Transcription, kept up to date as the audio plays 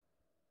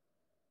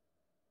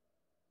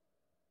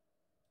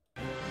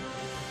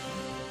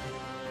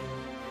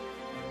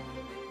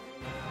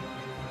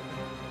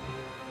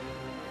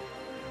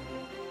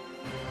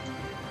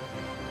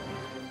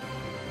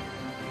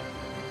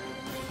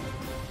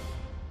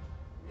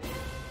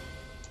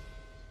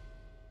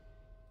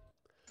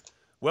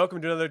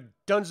Welcome to another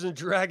Dungeons &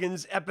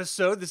 Dragons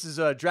episode. This is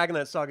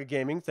Dragonlance Saga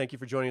Gaming. Thank you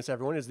for joining us,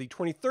 everyone. It is the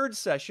 23rd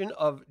session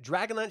of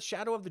Dragonlance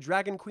Shadow of the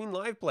Dragon Queen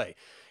live play.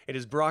 It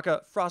is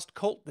Baraka Frost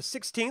Colt the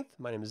 16th.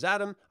 My name is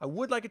Adam. I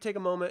would like to take a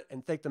moment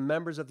and thank the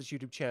members of this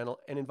YouTube channel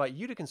and invite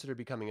you to consider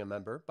becoming a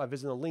member by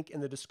visiting the link in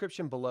the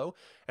description below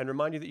and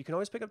remind you that you can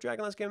always pick up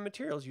Dragonlance gaming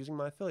materials using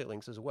my affiliate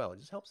links as well. It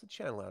just helps the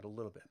channel out a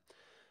little bit.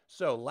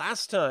 So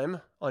last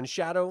time on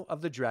Shadow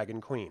of the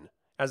Dragon Queen,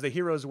 as the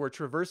heroes were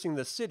traversing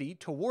the city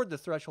toward the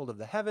threshold of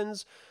the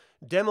heavens,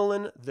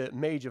 Demelin, the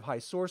mage of high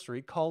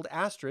sorcery, called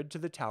Astrid to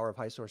the Tower of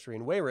High Sorcery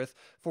in Wayreth,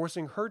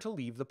 forcing her to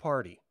leave the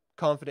party.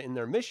 Confident in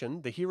their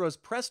mission, the heroes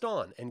pressed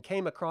on and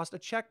came across a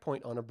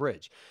checkpoint on a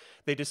bridge.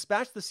 They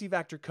dispatched the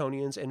Sevac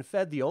Draconians and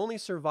fed the only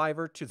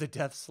survivor to the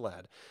death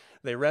sled.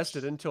 They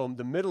rested until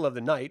the middle of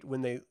the night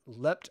when they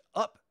leapt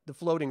up the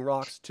floating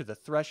rocks to the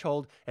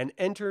threshold and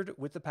entered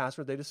with the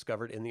password they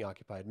discovered in the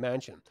occupied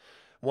mansion.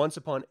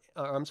 Upon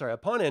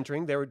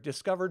entering, they were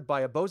discovered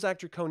by a Bozak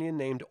Draconian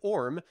named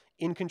Orm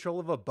in control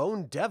of a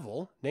bone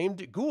devil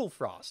named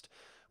Ghoulfrost.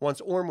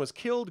 Once Orm was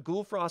killed,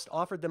 Ghoulfrost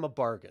offered them a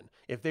bargain.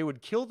 If they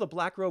would kill the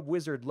black-robe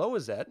wizard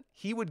Loazet,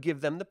 he would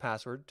give them the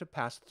password to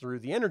pass through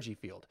the energy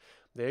field.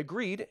 They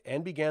agreed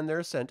and began their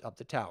ascent up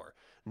the tower.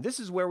 And this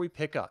is where we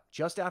pick up,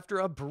 just after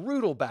a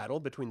brutal battle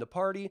between the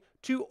party,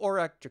 2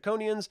 Aurak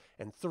Draconians,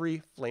 and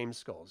 3 Flame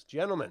Skulls.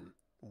 Gentlemen,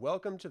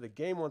 welcome to the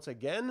game once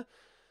again.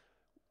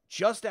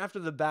 Just after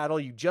the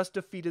battle, you just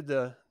defeated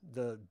the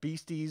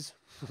beasties.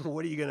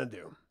 What are you going to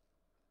do?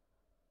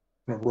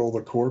 I'm gonna roll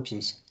the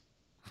corpses.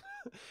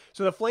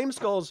 So the Flame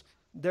Skulls,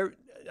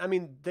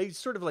 they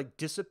sort of like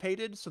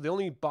dissipated. So the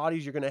only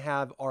bodies you're going to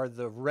have are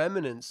the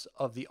remnants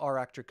of the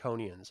Aurak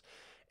Draconians.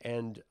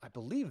 And I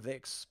believe they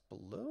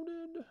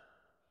exploded.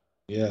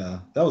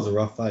 Yeah, that was a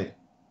rough fight.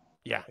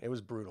 Yeah, it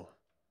was brutal.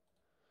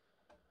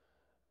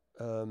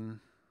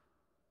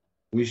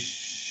 We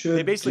should.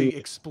 They basically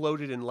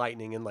exploded in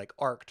lightning and like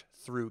arced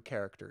through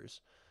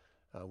characters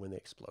when they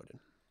exploded.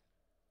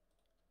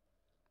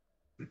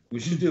 We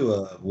should do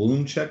a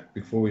wound check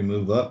before we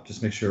move up.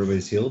 Just make sure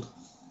everybody's healed.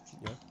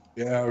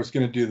 Yeah, I was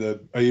gonna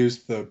do I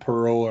used the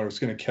pearl. I was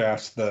gonna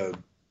cast the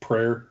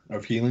prayer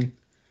of healing,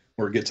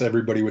 where it gets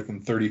everybody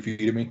within 30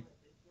 feet of me.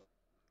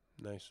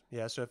 Nice.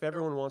 Yeah, so if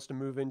everyone wants to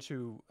move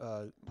into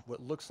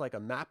what looks like a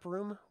map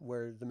room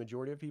where the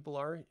majority of people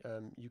are,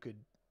 you could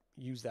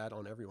use that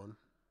on everyone.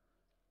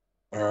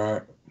 All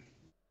right.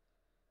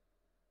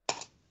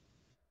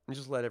 And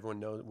just let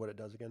everyone know what it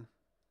does again.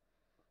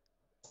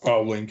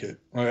 I'll link it.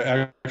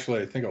 I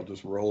think I'll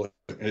just roll it.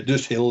 It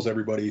just heals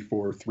everybody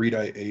for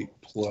 3d8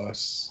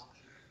 plus.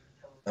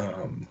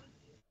 Does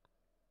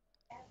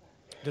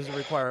it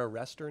require a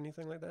rest or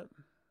anything like that?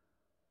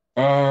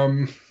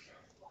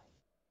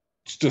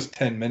 It's just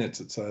 10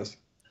 minutes, it says.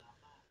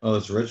 Oh,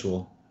 it's a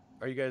ritual.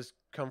 Are you guys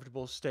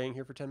comfortable staying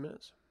here for 10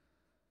 minutes?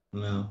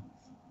 No.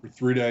 For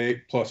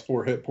 3d8 plus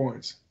 4 hit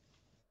points.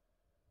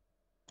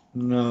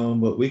 No,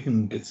 but we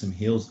can get some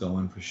heals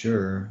going for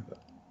sure.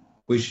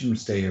 We shouldn't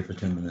stay here for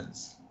 10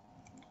 minutes.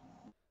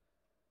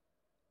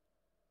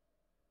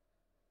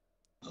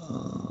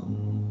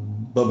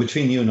 But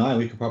between you and I,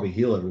 we could probably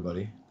heal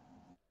everybody.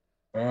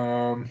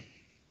 I'm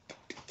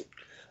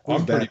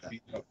Who's pretty bad?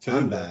 beat up too.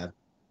 I'm bad.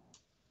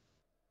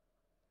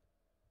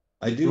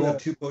 I do have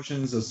 2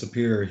 potions of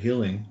superior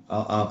healing.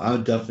 I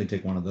would definitely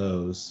take one of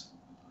those.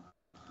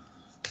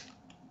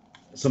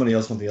 Somebody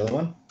else want the other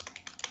one?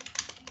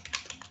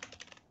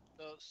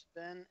 So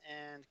Sven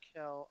and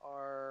Kel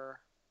are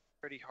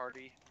pretty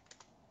hardy.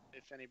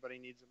 If anybody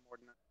needs them more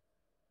than that.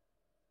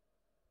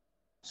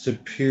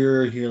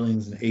 Superior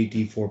healing's an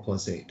 8d4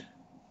 plus 8.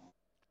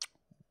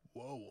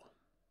 Whoa.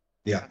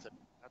 Yeah. That's a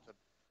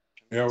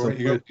Yeah, So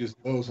you guys use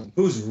those.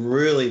 Who's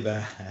really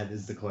bad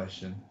is the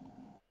question.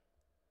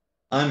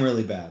 I'm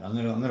really bad. I'm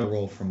gonna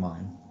roll for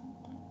mine.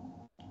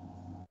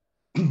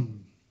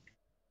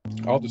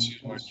 I'll just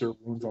use my cure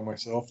wounds on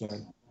myself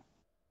then.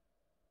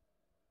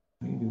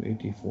 I can do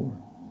 8d4.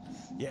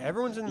 Yeah,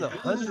 everyone's in the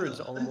hundreds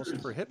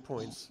almost for hit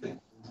points.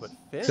 But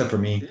Finn, Except for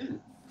me.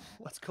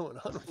 what's going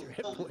on with your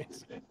hit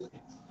points?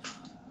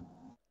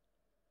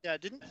 Yeah,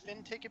 didn't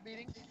Finn take a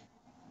beating?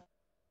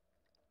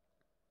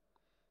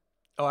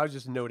 Oh, I was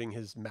just noting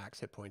his max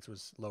hit points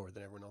was lower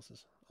than everyone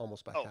else's,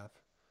 almost by half.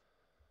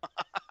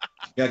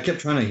 Yeah, I kept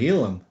trying to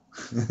heal him.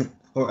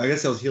 Or I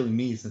guess I was healing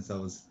me since I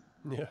was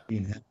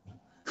being hit.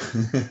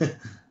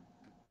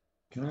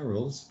 Can I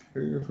roll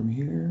superior from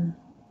here?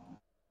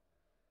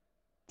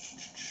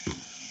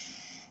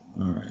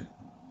 All right.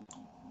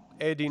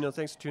 Hey, Dino,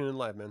 thanks for tuning in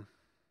live, man.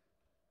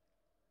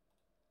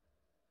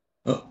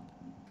 Oh.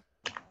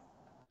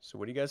 So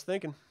what are you guys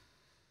thinking?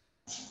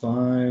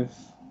 5,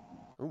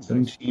 Ooh,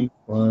 17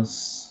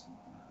 plus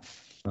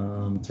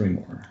 3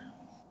 more.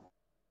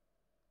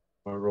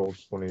 My roll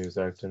 20 is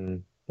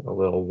acting a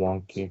little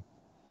wonky.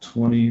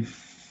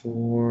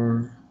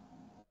 24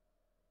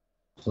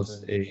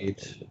 plus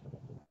 8.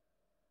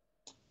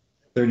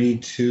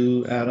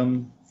 32,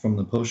 Adam, from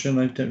the potion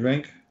I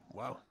drank.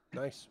 Wow,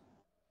 nice.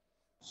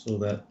 So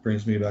that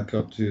brings me back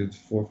up to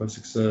 4, 5,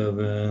 6,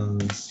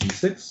 7,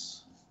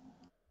 6.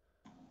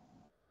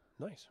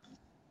 Nice.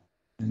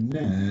 And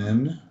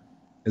then,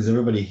 is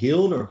everybody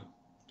healed, or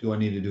do I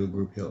need to do a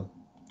group heal?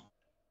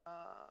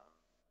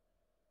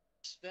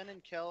 Sven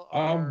and Kel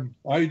are.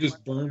 I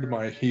just burned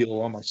my heal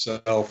on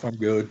myself. I'm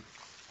good.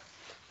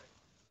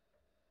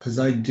 Because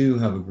I do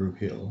have a group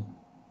heal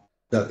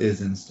that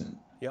is instant.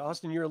 Yeah,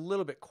 Austin, you're a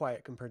little bit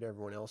quiet compared to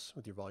everyone else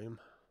with your volume.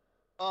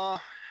 I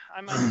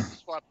might need to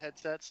swap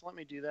headsets. Let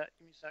me do that.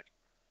 Give me a sec.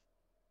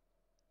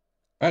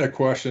 I had a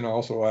question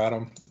also,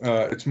 Adam.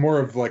 It's more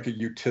of like a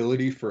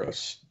utility for a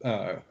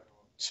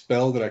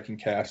spell that I can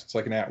cast. It's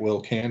like an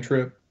at-will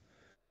cantrip.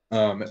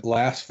 It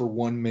lasts for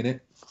 1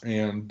 minute,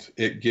 and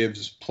it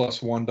gives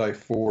 +1 die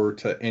 4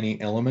 to any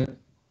element.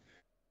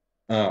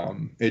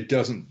 It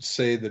doesn't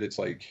say that it's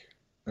like,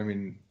 I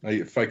mean,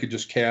 if I could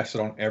just cast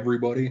it on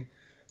everybody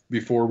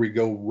before we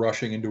go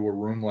rushing into a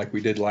room like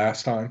we did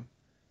last time,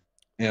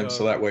 and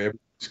so that way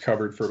everyone's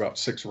covered for about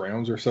 6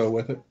 rounds or so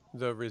with it.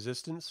 The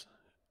resistance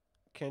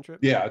cantrip?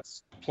 Yeah,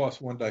 it's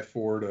 +1 die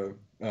 4 to.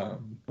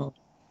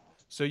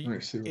 So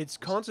it's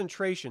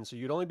concentration, so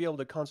you'd only be able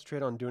to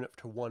concentrate on doing it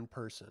to one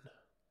person.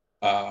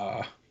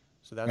 So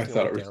that's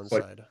the only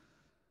downside.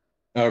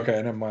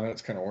 Okay, never mind.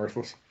 That's kind of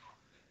worthless.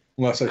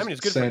 Unless I mean, it's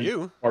good for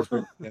you.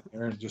 In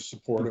there and just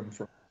support him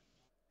from.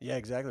 Yeah,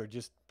 exactly. Or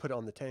just put it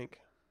on the tank.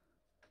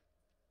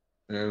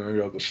 Yeah,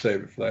 maybe I'll just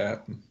save it for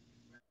that.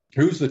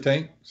 Who's the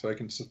tank? So I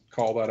can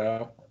call that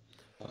out.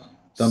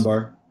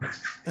 Dunbar.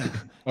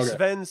 Okay.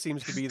 Sven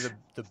seems to be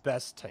the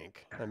best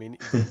tank. I mean,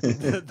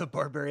 the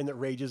barbarian that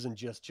rages and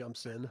just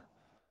jumps in.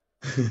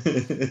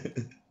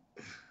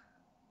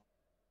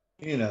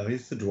 You know,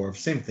 he's the dwarf.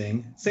 Same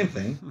thing. Same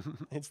thing.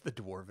 It's the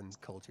dwarven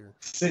culture.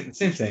 Same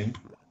thing.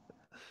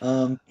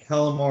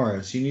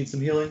 Calamaris, you need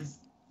some healing?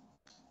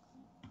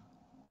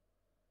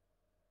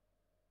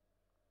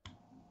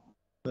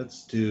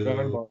 Let's do.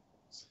 I'm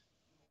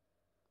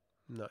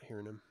not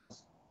hearing him.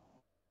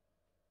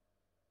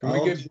 Can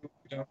we get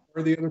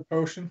for the other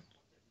potion?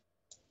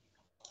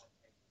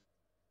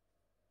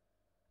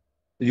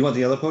 Do you want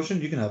the other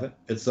potion? You can have it.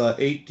 It's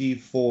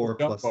 8d4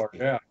 Dunbar, plus.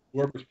 Yeah,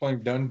 whoever's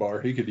playing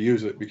Dunbar, he could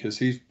use it because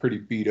he's pretty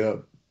beat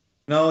up.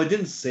 No, it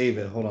didn't save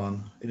it. Hold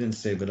on. It didn't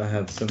save it. I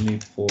have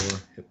 74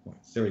 hit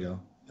points. There we go.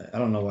 I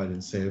don't know why I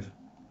didn't save.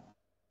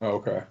 Oh,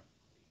 okay.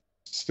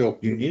 Still.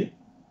 You need it?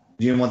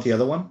 Do you want the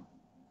other one?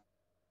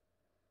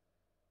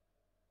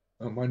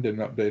 Oh, mine didn't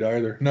update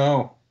either.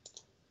 No.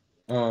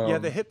 Yeah,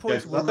 the hit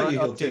points will not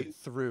update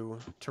through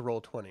to roll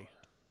 20.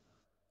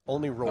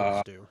 Only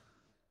rolls do.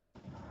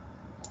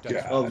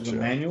 Gotcha. Oh, the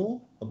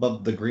manual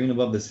above the green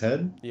above his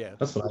head. Yeah,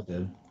 that's what I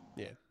did.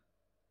 Yeah.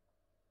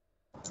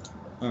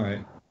 All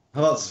right.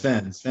 How about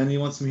Sven? Sven, you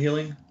want some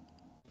healing?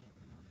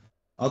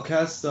 I'll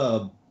cast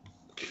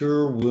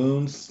Cure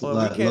Wounds.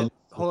 Well, we can't.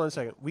 Hold on a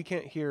second. We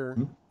can't hear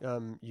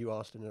you,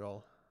 Austin, at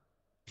all.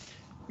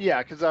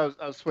 Yeah, because I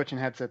was switching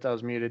headsets. I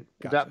was muted.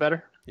 Gotcha. Is that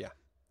better? Yeah,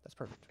 that's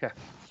perfect. Okay.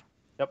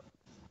 Yep.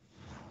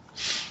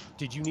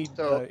 Did you need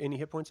any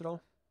hit points at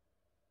all?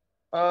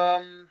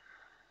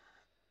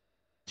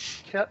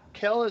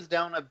 Kel is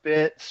down a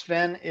bit.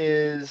 Sven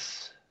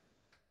is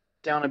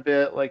down a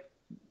bit. Like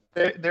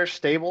they're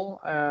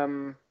stable.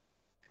 I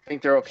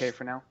think they're okay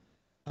for now.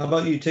 How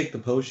about you take the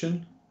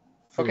potion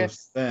for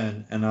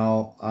Sven, and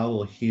I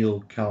will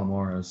heal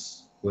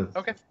Calamaris with.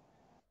 Okay.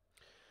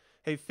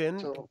 Hey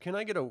Finn, can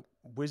I get a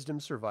wisdom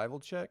survival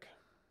check?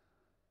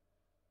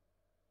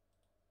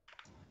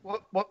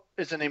 What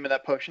is the name of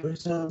that potion?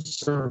 Wisdom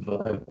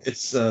survival.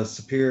 It's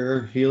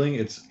superior healing.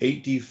 It's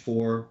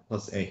 8d4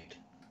 plus 8.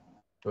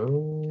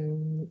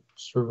 Oh,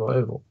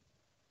 survival.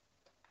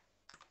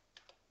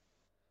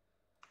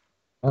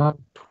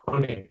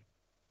 20.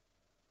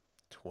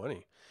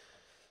 20.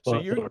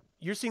 So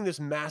you're seeing this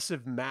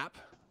massive map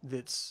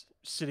that's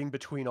sitting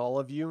between all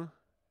of you,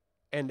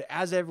 and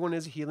as everyone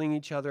is healing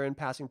each other and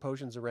passing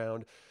potions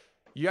around,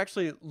 you're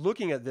actually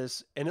looking at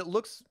this, and it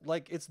looks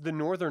like it's the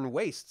Northern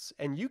Wastes,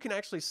 and you can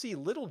actually see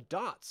little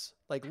dots,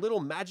 like little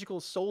magical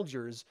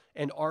soldiers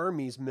and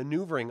armies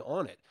maneuvering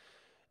on it.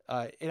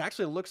 It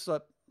actually looks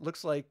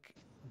like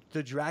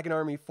the Dragon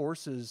Army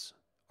forces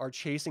are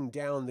chasing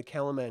down the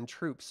Kalaman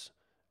troops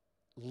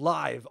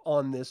live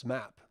on this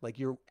map, like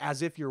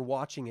as if you're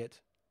watching it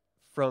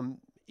from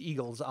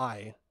Eagle's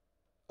Eye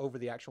over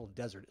the actual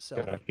desert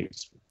itself.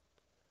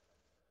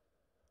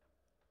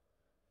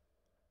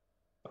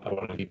 I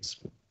want to use.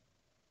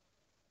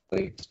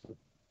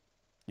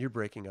 You're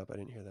breaking up. I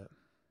didn't hear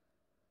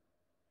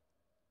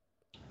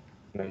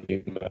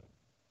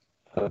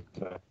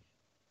that.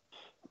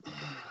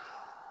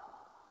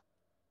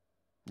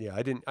 Yeah,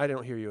 I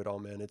don't hear you at all,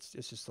 man. It's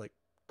just like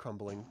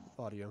crumbling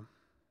audio.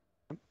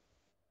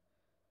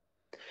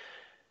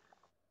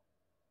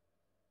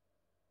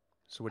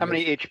 So how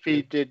many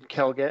HP did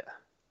Kel get?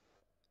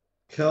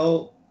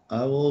 Kel,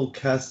 I will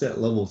cast at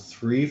level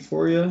 3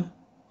 for you.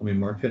 Let me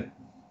mark it.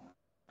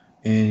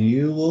 And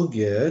you will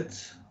get,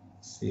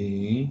 let's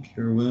see,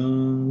 Cure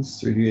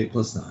Wounds, 3d8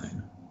 plus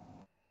 9.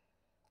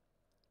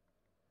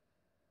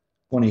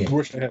 28.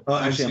 Oh,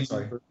 actually, I'm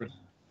sorry.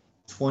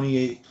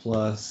 28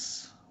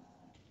 plus,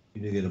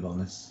 you did get a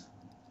bonus.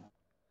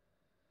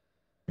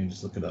 me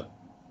just look it up.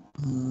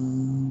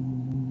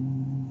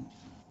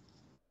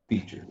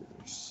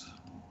 Features.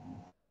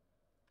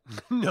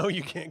 No,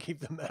 you can't keep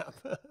the map.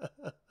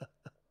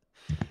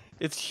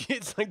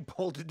 It's like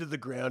bolted to the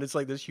ground. It's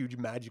like this huge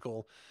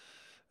magical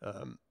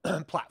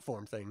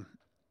platform thing.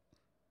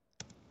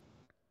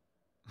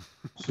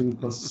 2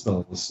 plus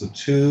spells. So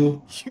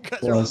 2 You guys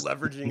plus. are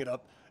leveraging it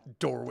up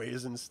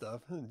doorways and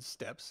stuff and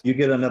steps. You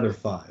get another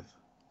 5.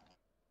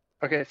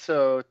 Okay,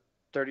 so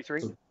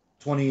 33. So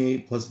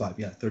 28 plus 5.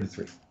 Yeah,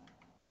 33.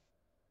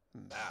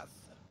 Math.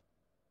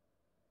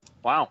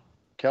 Wow,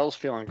 Kel's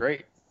feeling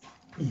great.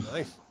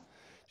 Nice.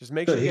 Just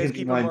make So sure he you guys can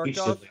keep be my them marked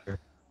off. initiative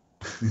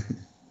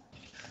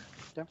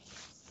leader.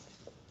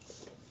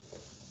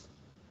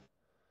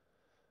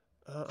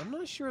 I'm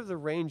not sure of the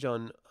range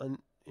on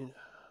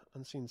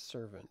Unseen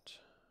Servant.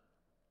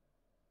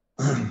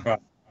 I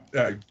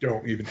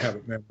don't even have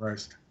it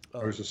memorized.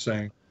 I was just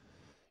saying.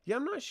 Yeah,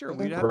 I'm not sure. I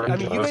think We'd have to, I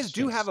mean, you range guys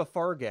do us- have a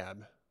far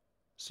gab,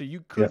 so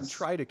you could Yes.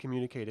 try to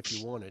communicate if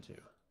you wanted to.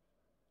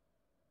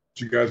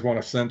 Do you guys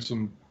want to send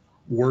some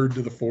word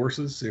to the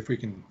forces, see if we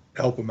can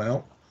help them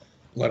out?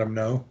 Let them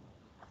know.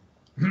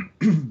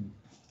 I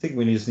think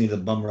we just need to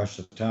bum rush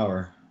the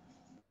tower.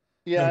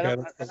 Yeah, Okay,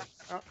 I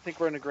don't think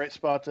we're in a great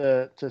spot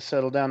to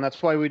settle down.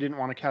 That's why we didn't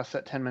want to cast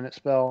that 10-minute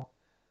spell.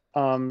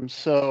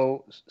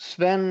 So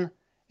Sven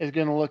is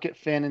going to look at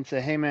Finn and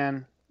say, "Hey,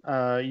 man,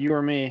 you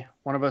or me,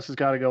 one of us has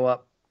got to go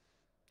up."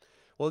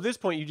 Well, at this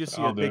point, you just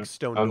see I'll a do big it.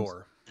 stone I'm-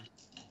 door.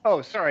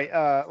 Oh, sorry.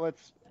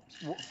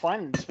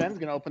 Fine. Sven's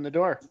going to open the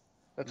door.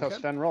 That's how Okay.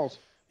 Sven rolls.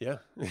 Yeah,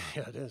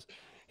 yeah, it is.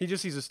 He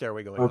just sees a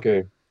stairway going up.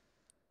 Okay,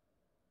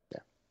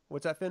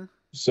 What's that, Finn?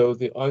 so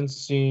the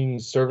unseen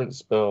servant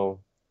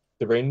spell,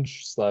 the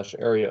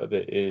range/area of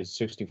it is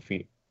 60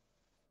 feet.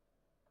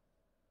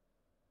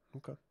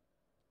 Okay.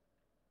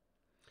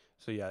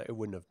 So yeah, it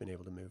wouldn't have been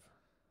able to move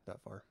that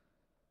far.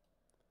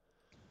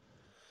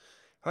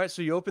 All right,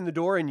 so you open the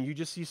door and you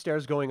just see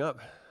stairs going up.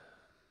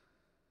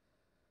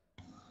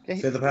 Okay.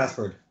 Say the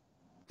password.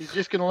 He's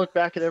just going to look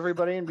back at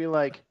everybody and be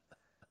like,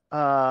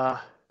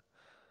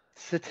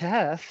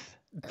 "Success,"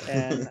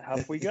 and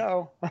up we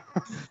go.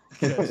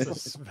 Okay, so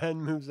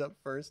Sven moves up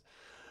first.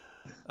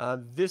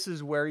 This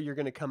is where you're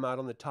going to come out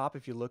on the top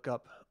if you look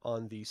up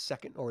on the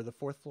second or the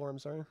fourth floor, I'm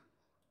sorry.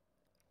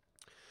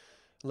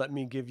 Let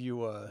me give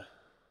you a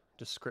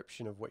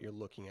description of what you're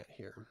looking at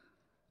here.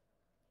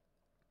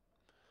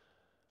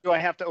 Do I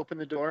have to open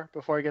the door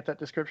before I get that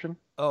description?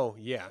 Oh,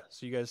 yeah.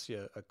 So you guys see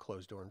a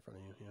closed door in front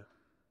of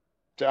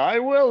you. I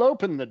will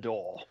open the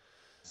door.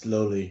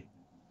 Slowly.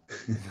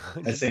 Yeah.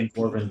 I say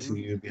Corbin to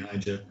you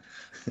behind you.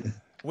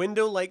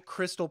 Window-like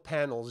crystal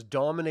panels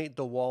dominate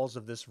the walls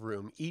of this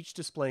room, each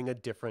displaying a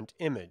different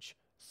image.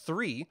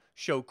 3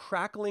 show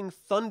crackling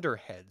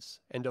thunderheads,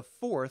 and a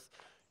 4th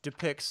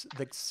depicts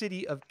the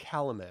city of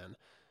Kalaman.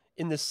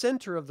 In the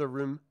center of the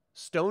room,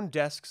 stone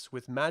desks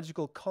with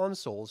magical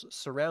consoles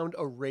surround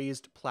a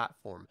raised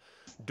platform.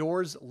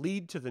 Doors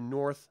lead to the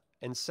north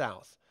and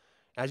south.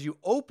 As you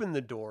open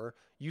the door,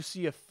 you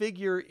see a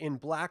figure in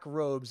black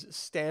robes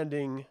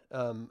standing,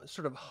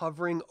 sort of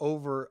hovering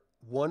over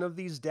one of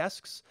these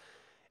desks.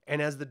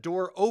 And as the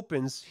door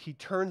opens, he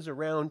turns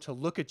around to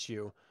look at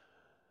you.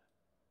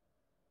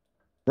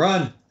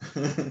 Run!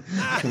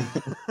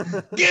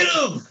 Get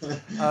him!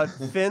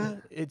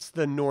 Finn, it's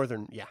the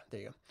northern. Yeah,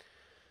 there you go.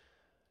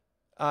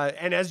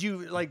 And as you,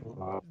 like,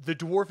 the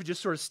dwarf is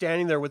just sort of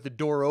standing there with the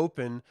door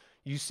open,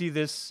 you see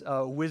this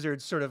wizard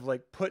sort of,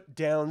 like, put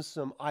down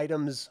some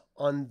items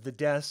on the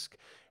desk,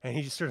 and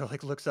he just sort of,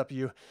 like, looks up at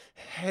you.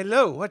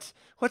 Hello,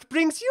 what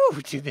brings you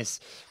to this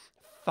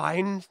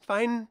fine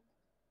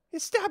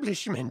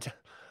establishment?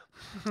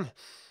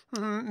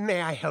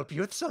 May I help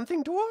you with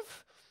something,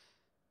 dwarf?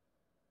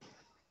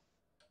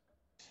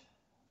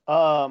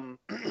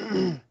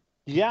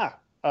 Yeah,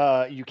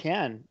 you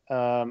can.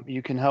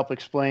 You can help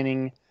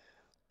explaining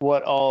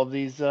what all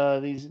these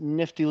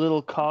nifty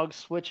little cog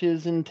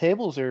switches and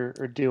tables are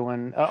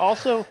doing.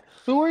 Also,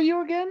 who are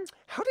you again?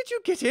 How did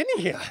you get in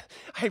here?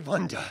 I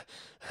wonder.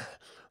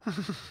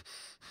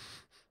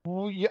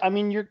 Well, I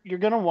mean, you're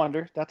gonna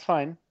wonder. That's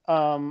fine.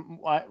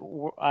 I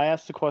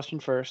asked the question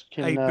first.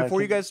 Hey,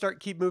 before you guys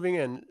keep moving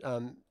in,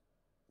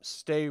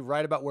 stay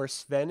right about where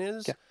Sven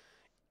is. Okay.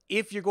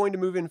 If you're going to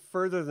move in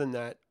further than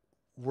that,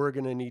 we're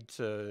gonna need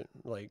to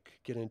like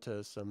get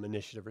into some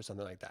initiative or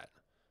something like that.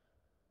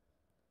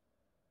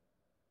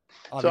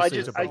 So I Obviously,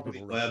 just- it's above the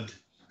rule. Webbed.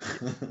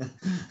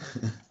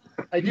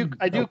 I do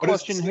What is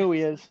question this? who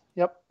he is.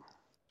 Yep.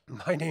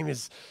 My name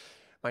is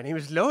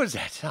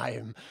Lozet. I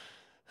am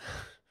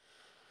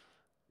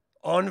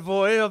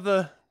envoy of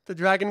the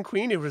Dragon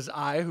Queen. It was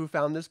I who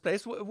found this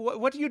place.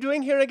 What are you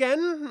doing here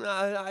again?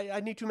 I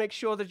need to make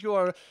sure that you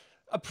are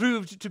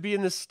approved to be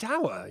in this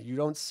tower. You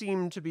don't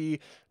seem to be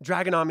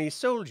Dragon Army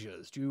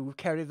soldiers. Do you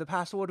carry the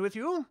password with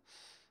you?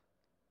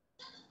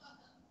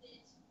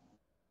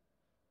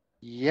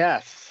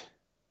 Yes.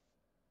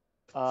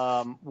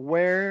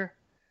 Where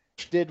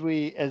did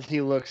we, as he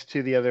looks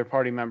to the other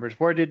party members,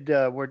 where did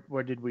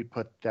we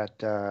put that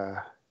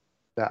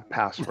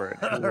password?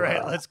 All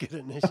right, let's get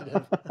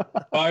initiative.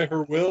 By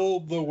her will,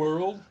 the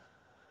world.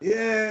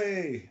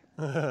 Yay!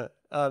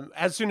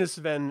 As soon as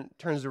Sven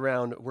turns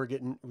around, we're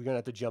gonna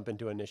have to jump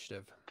into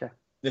initiative.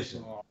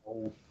 Listen.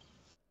 Oh.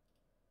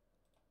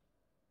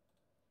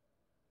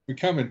 We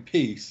come in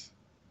peace.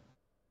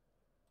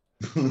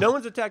 No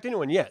one's attacked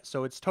anyone yet,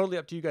 so it's totally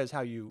up to you guys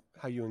how you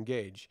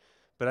engage.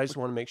 But I just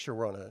want to make sure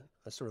we're on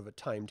a sort of a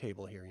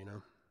timetable here, you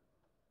know.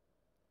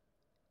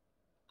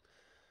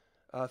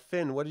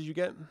 Finn, what did you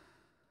get?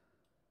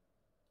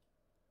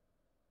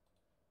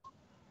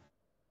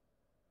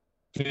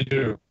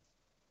 52.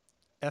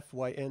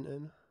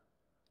 FYNN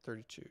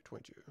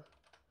 3222.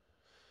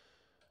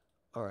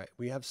 All right,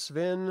 we have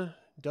Sven,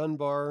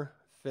 Dunbar,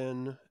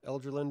 Finn,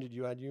 Eldralin. Did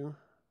you add you?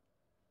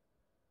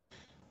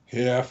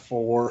 Yeah,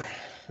 4.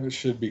 It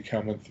should be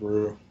coming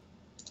through.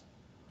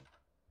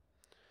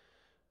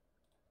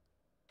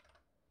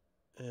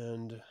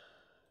 And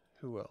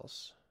who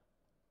else?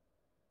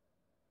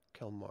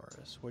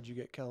 Kelmaris. What'd you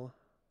get, Kel?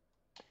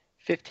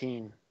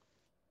 15.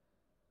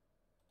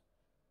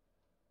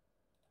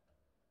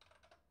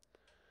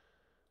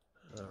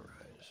 All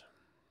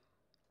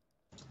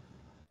right.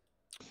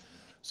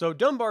 So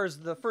Dunbar is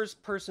the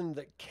first person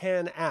that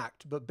can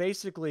act, but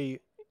basically,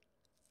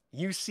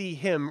 you see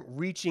him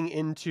reaching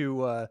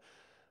into,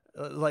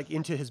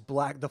 into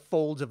the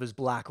folds of his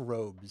black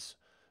robes.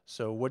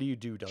 So what do you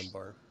do,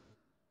 Dunbar?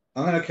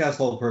 I'm gonna cast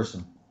Hold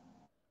Person.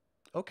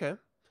 Okay.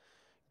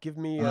 Give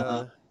me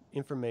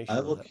information I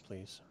on will- that,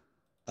 please.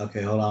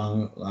 Okay, hold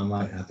on. I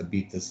might have to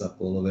beat this up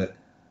a little bit.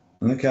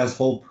 I'm gonna cast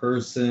Hold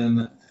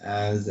Person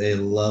as a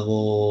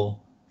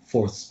level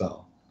 4th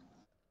spell.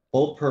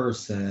 Hold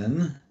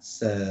Person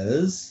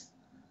says,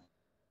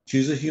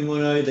 choose a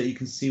humanoid that you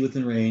can see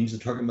within range. The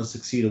target must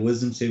succeed a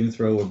Wisdom saving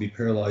throw or be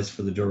paralyzed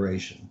for the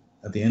duration.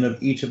 At the end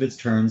of each of its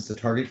turns, the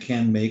target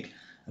can make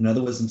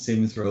another Wisdom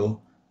saving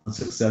throw. On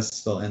success, the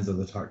spell ends of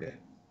the target.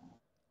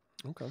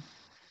 Okay.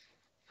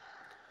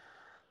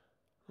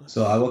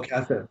 So I will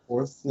cast at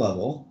 4th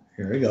level.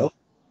 Here we go.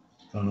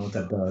 I don't know what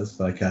that does,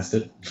 but I cast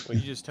it. Well,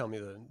 you just tell me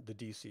the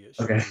DC. It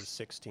shows Okay. is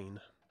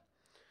 16.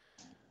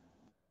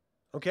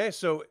 Okay,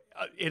 so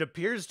it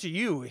appears to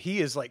you he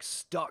is like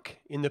stuck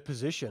in the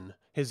position.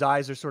 His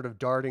eyes are sort of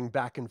darting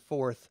back and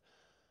forth.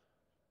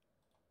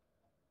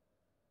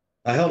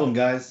 I held him,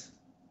 guys.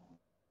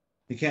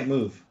 He can't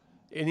move.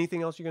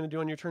 Anything else you're going to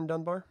do on your turn,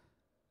 Dunbar?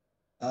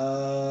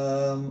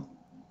 I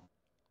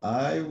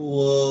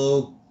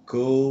will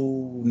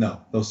go.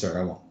 No, sir,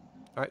 I won't.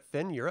 All right,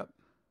 Finn, you're up.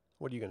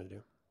 What are you going to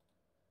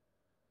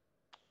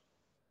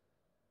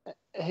do?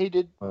 Hey,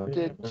 did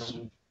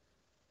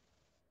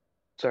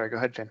sorry, go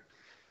ahead, Finn.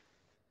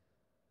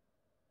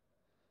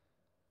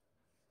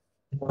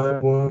 I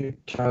will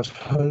cast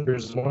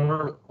Hunter's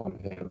Mark on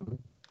him.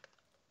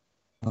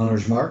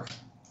 Hunter's Mark.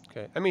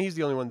 Okay, I mean, he's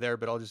the only one there,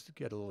 but I'll just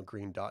get a little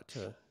green dot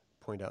to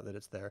point out that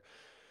it's there.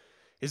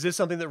 Is this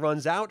something that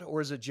runs out, or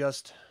is it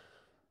just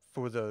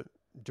for the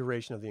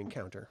duration of the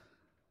encounter?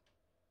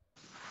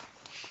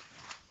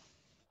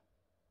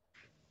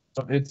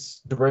 So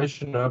its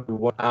duration of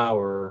 1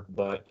 hour,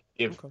 but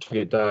if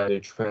target died,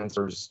 it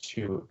transfers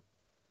to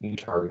new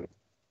target.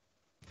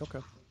 Okay.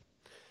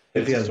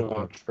 If he has a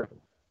one turn.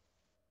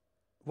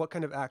 What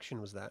kind of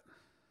action was that?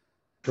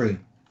 free.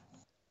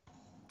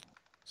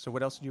 So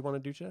what else do you want to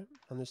do today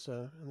on this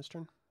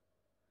turn?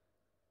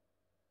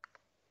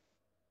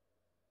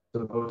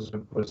 Suppose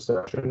in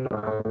possession,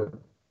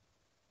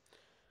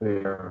 they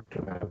are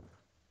to have.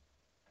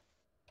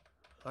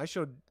 I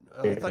showed.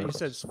 I thought you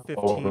said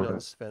 15 on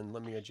Sven.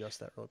 Let me adjust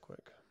that real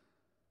quick.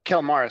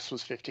 Kelmaris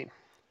was 15.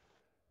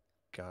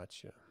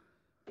 Gotcha.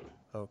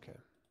 Okay.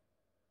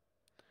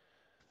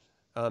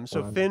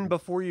 So Finn,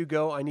 before you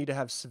go, I need to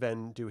have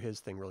Sven do his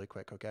thing really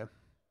quick, okay?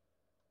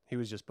 He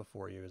was just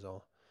before you is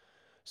all.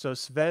 So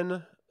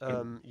Sven,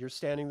 you're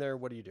standing there.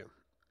 What do you do?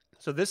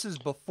 So this is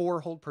before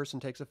Hold Person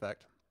takes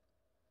effect,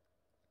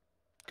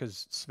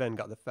 because Sven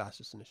got the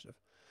fastest initiative.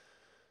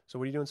 So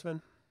what are you doing,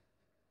 Sven?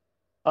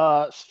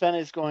 Sven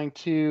is going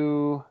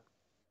to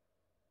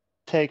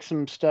take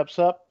some steps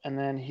up, and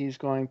then he's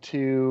going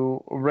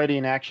to ready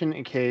an action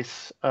in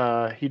case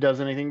he does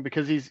anything,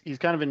 because he's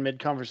kind of in mid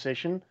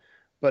conversation,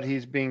 but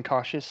he's being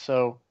cautious.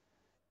 So,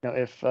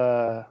 if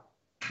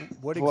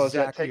what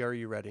exactly are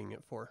you readying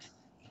it for?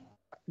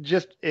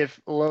 Just if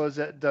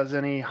Loazette does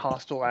any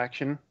hostile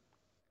action.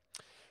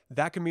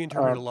 That can be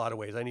interpreted a lot of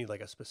ways. I need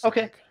like a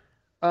specific.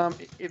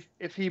 Okay.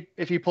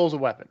 If he pulls a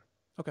weapon.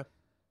 Okay.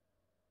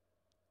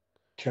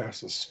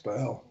 Cast a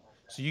spell.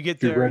 So you get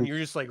there and you're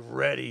just like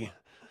ready.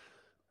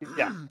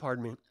 Yeah.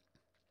 Pardon me.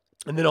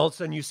 And then all of a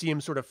sudden you see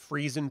him sort of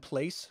freeze in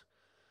place.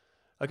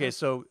 Okay,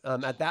 so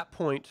at that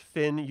point,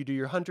 Finn, you do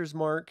your hunter's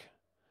mark,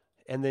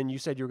 and then you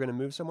said you were going to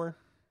move somewhere?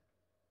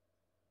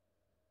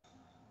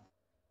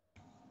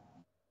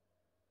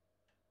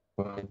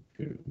 1,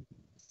 2,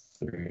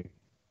 3,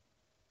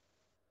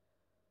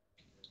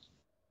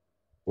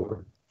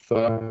 4,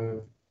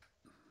 5.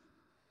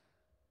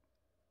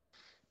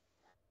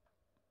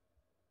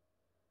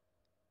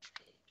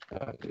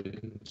 That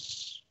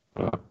is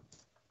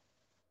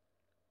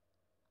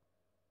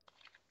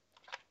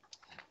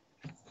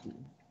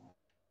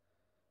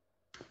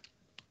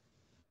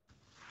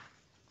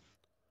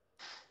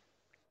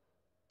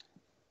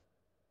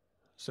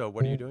So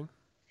what are you doing?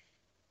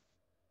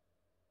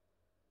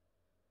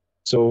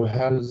 So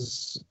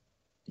has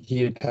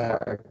he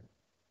attacked?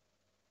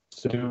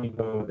 So do we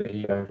know that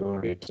he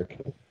actually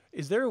attacked?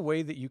 Is there a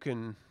way that you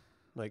can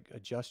like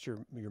adjust your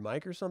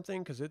mic or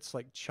something? Because it's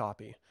like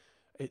choppy.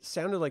 It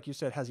sounded like you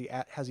said has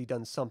he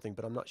done something,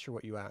 but I'm not sure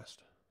what you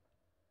asked.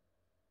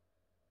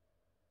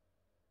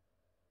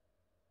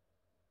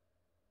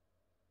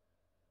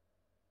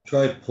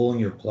 Try pulling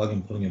your plug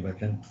and putting it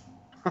back in.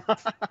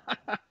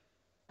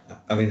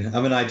 I mean,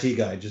 I'm an IT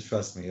guy. Just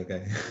trust me,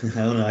 okay?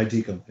 I own an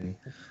IT company.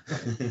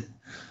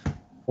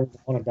 Want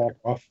to back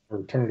off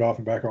or turn it off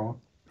and back on.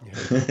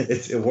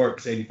 It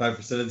works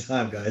 85% of the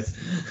time, guys.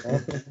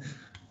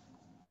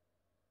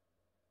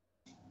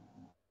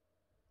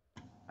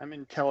 I'm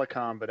in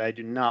telecom, but I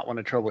do not want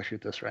to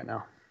troubleshoot this right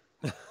now.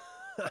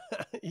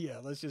 Yeah,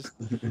 let's just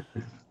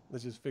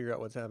figure out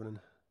what's happening.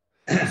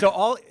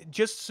 So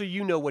just so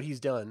you know what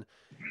he's done,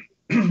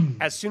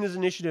 as soon as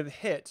initiative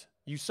hit,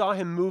 you saw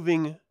him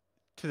moving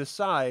to the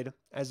side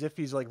as if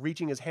he's like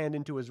reaching his hand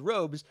into his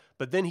robes,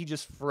 but then he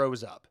just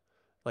froze up.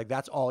 Like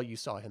that's all you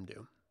saw him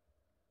do.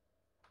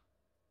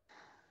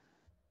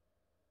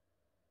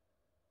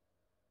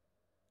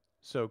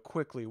 So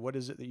quickly, what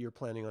is it that you're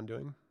planning on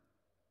doing?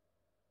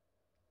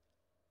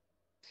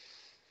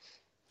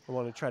 I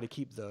want to try to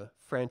keep the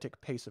frantic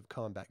pace of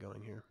combat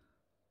going here.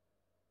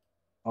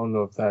 I don't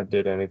know if that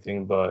did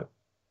anything, but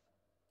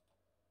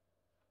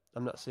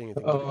I'm not seeing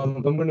anything.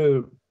 I'm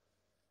gonna.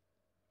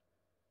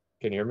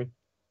 Can you hear me?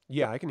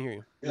 Yeah, I can hear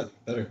you. Yeah,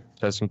 better.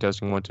 Testing,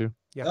 1, 2.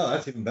 Yeah. Oh,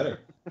 that's even better.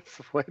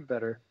 It's way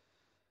better.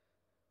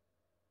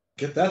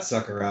 Get that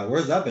sucker out.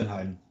 Where's that been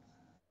hiding?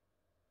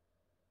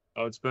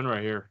 Oh, it's been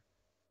right here.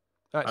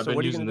 All right, I've so been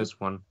what are you using gonna this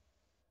one.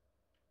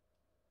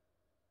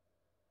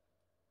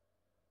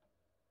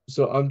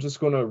 So I'm just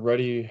gonna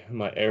ready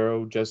my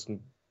arrow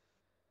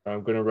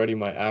I'm gonna ready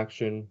my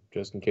action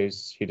just in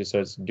case he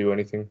decides to do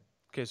anything.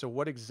 Okay, so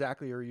what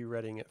exactly are you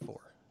readying it for?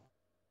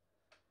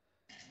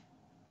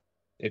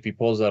 If he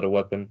pulls out a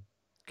weapon.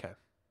 Okay.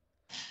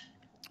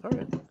 All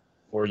right.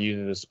 Or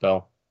uses a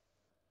spell.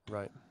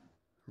 Right.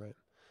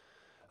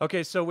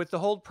 Okay, so with the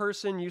hold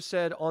person, you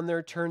said on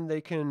their turn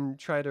they can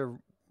try to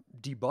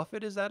debuff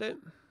it. Is that it?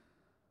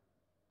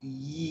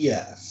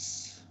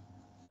 Yes.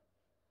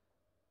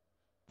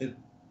 They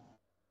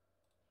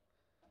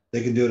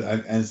can do it,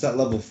 and it's at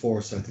level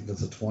 4, so I think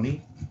that's a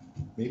 20,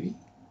 maybe.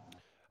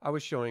 I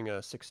was showing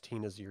a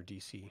 16 as your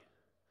DC.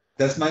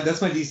 That's my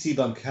DC,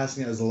 but I'm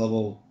casting it as a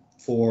level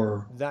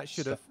 4. That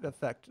should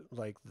affect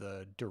like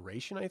the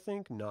duration, I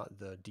think, not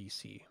the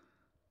DC.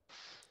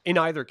 In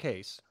either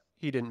case,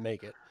 he didn't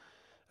make it,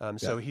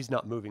 so he's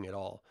not moving at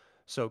all.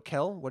 So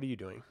Kel, what are you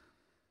doing?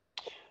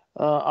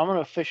 I'm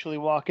gonna officially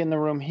walk in the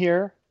room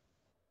here.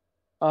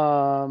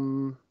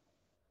 Let's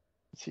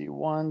see,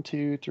 1,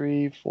 2,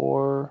 3,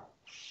 4,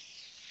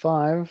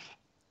 5.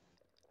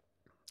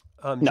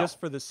 No,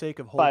 just for the sake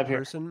of hold 5 here.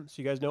 person, so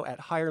you guys know, at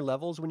higher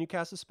levels when you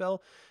cast a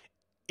spell,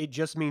 it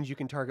just means you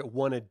can target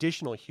one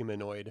additional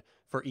humanoid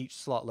for each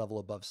slot level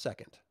above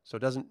second. So it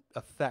doesn't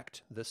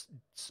affect this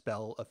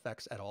spell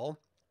effects at all.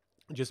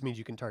 It just means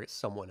you can target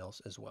someone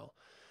else as well.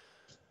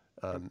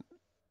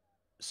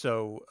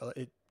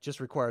 It just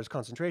requires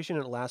concentration,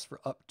 and it lasts for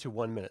up to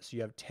 1 minute. So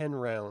you have 10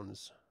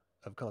 rounds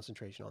of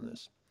concentration on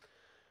this.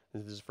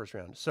 This is the first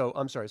round. So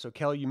I'm sorry. So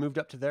Kel, you moved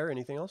up to there.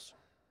 Anything else?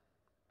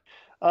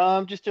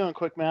 Just doing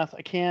quick math.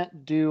 I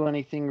can't do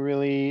anything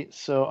really,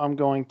 so I'm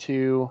going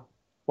to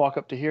walk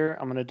up to here.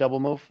 I'm going to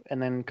double move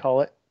and then call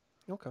it.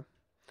 Okay.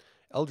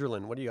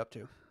 Eldralyn, what are you up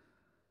to?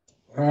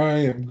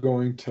 I am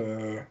going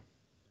to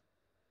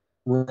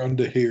run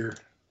to here.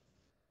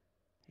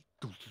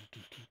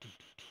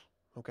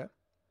 Okay.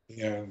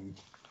 And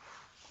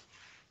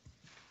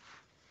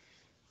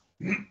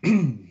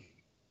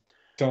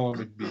tell him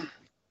to be.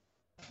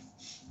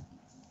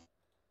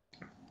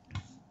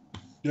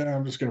 Yeah,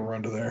 I'm just going to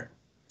run to there.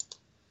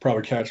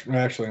 Probably catch.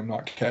 Actually, I'm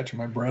not catching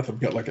my breath. I've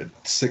got like a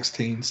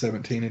 16,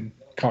 17 in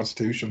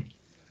Constitution.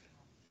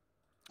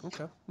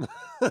 Okay.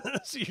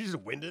 So you're just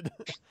winded?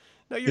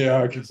 No,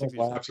 I can take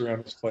laps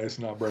around this place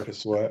and not break a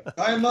sweat.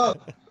 I'm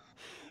up.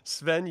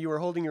 Sven, you are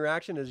holding your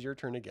action as your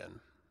turn again.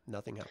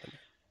 Nothing happened.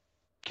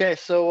 Okay,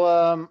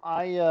 so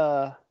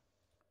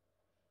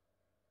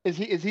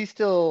is he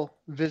still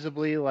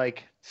visibly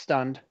like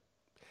stunned?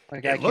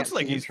 Like it looks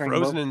like he's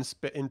frozen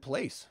in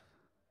place.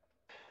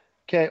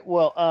 Okay,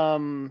 well,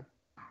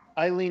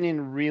 I lean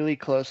in really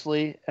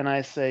closely and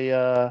I say,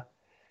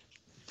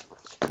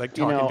 like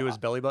talking to his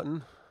belly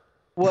button.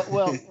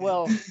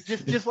 Well,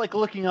 just like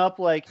looking up,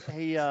 like,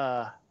 hey,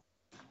 I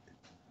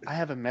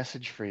have a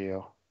message for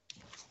you.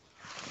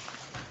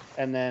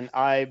 And then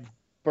I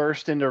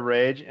burst into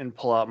rage and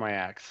pull out my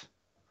axe.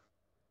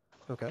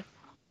 Okay.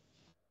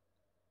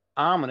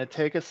 I'm gonna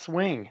take a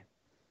swing.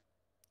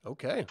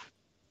 Okay.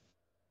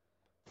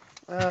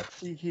 Let's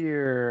see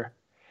here.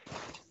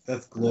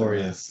 That's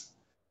glorious.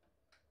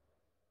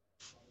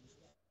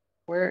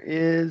 Where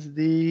is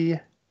the...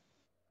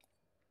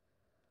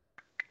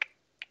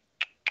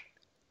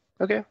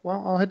 Okay,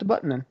 well, I'll hit the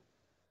button then.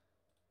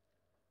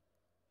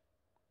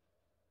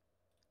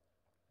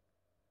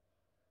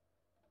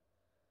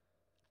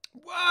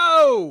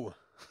 Whoa!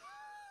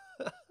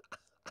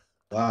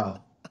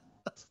 Wow.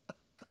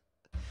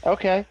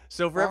 Okay.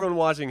 So for everyone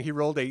watching, he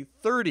rolled a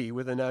 30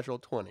 with a natural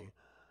 20.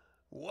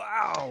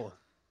 Wow.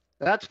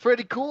 That's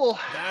pretty cool.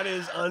 That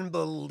is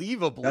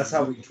unbelievable. That's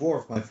how we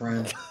dwarf, my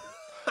friend.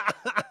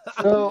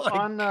 So Oh my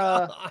on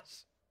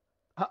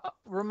gosh.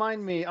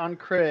 remind me on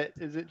crit,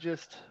 is it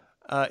just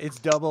It's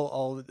double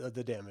all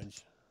the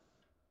damage.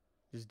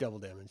 Just double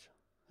damage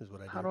is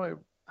what I do. how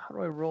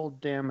do I roll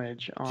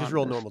damage on Just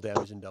roll this? normal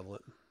damage and double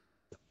it.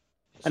 I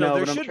So know,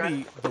 there but I'm should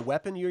trying- be the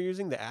weapon you're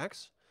using, the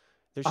axe.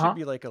 There should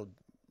be like a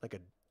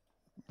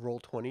roll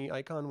 20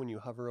 icon when you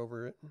hover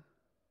over it.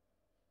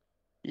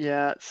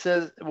 Yeah, it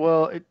says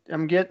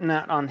I'm getting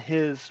that on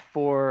his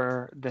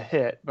for the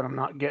hit, but I'm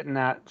not getting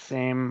that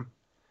same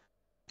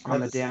I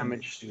on had the same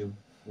damage. issue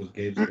with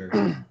Gabe's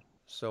character.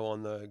 So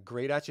on the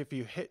great axe, if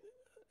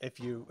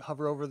you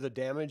hover over the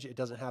damage, it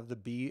doesn't have the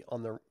B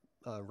on the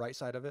right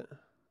side of it.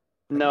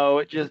 No,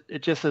 it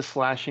just says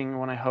slashing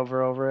when I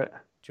hover over it. Do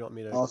you want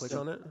me to Also, click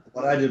on it?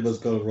 What I did was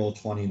go to roll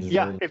 20 and just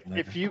Yeah, roll it from there.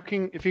 if you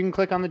can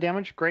click on the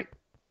damage, great.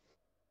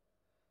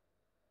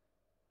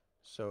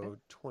 So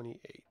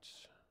 28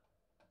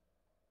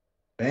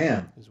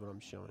 Bam. is what I'm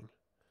showing.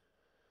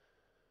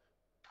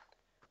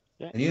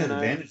 Yeah, And you had then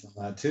advantage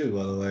on that too,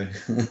 by the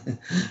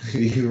way.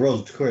 You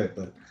rolled crit,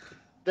 but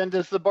Then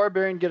does the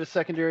barbarian get a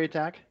secondary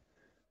attack?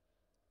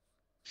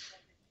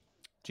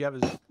 Do you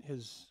have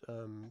his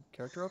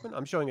character open?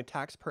 I'm showing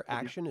attacks per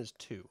action is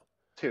 2.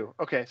 2.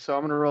 Okay, so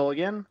I'm gonna roll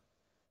again.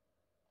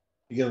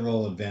 you get a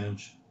roll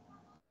advantage.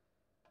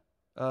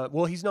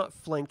 Well, he's not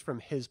flanked from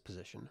his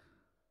position.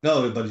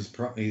 No, but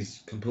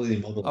he's completely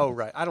mobile. Oh,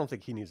 right. I don't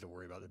think he needs to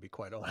worry about it, to be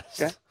quite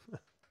honest. Okay.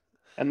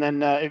 And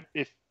then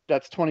if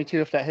that's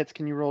 22, if that hits,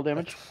 can you roll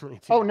damage?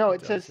 22 Oh no,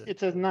 it does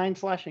says 9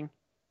 slashing.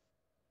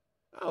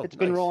 Oh, It's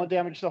been nice. rolling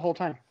damage the whole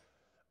time.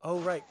 Oh,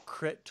 right.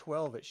 Crit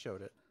 12, it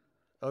showed it.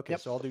 Okay, Yep.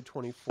 so I'll do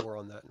 24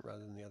 on that rather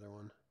than the other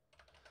one.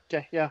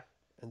 Okay, yeah.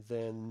 And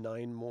then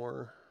 9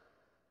 more.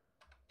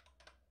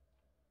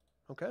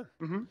 Okay.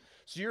 Mm-hmm.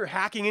 So you're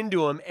hacking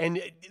into him,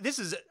 and this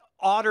is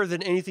odder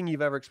than anything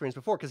you've ever experienced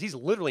before because he's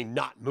literally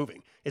not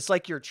moving. It's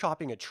like you're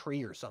chopping a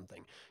tree or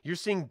something. You're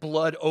seeing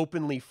blood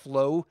openly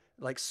flow,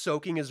 like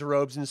soaking his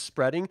robes and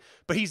spreading,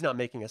 but he's not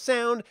making a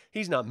sound.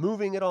 He's not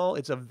moving at all.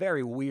 It's a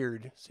very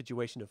weird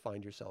situation to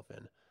find yourself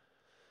in.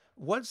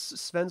 What's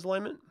Sven's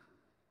alignment?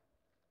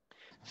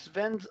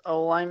 Sven's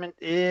alignment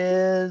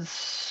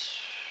is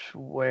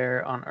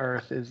where on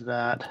earth is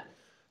that?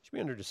 Should be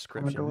under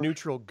description. Commodore?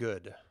 Neutral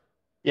good.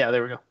 Yeah,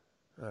 there we go.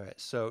 All right,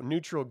 so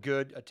neutral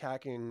good,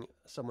 attacking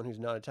someone who's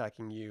not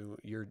attacking you,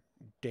 you're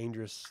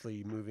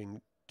dangerously moving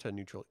to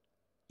neutral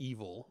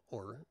evil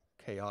or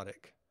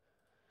chaotic.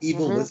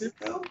 Evil Mhm. wizard,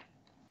 though?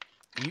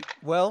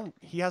 Well,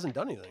 he hasn't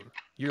done anything.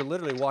 You're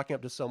literally walking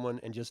up to someone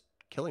and just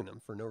killing them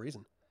for no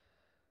reason.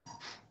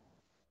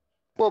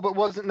 Well, but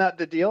wasn't that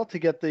the deal to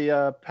get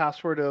the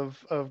password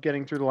of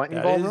getting through the lightning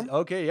That ballroom? is,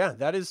 okay, yeah,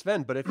 that is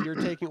Sven, but if you're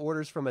taking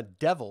orders from a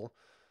devil,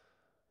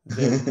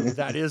 then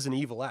that is an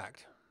evil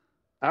act.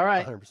 All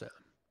right, 100%.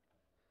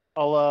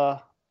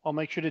 I'll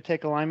make sure to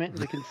take alignment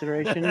into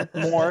consideration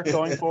more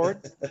going forward.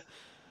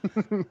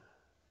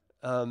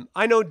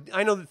 I know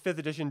that 5th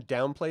edition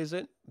downplays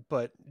it,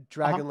 but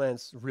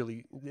Dragonlance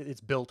really,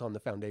 it's built on the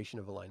foundation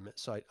of alignment,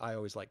 so I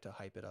always like to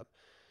hype it up.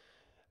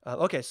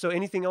 Okay, so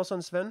anything else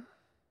on Sven?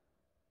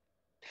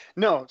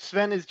 No,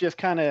 Sven is just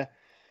kind of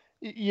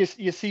you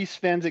see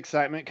Sven's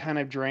excitement kind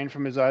of drain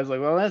from his eyes, like,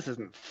 well, this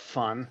isn't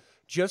fun.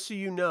 Just so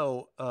you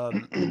know,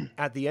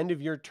 at the end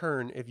of your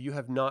turn, if you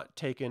have not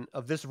taken,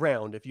 of this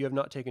round, if you have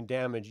not taken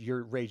damage,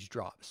 your rage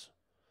drops.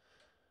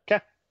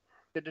 Okay,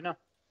 good to know.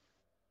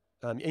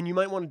 And you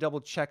might want to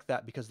double check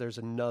that because there's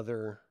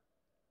another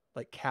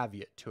like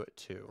caveat to it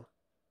too.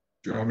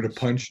 Do you want me to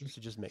punch? So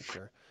just make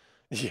sure.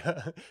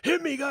 Yeah.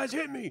 Hit me, guys,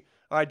 hit me.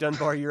 All right,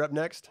 Dunbar, you're up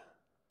next.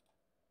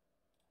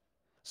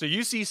 So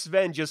you see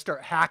Sven just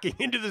start hacking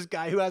into this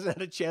guy who hasn't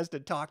had a chance to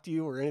talk to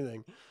you or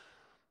anything.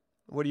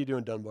 What are you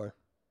doing, Dunbar?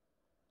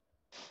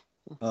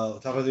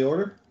 Top of the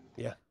order?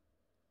 Yeah.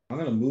 I'm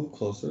going to move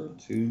closer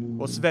to...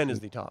 Well, Sven is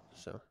the top,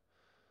 so.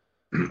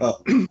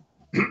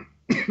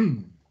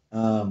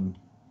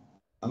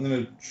 I'm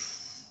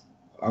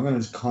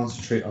gonna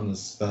concentrate on the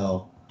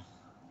spell,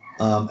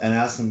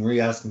 and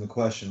re-ask him the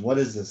question. What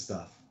is this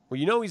stuff? Well,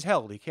 you know he's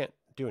held. He can't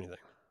do anything.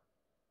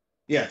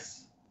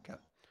 Yes. Okay.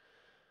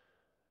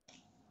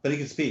 But he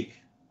can speak.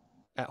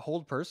 At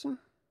hold person?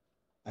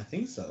 I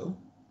think so.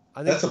 I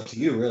think That's up to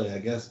you, really, I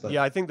guess. But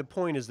yeah, I think the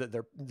point is that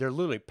they're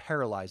literally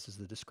paralyzed is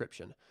the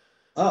description.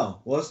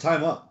 Oh, well, let's tie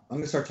him up. I'm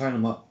gonna start tying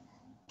him up.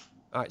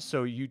 All right,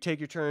 so you take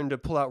your turn to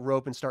pull out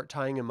rope and start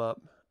tying him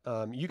up.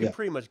 You can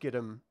pretty much get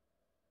him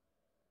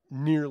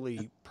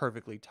nearly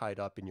perfectly tied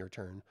up in your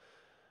turn.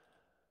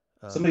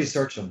 Somebody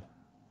search him.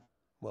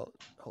 Well,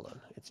 hold on.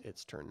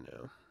 It's turn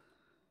now.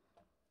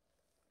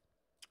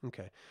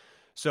 Okay.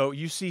 So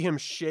you see him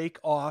shake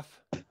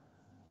off,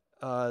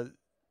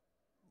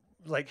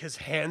 like his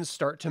hands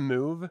start to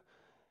move,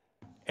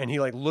 and he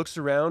like looks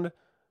around.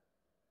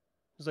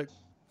 He's like,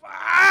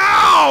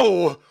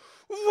 "Ow!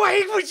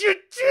 Why would you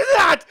do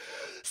that?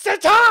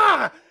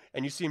 Sata!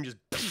 And you see him just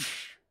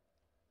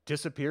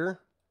disappear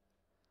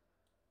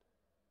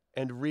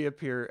and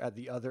reappear at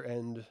the other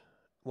end.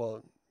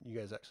 Well, you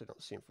guys actually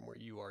don't see him from where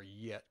you are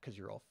yet because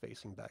you're all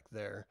facing back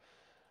there.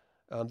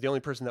 The only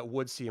person that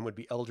would see him would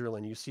be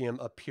Eldralin. You see him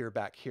appear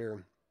back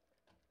here.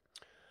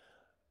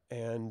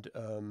 And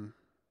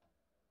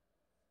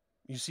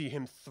you see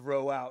him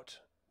throw out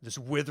this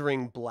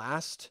withering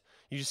blast.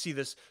 You just see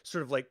this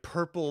sort of like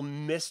purple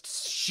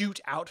mist shoot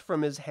out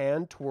from his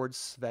hand towards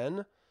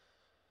Sven.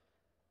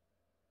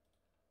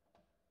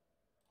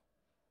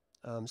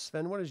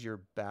 Sven, what is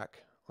your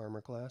back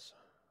armor class?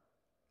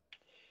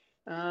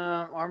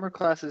 Armor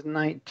class is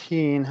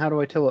 19. How do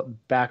I tell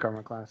what back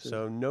armor class is?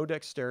 So no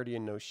dexterity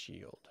and no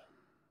shield.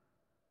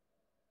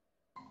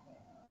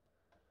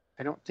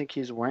 I don't think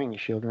he's wearing a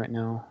shield right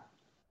now.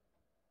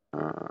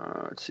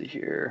 Let's see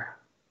here.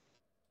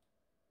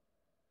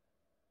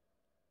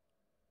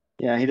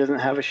 Yeah, he doesn't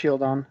have a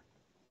shield on.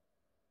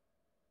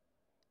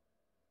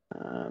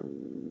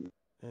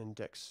 And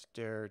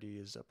dexterity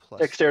is a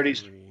plus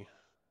Dexterity's 3.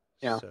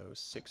 Yeah. So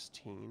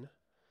 16.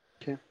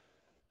 Okay.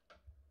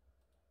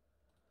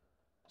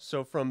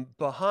 So from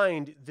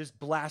behind, this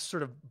blast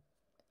sort of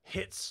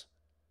hits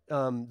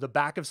the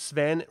back of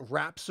Sven,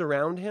 wraps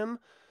around him,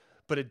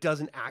 but it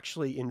doesn't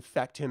actually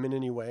infect him in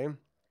any way.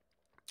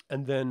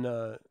 And then,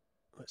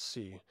 let's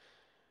see.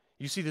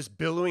 You see this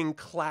billowing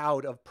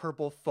cloud of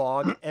purple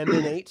fog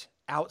emanate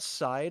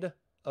outside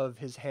of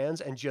his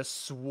hands and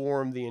just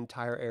swarm the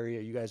entire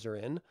area you guys are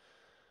in.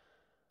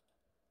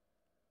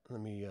 Let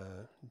me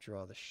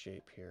draw the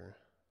shape here.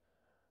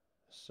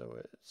 So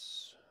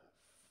it's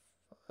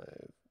 5,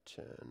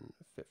 10,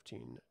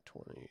 15,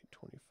 20,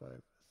 25,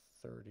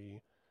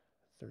 30,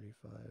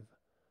 35,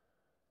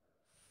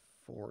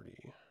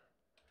 40.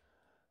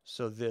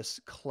 So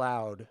this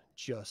cloud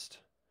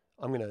just,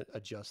 I'm going to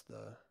adjust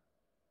the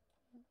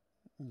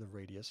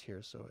radius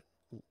here so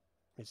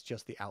it's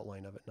just the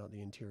outline of it, not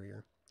the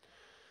interior.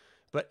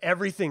 But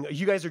everything,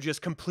 you guys are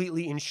just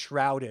completely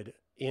enshrouded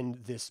in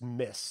this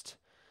mist.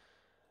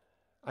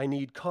 I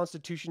need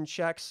constitution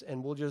checks,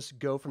 and we'll just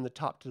go from the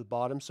top to the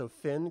bottom. So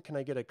Finn, can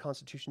I get a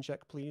constitution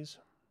check, please?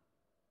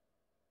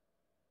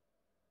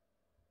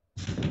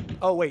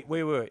 Oh, wait.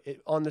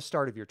 On the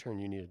start of your turn,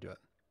 you need to do it.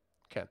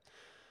 Okay.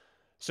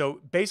 So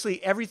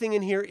basically everything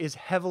in here is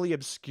heavily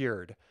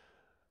obscured,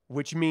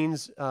 which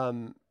means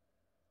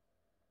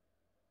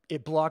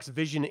it blocks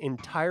vision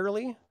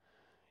entirely.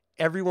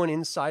 Everyone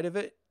inside of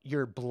it,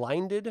 you're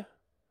blinded,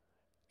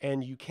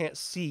 and you can't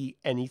see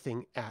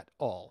anything at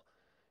all.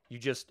 You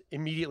just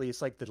immediately,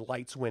 it's like the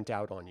lights went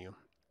out on you.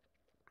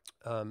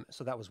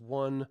 So that was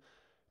 1,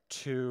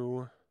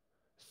 2,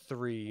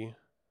 3,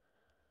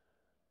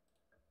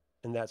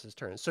 and that's his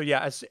turn. So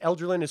yeah, as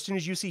Eldralin, as soon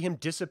as you see him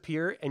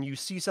disappear and you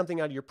see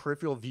something out of your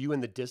peripheral view in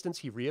the distance,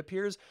 he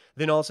reappears,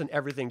 then all of a sudden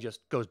everything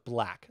just goes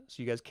black.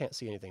 So you guys can't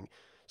see anything.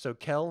 So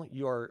Kel,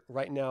 you are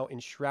right now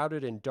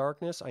enshrouded in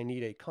darkness. I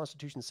need a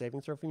Constitution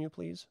saving throw from you,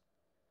 please.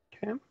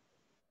 Okay.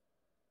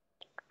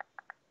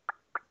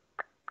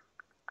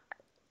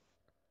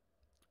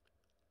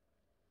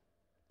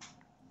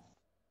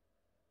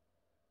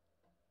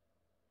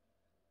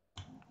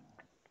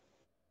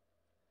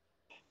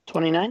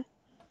 $29.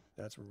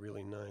 That's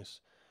really nice.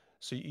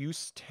 So you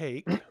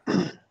take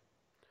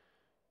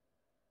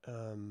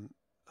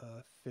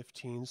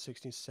 15,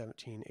 16,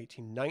 17,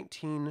 18,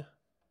 19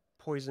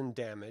 poison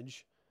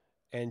damage.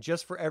 And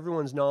just for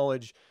everyone's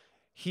knowledge,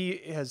 he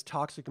has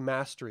toxic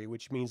mastery,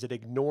 which means it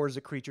ignores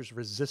a creature's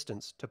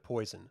resistance to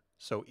poison.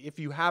 So if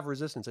you have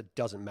resistance, it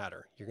doesn't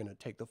matter. You're going to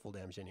take the full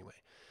damage anyway.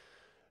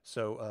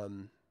 So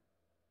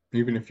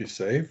even if you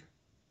save?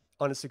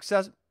 On a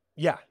success,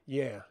 yeah.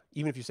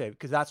 Even if you save,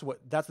 because that's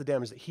the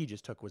damage that he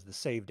just took was the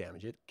save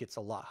damage. It gets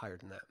a lot higher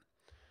than that.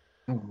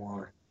 Oh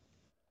my.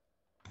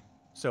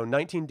 So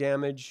 19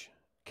 damage,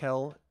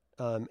 Kel,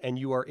 and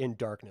you are in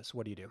darkness.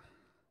 What do you do?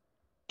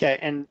 Okay,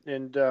 and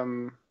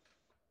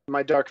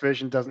my dark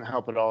vision doesn't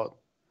help at all.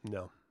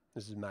 No,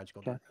 this is magical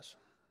Okay. darkness.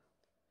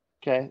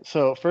 Okay,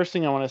 so first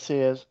thing I want to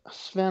say is,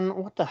 Sven,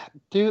 what the heck?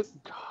 Dude,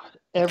 God,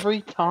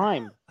 every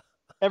time.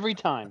 And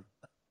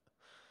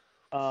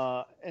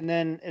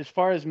then as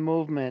far as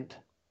movement,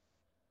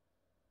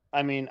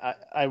 I mean,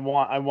 I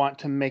want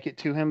to make it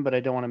to him, but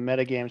I don't want to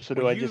metagame. So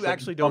do I just You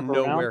actually don't bump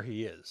know around? where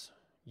he is.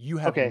 You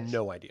have Okay.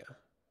 no idea.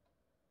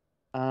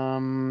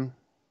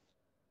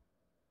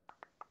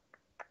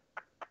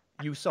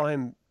 You saw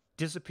him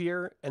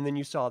disappear, and then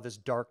you saw this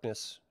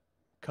darkness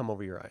come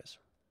over your eyes.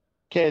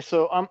 Okay,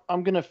 so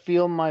I'm gonna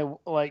feel I'm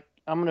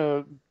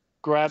gonna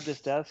grab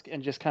this desk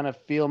and just kind of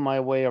feel my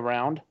way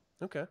around.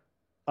 Okay.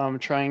 I'm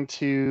trying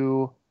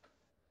to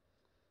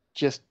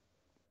just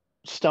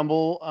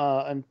stumble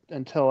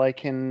until I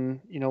can,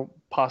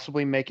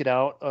 possibly make it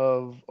out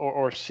of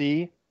or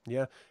see.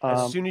 Yeah.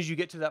 As soon as you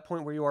get to that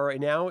point where you are right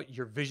now,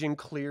 your vision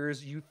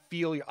clears. You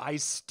feel your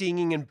eyes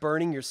stinging and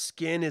burning. Your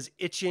skin is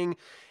itching.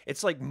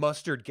 It's like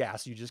mustard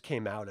gas you just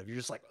came out of. You're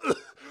just like,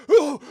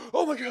 ugh,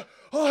 oh my god.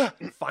 Oh.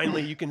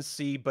 Finally, you can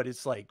see, but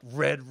it's like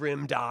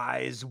red-rimmed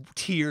eyes,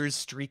 tears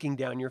streaking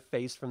down your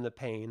face from the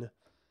pain.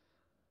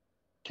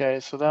 Okay,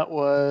 so that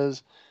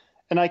was,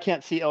 and I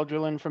can't see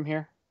Eldrelin from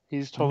here.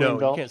 He's totally No,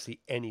 enveloped. you can't see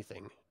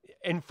anything.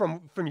 And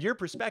from your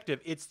perspective,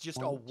 it's just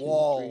 1, a 2, 3,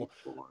 wall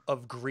 4,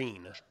 of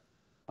green.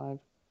 5.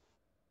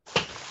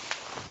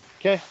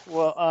 Okay,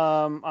 well,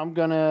 I'm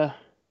gonna,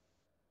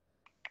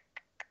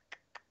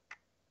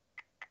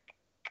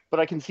 but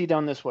I can see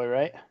down this way,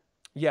 right?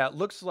 Yeah, it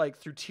looks like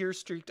through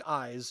tear-streaked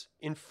eyes,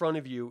 in front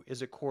of you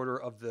is a quarter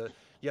of the.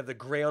 You have the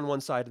gray on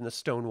one side and the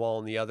stone wall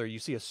on the other. You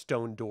see a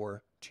stone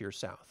door to your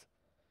south.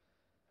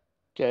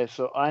 Okay,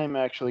 so I am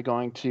actually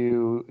going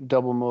to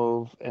double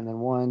move, and then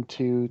 1,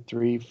 2,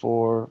 3,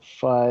 4,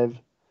 5.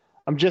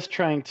 I'm just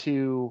trying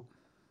to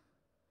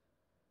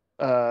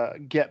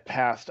get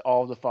past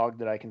all the fog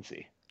that I can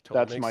see. Totally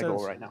That's makes my goal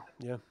sense. right now.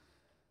 Yeah.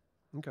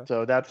 Okay.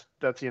 So that's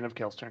the end of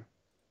Kel's turn.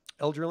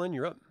 Eldrelin,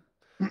 you're up.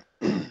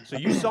 So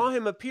you saw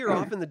him appear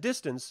off in the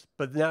distance,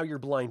 but now you're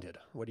blinded.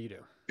 What do you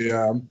do?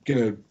 Yeah, I'm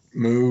gonna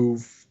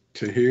move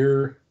to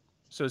here.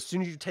 So as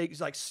soon as you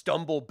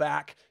stumble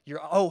back,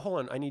 you're. Oh, hold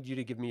on. I need you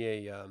to give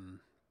me a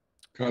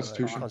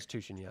Constitution.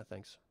 Constitution. Yeah,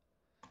 thanks.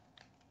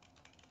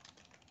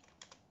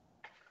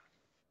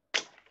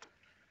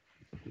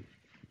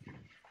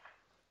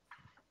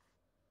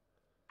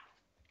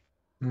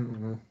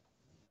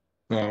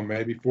 Oh,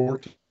 maybe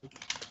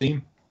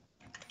 14.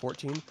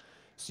 14.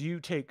 So you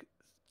take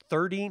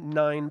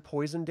 39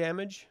 poison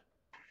damage,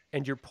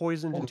 and you're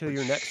poisoned Holy until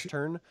your next shit.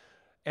 turn.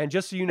 And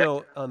just so you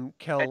know,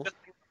 Kel,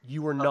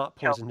 you were not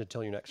poisoned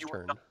until your next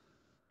turn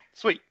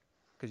Sweet.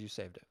 because you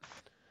saved it.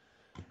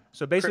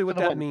 So basically, what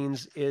for the that win.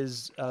 means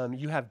is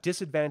you have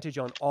disadvantage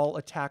on all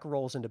attack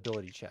rolls and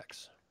ability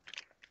checks.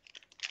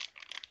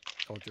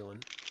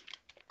 Eldrelin.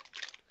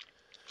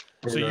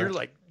 So Okay. you're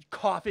like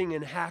coughing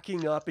and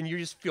hacking up, and you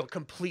just feel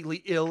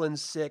completely ill and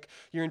sick.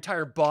 Your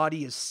entire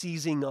body is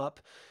seizing up.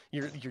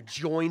 Your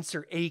joints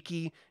are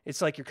achy.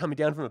 It's like you're coming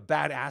down from a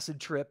bad acid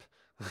trip.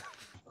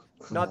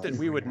 Not that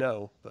we would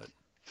know, but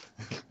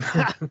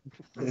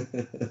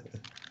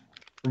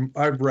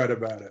I've read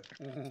about it.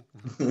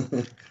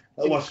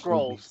 I watch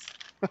Scrolls.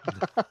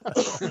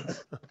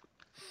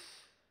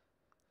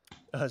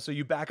 So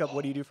you back up.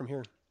 What do you do from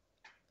here?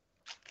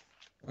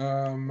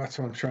 That's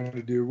what I'm trying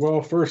to do.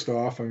 Well, first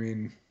off, I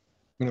mean,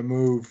 I'm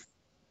gonna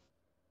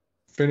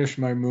finish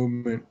my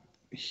movement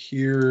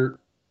here,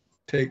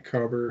 take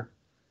cover.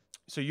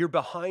 So you're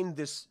behind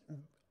this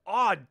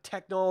odd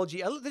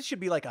technology. This should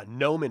be like a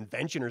gnome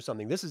invention or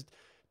something. This is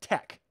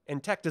tech,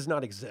 and tech does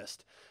not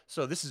exist.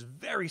 So this is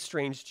very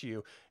strange to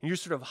you. And you're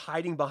sort of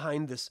hiding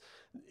behind this.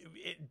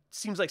 It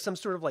seems like some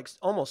sort of like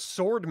almost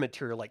sword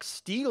material, like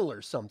steel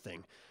or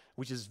something,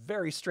 which is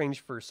very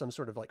strange for some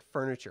sort of like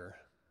furniture.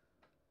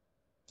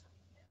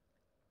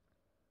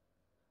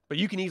 But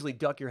you can easily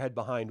duck your head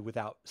behind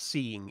without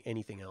seeing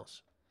anything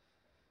else.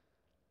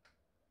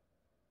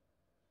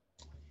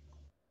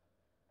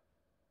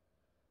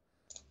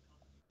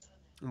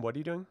 And what are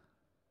you doing?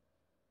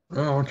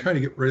 Oh, I'm trying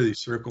to get rid of these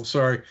circles.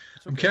 Sorry.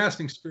 It's I'm okay.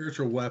 casting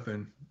spiritual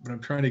weapon, but I'm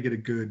trying to get a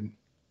good.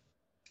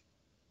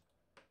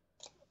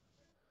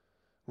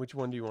 Which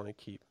one do you want to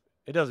keep?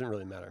 It doesn't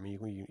really matter. I mean, you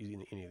can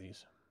use any of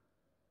these.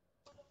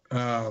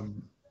 Well,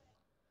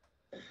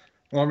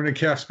 I'm going to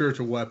cast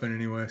spiritual weapon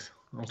anyways.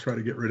 I'll try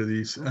to get rid of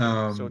these.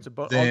 So it's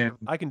a then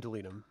I can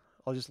delete them.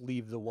 I'll just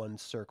leave the one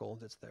circle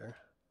that's there.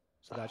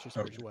 So that's your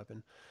spiritual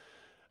weapon.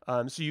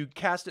 So you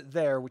cast it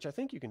there, which I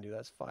think you can do.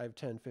 That's 5,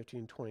 10,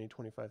 15, 20,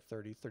 25,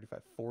 30,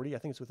 35, 40. I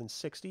think it's within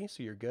 60,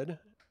 so you're good.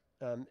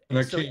 and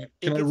I so can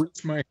it I gets-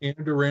 reach my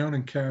hand around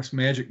and cast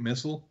magic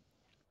missile?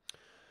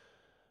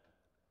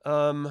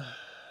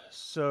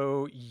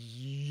 So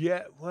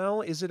yeah,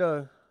 well, is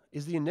the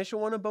initial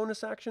one a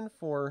bonus action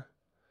for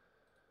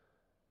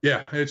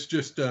Yeah, it's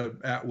just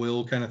at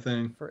will kind of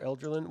thing.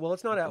 Eldrelin? Well,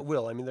 it's not at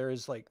will. I mean, there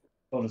is like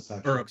Bonus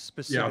action. Or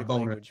specific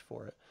bonus. language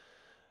for it.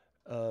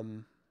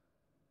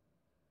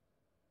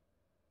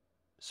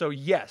 So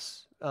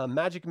yes,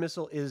 magic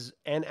missile is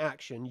an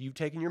action. You've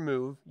taken your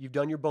move. You've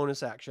done your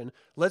bonus action.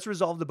 Let's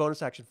resolve the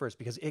bonus action first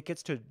because it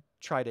gets to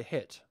try to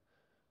hit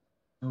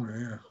Oh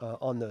yeah.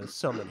 on the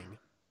summoning.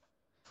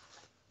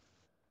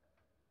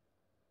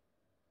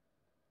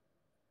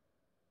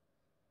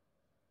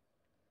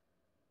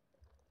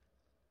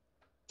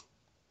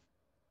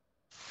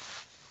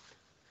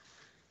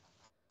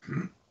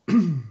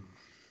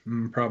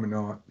 Probably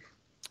not.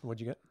 What'd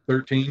you get?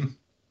 13.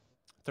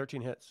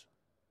 13 hits.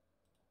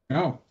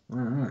 Oh, all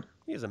right.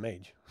 He is a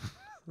mage.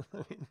 I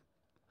mean,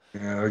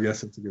 Yeah, I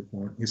guess that's a good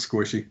point. He's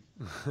squishy.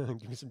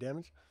 give me some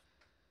damage.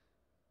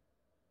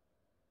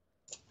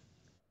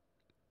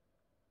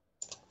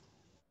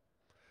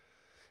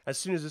 As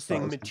soon as this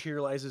thing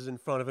materializes in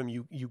front of him,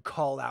 you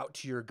call out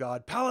to your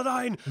god,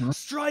 Paladine,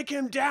 strike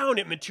him down.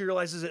 It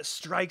materializes, it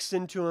strikes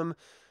into him,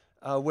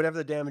 whatever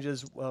the damage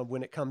is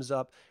when it comes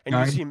up. And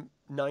 9. you see him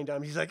 9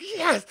 times. He's like,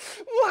 yes,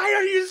 why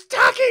are you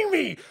stalking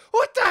me?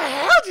 What the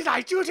hell did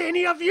I do to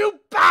any of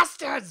you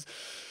bastards?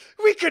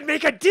 We could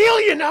make a deal,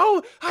 you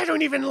know. I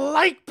don't even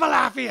like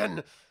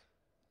Balafian.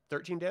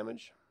 13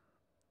 damage.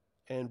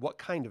 And what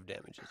kind of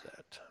damage is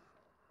that?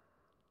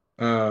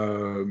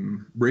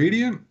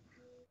 Radiant.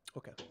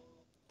 Okay.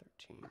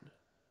 13.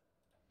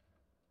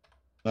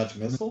 Magic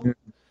missile. Yeah.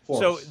 So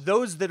Force.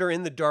 those that are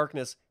in the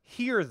darkness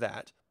hear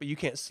that, but you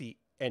can't see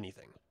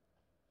anything.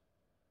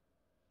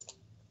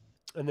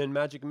 And then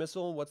magic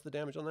missile, what's the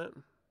damage on that?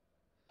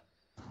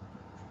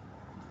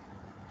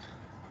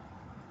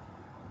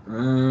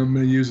 I'm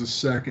going to use a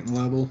second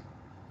level.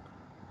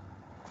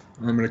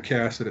 I'm going to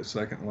cast it at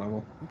second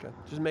level. Okay.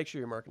 Just make sure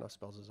you're marking off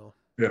spells is all.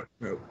 Yep.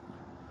 Yep.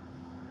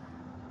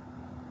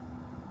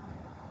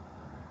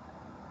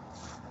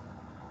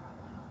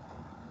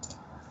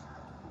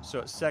 So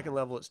at second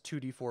level, it's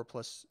 2d4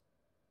 plus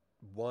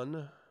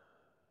 1,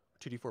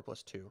 2d4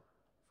 plus 2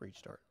 for each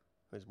start.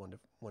 It's 1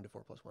 to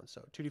 4 plus 1.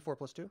 So 2d4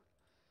 plus 2.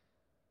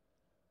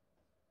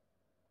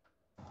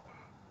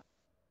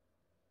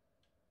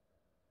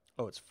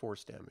 Oh, it's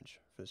force damage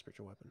for the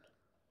spiritual weapon.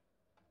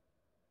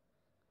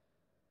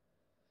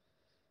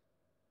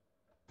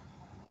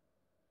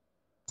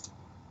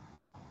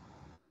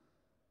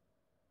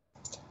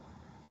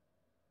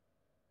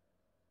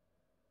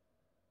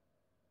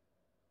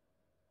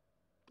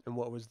 And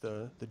what was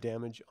the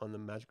damage on the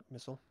magic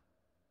missile?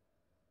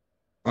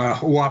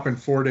 Whopping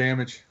 4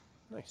 damage.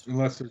 Nice.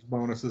 Unless there's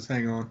bonuses.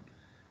 Hang on.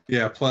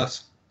 Yeah,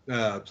 plus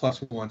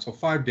 1, so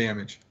 5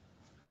 damage.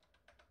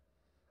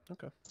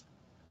 Okay.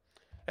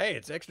 Hey,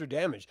 it's extra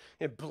damage.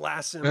 It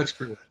blasts him. That's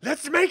cool.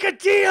 Let's make a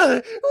deal.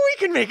 We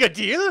can make a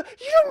deal. You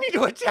don't need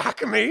to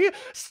attack me.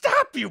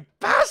 Stop, you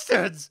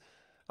bastards.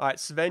 All right,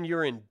 Sven,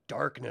 you're in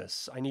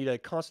darkness. I need a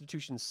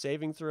Constitution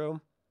saving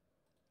throw.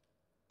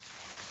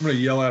 I'm going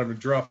to yell at him to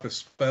drop a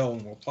spell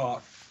and we'll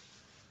talk.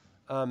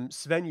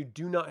 Sven, you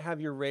do not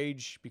have your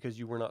rage because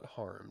you were not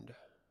harmed.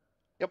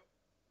 Yep.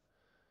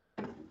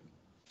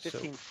 So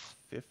 15.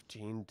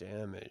 15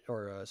 damage,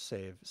 or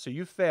save. So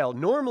you fail.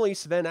 Normally,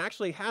 Sven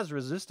actually has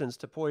resistance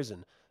to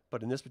poison,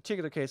 but in this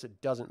particular case, it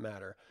doesn't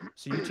matter.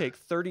 So you take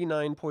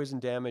 39 poison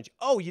damage.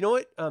 Oh, you know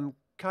what?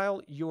 Kyle,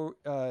 your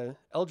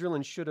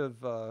Eldrilin should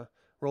have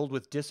rolled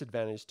with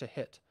disadvantage to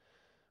hit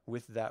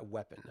with that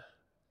weapon,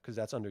 because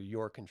that's under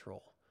your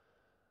control.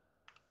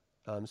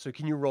 So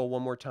can you roll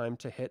one more time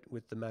to hit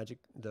with the magic,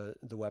 the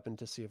weapon,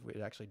 to see if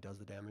it actually does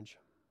the damage?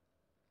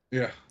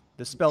 Yeah.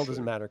 The spell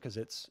doesn't matter because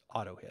it's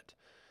auto hit.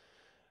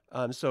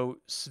 So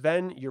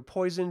Sven, you're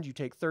poisoned. You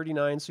take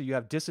 39, so you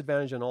have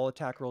disadvantage on all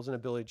attack rolls and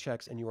ability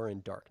checks, and you are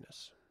in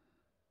darkness.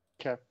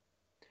 Okay.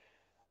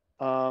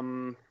 All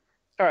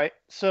right.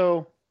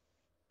 So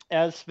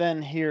as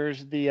Sven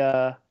hears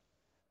the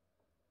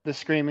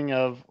screaming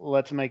of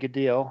 "Let's make a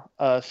deal,"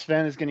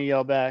 Sven is going to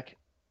yell back,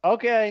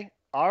 "Okay,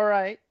 all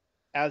right."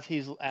 As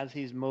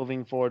he's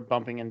moving forward,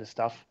 bumping into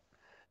stuff.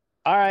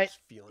 All right.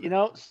 Just feeling You it.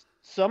 know,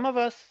 some of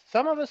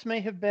us may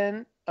have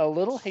been a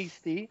little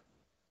hasty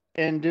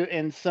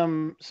in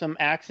some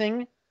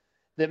axing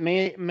that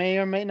may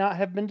or may not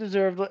have been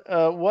deserved.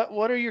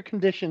 What are your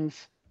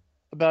conditions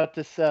about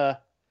this as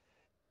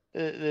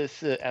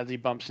he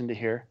bumps into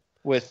here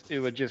with just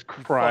You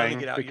finally crying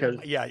get out.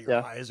 because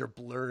Your eyes are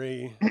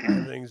blurry.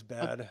 Everything's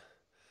bad.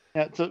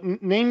 yeah. So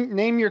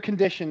name your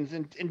conditions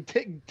and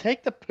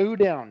take the poo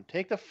down.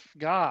 Take the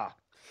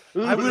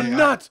I will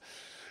not.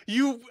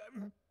 You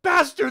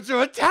bastards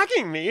are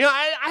attacking me.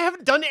 I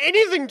haven't done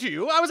anything to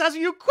you. I was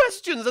asking you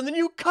questions and then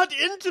you cut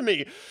into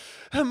me.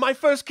 My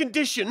first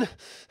condition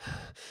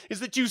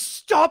is that you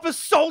stop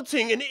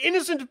assaulting an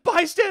innocent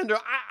bystander.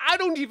 I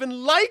don't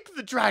even like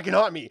the Dragon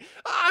Army.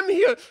 I'm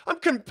here. I'm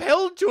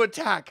compelled to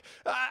attack.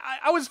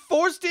 I was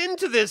forced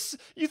into this.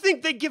 You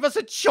think they give us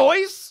a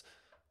choice?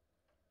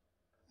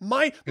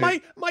 My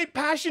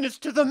passion is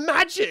to the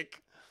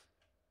magic.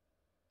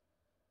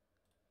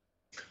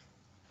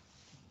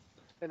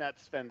 And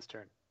that's Sven's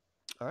turn.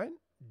 All right.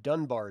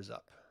 Dunbar's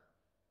up.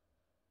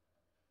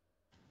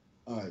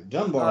 All right,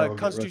 Dunbar. will get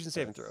Constitution res-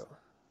 saving throw.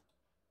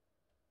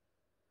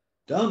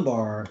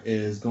 Dunbar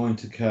is going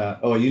to cut.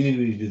 Oh, you need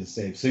me to do the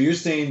save. So you're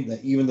saying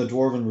that even the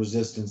dwarven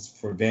resistance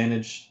for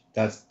advantage,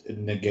 that's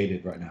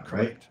negated right now, right?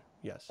 Correct.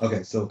 Yes.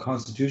 Okay, so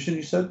Constitution,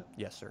 you said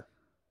Yes, sir.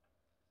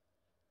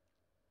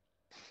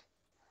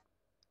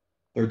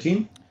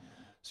 13.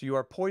 So you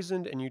are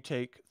poisoned and you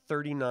take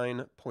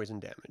 39 poison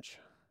damage.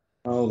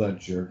 Oh, that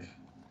jerk.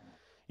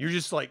 You're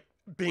just like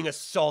being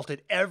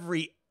assaulted.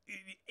 Every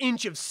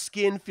inch of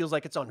skin feels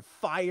like it's on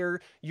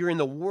fire. You're in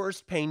the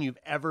worst pain you've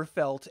ever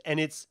felt, and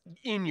it's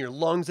in your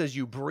lungs as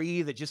you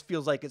breathe. It just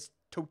feels like it's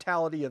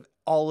totality of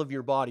all of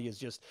your body is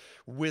just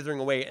withering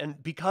away.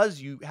 And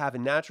because you have a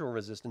natural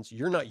resistance,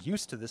 you're not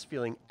used to this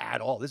feeling at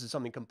all. This is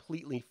something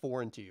completely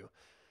foreign to you.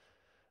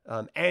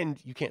 And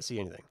you can't see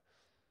anything.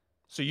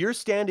 So you're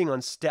standing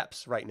on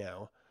steps right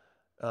now.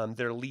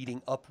 They're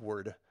leading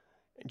upward,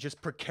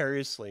 just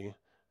precariously.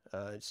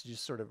 It's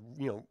just sort of,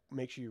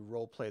 make sure you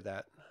role play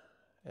that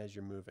as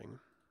you're moving.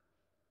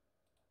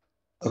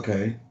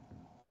 Okay.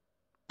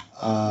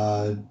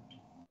 I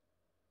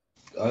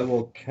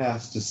will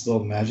cast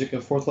Distill Magic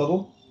at 4th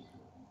level.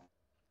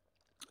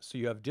 So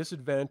you have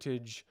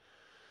disadvantage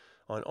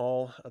On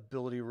all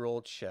ability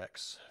roll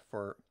checks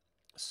for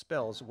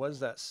spells, what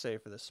does that say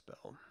for this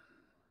spell?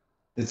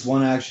 It's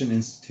 1 action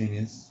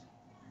instantaneous.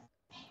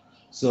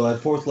 So at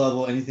 4th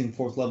level, anything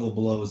 4th level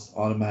below is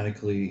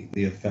automatically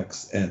the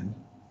effects end.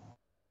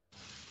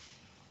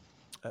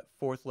 At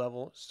 4th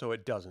level, so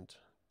it doesn't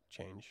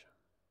change.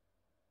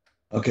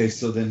 Okay,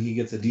 so then he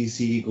gets a DC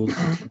equals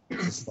to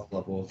the spell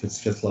level if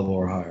it's 5th level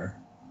or higher.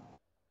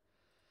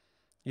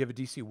 You have a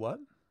DC what?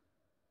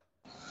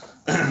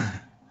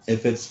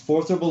 If it's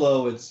 4th or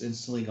below, it's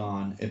instantly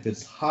gone. If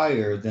it's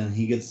higher, then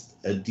he gets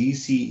a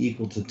DC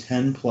equal to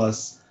 10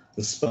 plus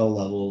the spell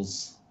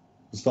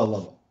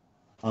level.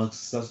 On a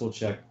successful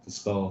check, the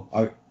spell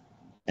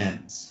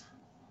ends.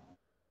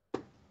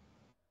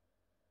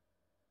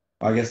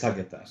 I guess I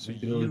get that. So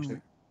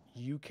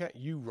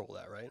you roll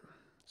that, right?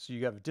 So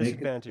you have a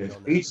disadvantage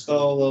on that. Each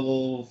spell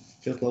level,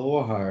 5th level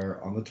or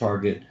higher, on the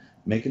target,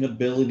 make an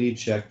ability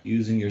check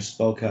using your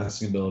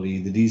spellcasting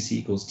ability. The DC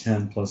equals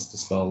 10 plus the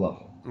spell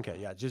level. Okay,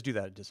 yeah, just do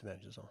that at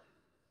disadvantage is all.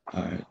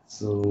 All right,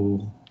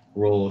 so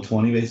roll a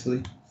 20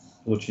 basically.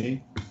 What you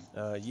need?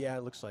 Yeah,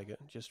 it looks like it.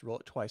 Just roll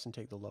it twice and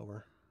take the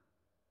lower.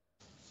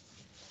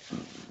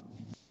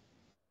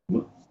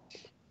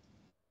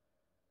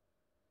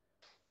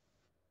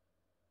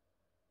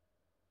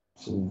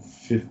 So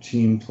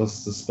 15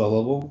 plus the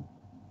spell level.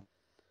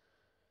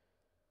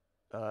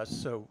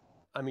 So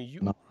I mean you.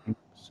 9.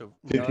 So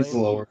 15 is the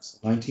 9. lower.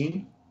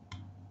 19.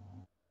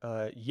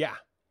 Yeah,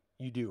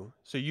 you do.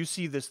 So you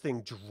see this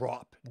thing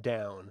drop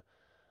down.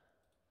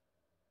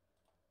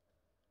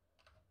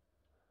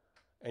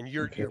 And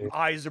your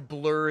eyes are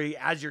blurry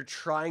as you're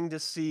trying to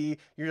see.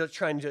 You're just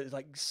trying to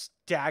like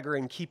stagger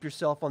and keep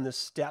yourself on the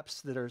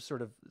steps that are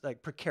sort of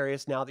like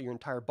precarious now that your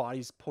entire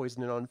body's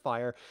poisoned and on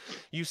fire.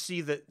 You see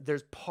that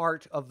there's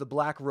part of the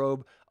black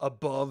robe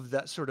above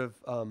that sort of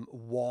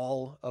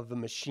wall of the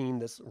machine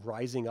that's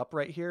rising up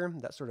right here,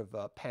 that sort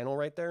of panel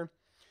right there.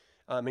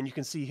 And you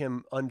can see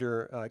him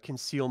under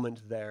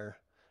concealment there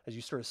as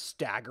you sort of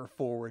stagger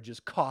forward,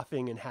 just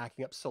coughing and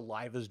hacking up.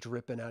 Saliva's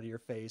dripping out of your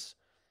face.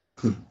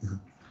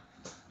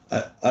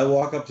 I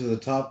walk up to the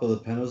top of the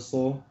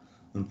pedestal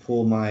and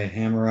pull my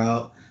hammer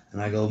out, and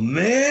I go,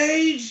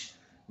 Mage,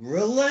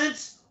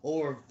 relent,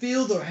 or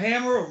feel the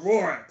hammer of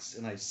Rorix,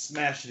 and I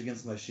smash it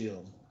against my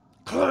shield.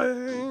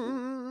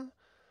 Clang!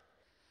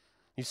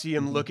 You see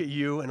him look at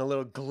you, and a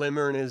little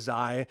glimmer in his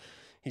eye.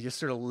 He just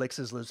sort of licks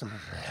his lips.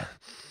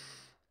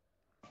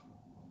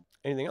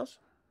 Anything else?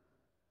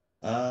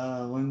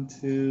 1,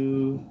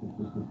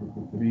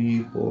 2,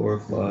 3, 4,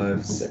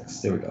 5,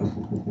 6. There we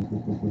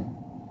go.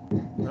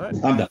 All right,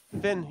 I'm done.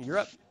 Finn, you're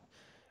up.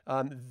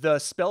 The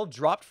spell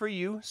dropped for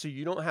you, so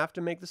you don't have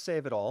to make the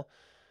save at all.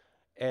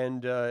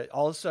 And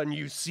all of a sudden,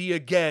 you see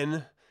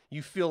again.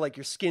 You feel like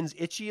your skin's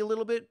itchy a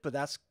little bit, but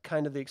that's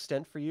kind of the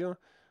extent for you.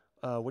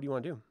 What do you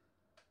want to do?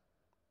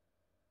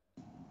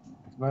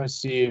 I want to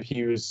see if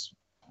he was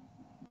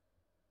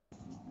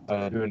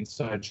doing a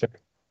side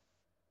check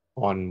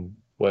on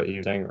what he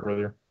was saying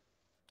earlier.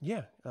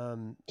 Yeah.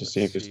 To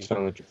see if he's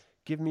telling the truth.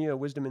 Give me a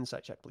wisdom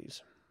insight check,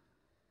 please.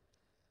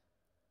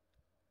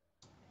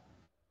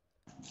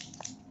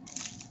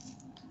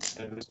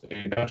 And it's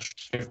a natural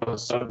save on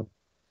 7.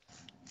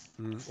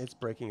 It's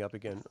breaking up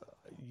again.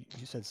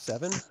 You said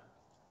 7?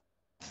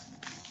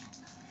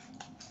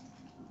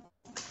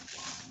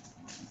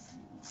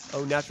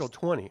 Oh, natural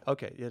 20.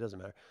 Okay, it doesn't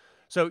matter.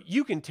 So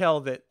you can tell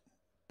that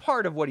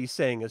part of what he's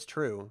saying is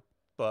true,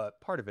 but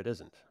part of it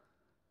isn't.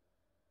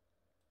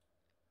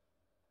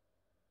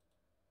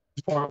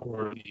 Part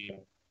where the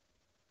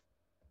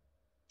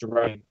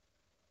dragon.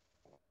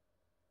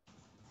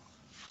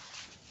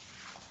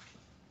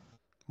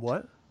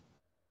 What?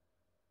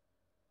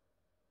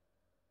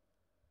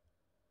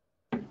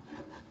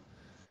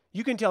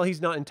 You can tell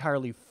he's not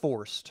entirely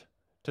forced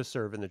to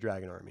serve in the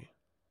Dragon Army,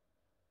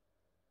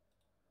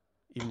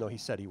 even though he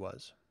said he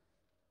was.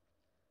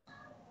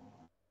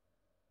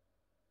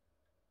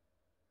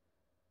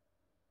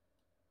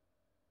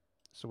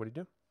 So what do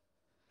you do?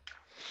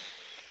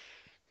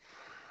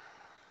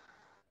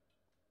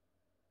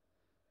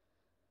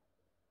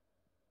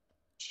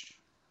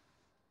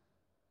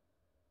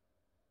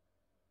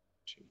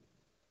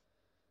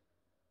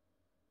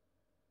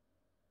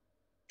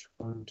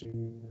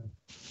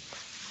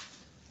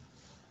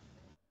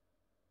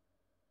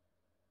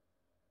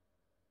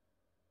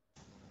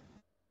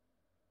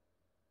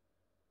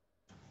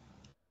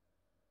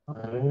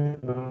 I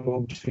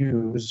will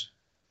choose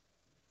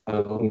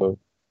a longbow.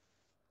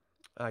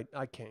 I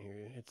can't hear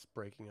you. It's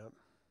breaking up.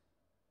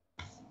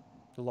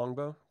 The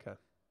longbow? Okay.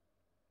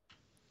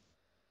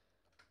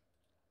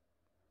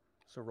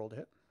 So roll to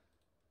hit.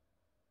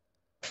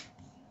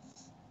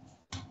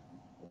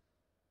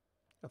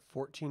 A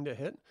 14 to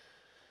hit.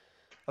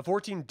 A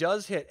 14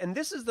 does hit. And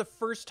this is the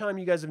first time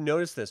you guys have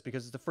noticed this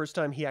because it's the first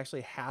time he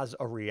actually has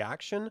a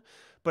reaction.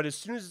 But as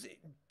soon as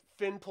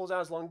Finn pulls out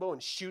his longbow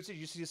and shoots it,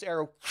 you see this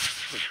arrow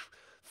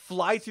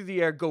fly through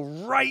the air, go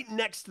right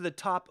next to the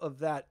top of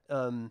that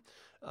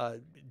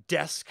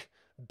desk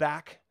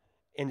back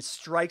and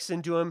strikes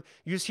into him.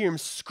 You just hear him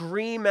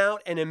scream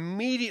out, and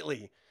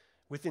immediately,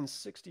 within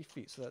 60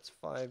 feet, so that's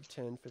 5,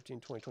 10, 15,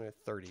 20, 20,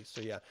 30.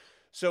 So yeah.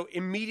 So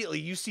immediately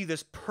you see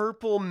this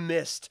purple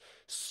mist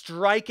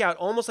strike out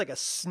almost like a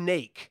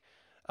snake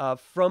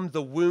from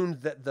the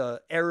wound that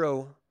the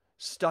arrow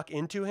stuck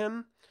into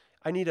him.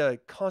 I need a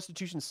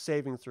Constitution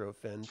saving throw,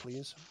 Finn,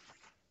 please.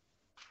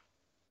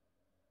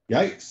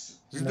 Yikes.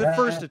 This is the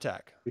first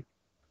attack.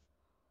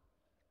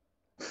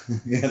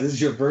 Yeah, this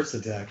is your first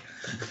attack.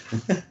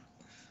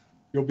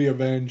 You'll be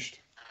avenged.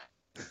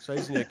 So I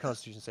just need a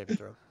Constitution saving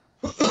throw.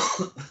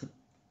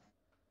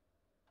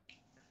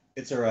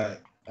 It's all right.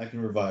 I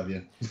can revive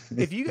you.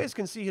 If you guys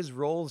can see his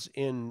rolls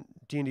in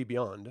D&D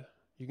Beyond,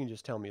 you can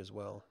just tell me as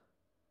well.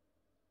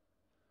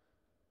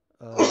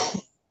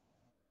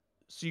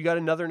 So you got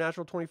another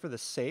natural 20 for the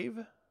save?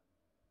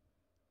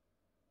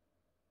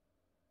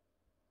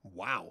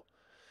 Wow.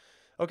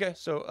 Okay,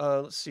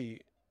 so let's see.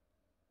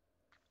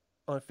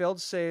 On a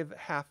failed save,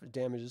 half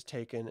damage is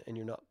taken and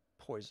you're not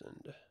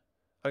poisoned.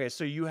 Okay,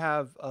 so you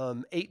have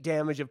 8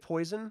 damage of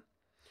poison,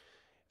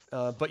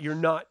 but you're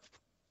not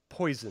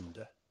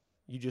poisoned.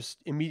 You just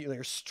immediately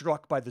are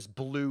struck by this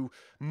blue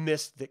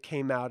mist that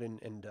came out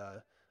and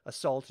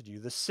assaulted you.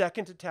 The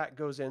second attack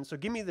goes in. So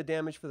give me the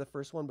damage for the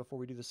first one before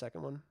we do the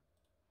second one.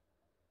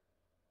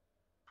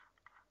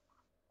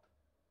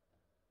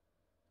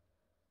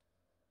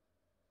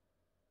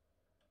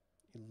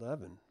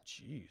 $11.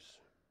 Jeez.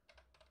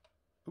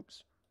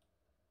 Oops.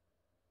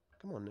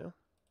 Come on now.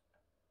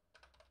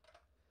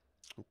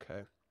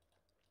 Okay.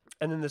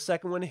 And then the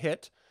second one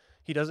hit.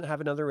 He doesn't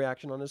have another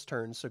reaction on his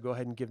turn, so go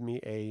ahead and give me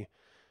a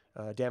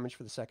damage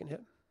for the second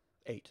hit.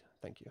 8.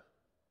 Thank you.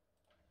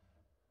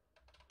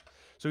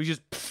 So he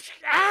just...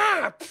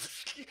 Ah!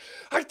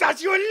 I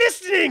thought you were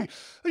listening!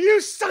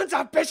 You sons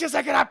of bitches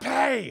are gonna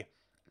pay!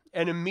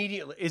 And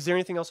immediately... Is there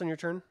anything else on your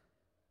turn?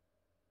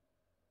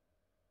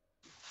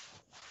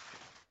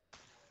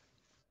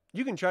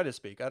 You can try to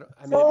speak. I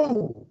mean...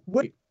 Oh,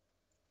 wait.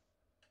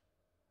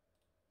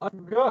 I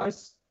forgot.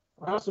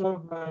 I also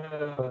have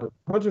my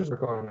puncher's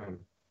requirement.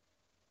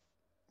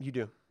 You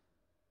do.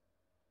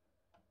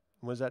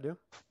 What does that do?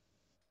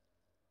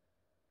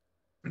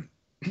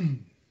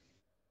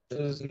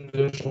 Is an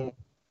additional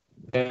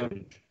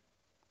damage.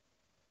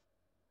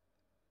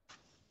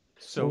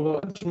 So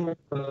what it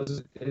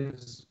does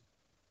is...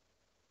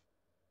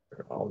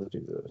 I'll do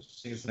this.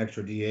 I think it's an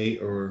extra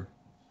D8 or...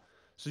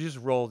 So just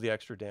roll the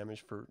extra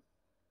damage for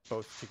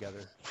both together.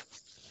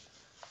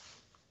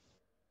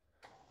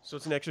 So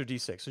it's an extra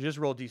D6. So just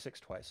roll D6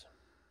 twice.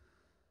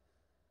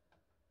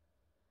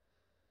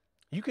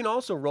 You can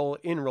also roll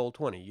in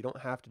Roll20. You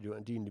don't have to do it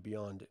in D&D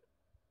Beyond.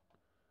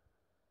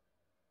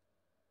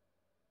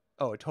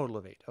 Oh, a total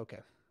of 8. Okay.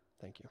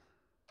 Thank you.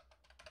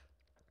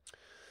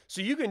 So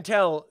you can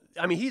tell,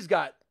 I mean, he's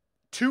got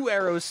 2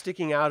 arrows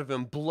sticking out of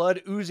him,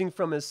 blood oozing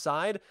from his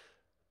side,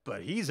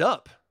 but he's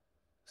up.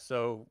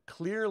 So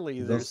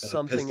clearly there's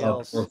something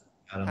else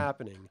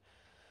happening.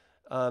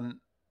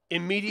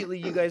 Immediately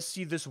you guys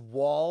see this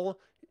wall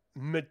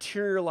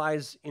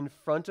materialize in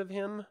front of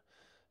him.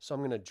 So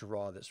I'm going to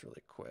draw this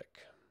really quick.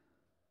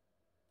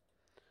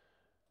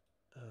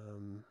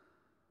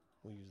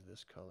 We'll use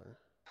this color.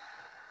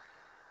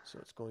 So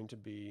it's going to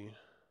be...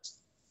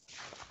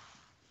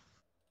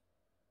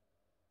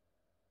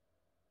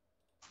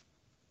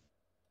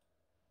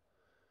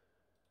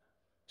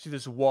 See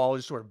this wall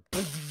just sort of...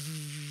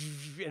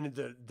 And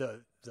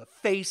the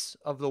face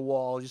of the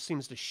wall just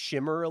seems to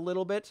shimmer a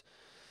little bit.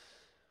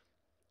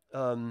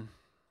 Let me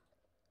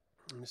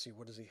see,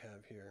 what does he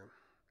have here?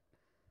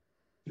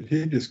 Did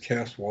he just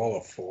cast Wall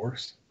of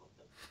Force?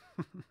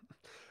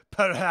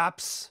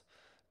 Perhaps.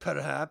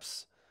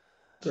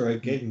 It's all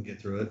right. Gabe can get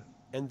through it.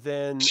 And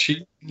then...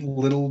 Cheap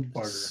little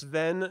bugger.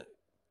 Sven,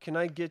 can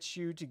I get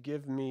you to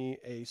give me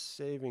a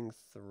saving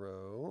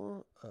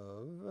throw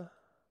of...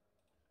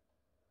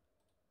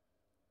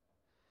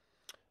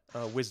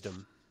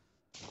 Wisdom.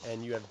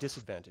 And you have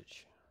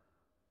disadvantage.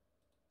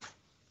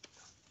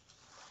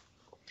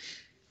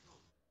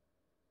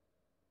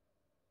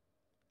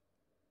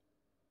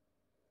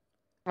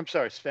 I'm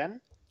sorry,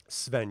 Sven?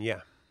 Sven,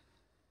 yeah.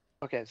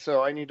 Okay,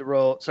 so I need to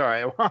roll.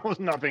 Sorry, I was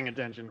not paying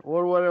attention.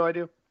 What do I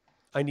do?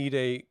 I need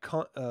a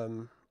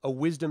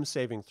wisdom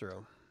saving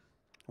throw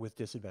with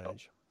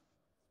disadvantage.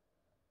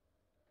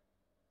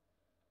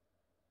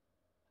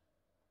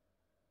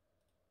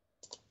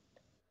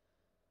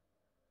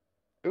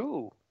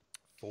 Ooh.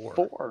 4.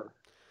 4.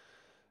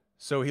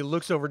 So he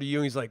looks over to you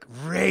and he's like,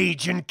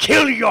 rage and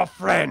kill your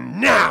friend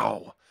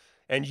now!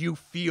 And you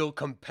feel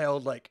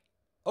compelled like,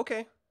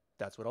 okay,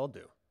 that's what I'll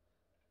do.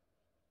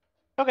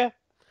 Okay.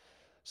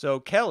 So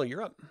Kelly,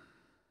 you're up.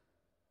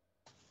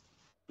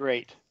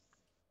 Great.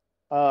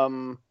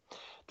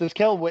 Does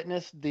Kel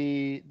witness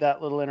that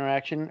little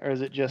interaction, or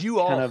is it just You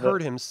all kind of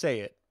heard him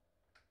say it.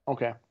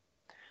 Okay.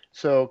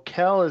 So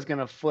Kel is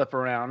gonna flip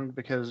around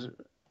because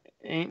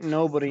ain't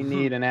nobody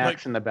need an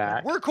axe Like, in the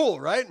back. We're cool,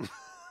 right?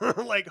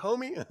 Like,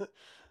 homie,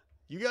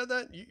 you got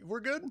that? We're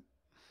good?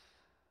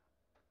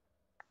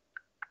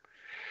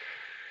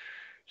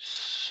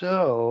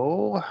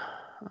 So,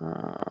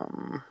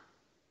 I'm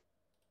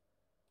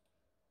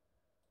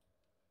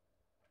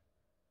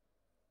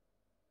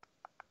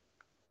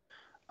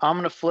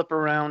going to flip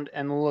around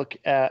and look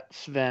at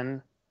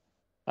Sven,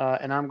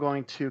 and I'm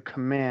going to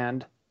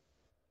command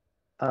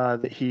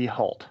that he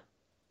halt.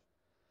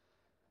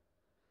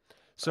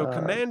 So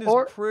command is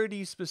or-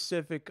 pretty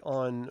specific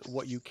on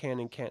what you can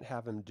and can't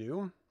have him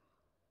do.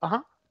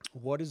 Uh-huh.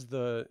 What is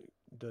the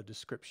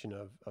description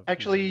of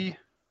command?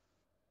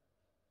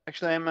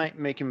 Actually, I might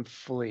make him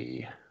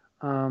flee.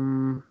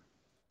 You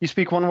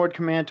speak one word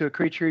command to a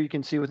creature you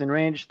can see within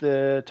range.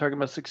 The target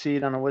must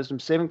succeed on a wisdom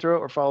saving throw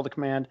or follow the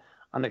command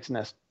on its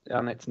next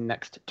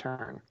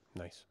turn.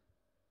 Nice.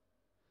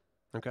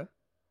 Okay.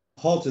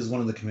 Halt is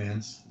one of the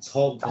commands. It's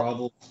halt,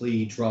 grovel,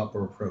 flee, drop,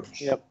 or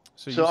approach. Yep.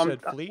 So you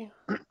said flee?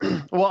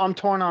 Well, I'm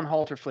torn on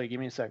halt or flee. Give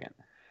me a second.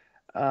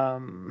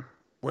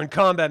 We're in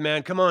combat,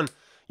 man. Come on.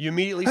 You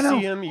immediately see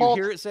him. You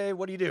hear it say,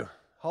 what do you do?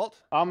 Halt?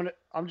 I'm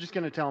just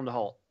gonna tell him to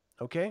halt.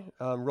 Okay.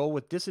 Roll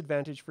with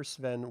disadvantage for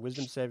Sven.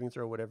 Wisdom saving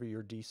throw, whatever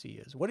your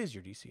DC is. What is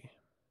your DC?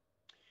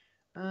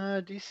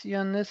 DC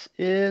on this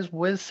is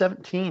Wiz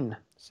 17.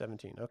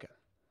 17. Okay.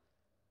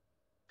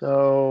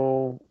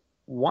 So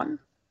 1,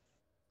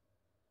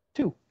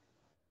 2.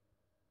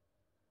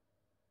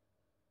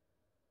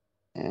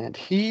 And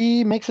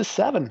he makes a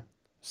 7.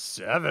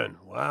 7.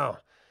 Wow.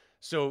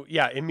 So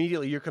yeah,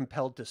 immediately you're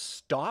compelled to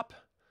stop.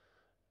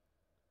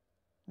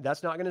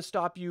 That's not going to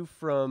stop you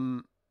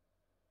from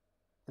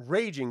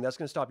raging. That's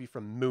going to stop you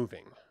from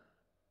moving.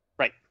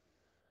 Right.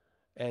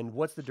 And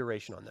what's the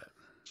duration on that?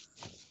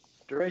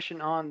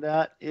 Duration on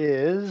that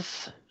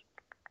is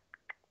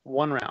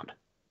 1 round.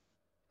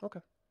 Okay.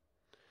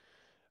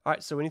 All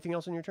right. So anything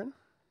else on your turn?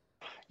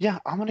 Yeah,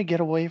 I'm going to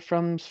get away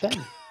from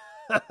Sven.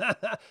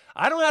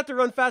 I don't have to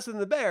run faster than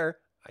the bear.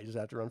 I just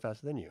have to run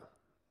faster than you.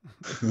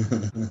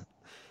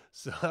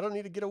 So I don't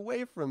need to get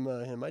away from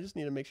him. I just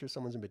need to make sure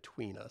someone's in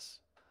between us.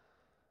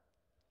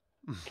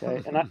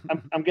 Okay, and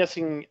I'm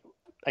guessing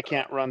I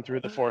can't run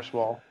through the force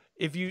wall.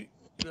 If you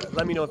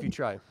let me know if you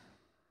try.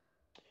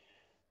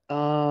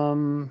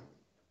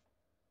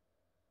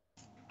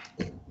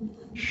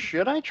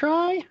 Should I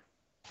try?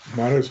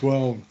 Might as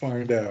well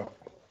find out.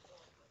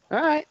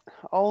 All right,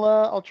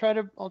 I'll try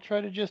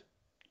to just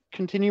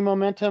continue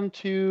momentum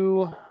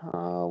to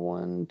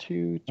 1,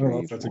 2,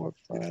 3, 4,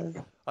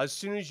 5. As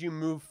soon as you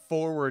move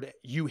forward,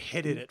 you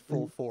hit it at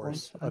full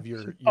force of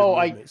your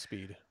movement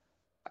speed.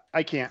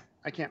 I can't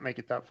make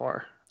it that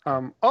far.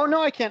 Oh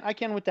no, I can. I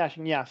can with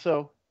dashing. Yeah.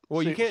 So.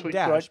 Well, you can't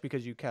dash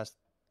because you cast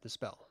the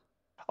spell.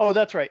 Oh,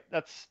 that's right.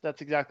 That's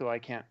exactly why I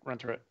can't run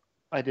through it.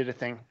 I did a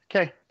thing.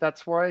 Okay,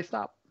 that's where I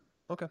stop.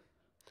 Okay.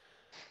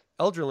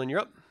 Eldrillin, you're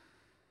up.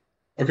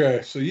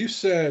 Okay, so you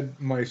said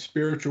my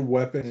spiritual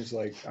weapon is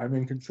like I'm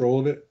in control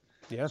of it.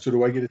 Yeah. So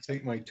do I get to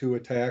take my 2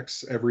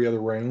 attacks every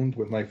other round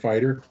with my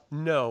fighter?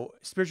 No.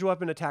 Spiritual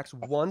weapon attacks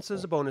once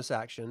as a bonus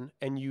action,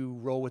 and you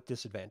roll with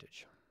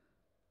disadvantage.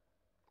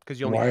 Because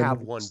you only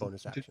have 1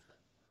 bonus action.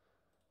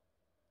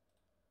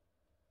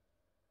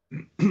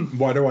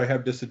 Why do I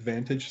have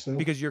disadvantage still?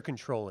 Because you're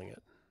controlling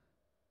it.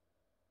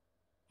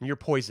 And you're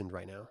poisoned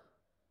right now.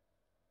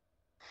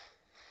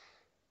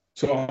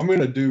 So I'm going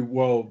to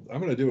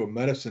do a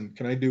medicine.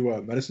 Can I do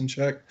a medicine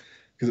check?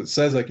 Because it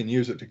says I can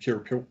use it to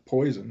cure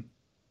poison.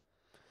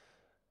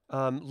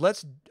 Are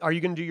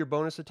you going to do your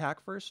bonus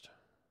attack first?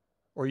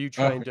 Or are you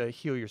trying to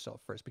heal yourself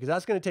first? Because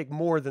that's going to take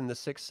more than the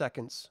 6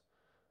 seconds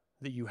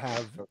that you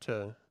have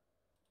to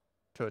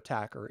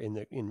attack or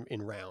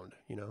in round,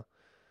 you know?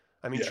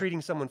 I mean,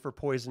 treating someone for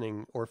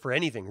poisoning or for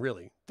anything,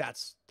 really,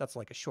 that's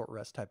like a short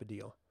rest type of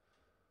deal.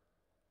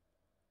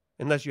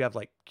 Unless you have,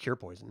 like, cure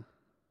poison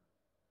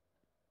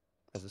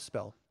as a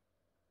spell.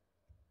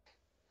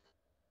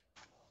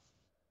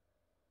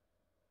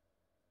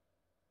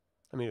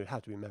 I mean, it would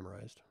have to be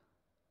memorized.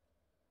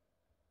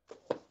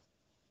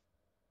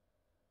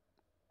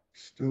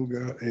 Still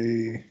got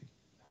a...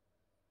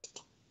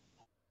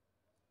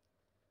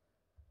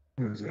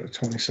 What is that, a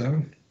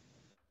 27?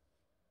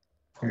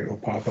 It'll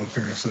pop up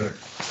here in a sec.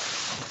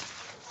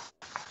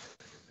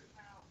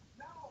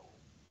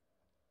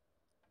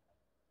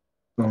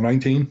 No,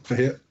 19 to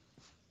hit.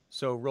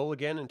 So roll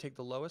again and take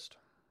the lowest.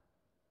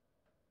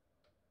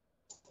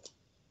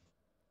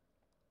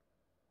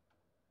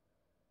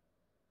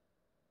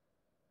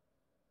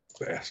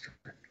 Bastard.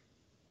 Yes.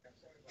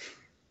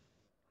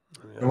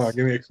 Come on,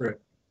 give me a crit.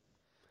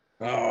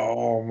 Oh,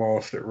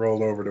 almost. It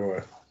rolled over to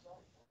a...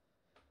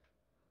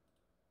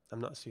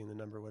 I'm not seeing the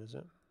number. What is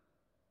it?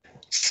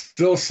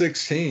 Still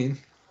 16.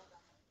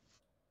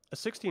 A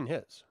 16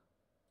 hits.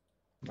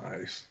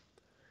 Nice.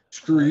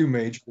 Screw you,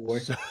 mage boy.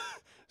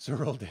 So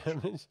roll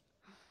damage.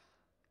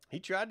 He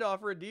tried to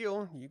offer a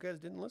deal. You guys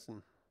didn't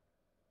listen.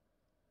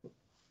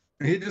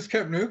 He just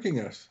kept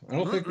nuking us. I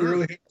don't think we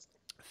really hit.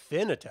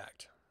 Finn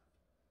attacked.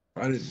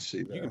 I didn't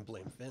see that. You can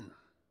blame Finn.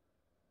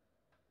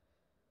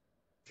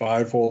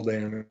 5 full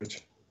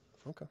damage.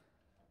 Okay.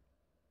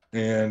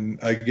 And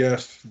I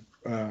guess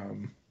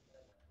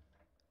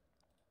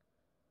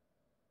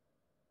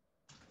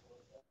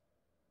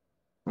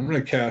I'm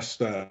gonna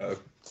cast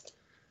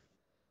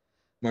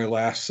my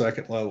last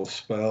second level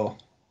spell,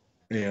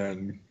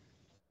 and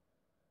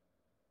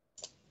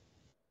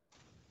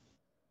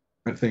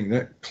I think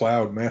that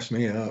cloud messed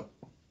me up.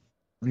 I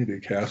need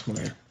to cast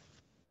my.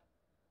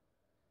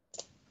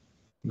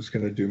 I'm just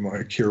gonna do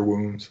my cure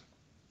wounds.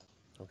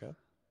 Okay.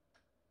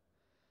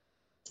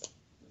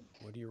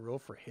 What do you roll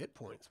for hit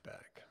points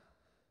back?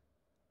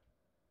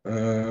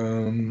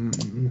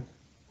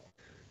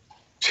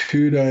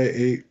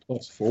 2d8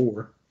 plus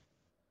 4.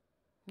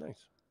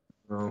 Nice.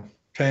 Oh,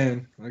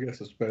 10. I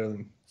guess it's better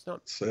than It's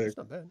not 6. It's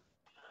not bad.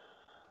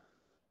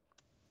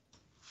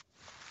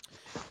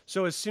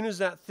 So as soon as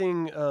that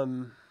thing,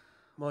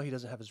 well, he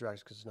doesn't have his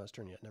rags because it's not his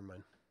turn yet. Never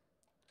mind.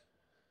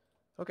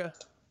 Okay.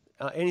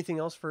 Anything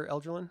else for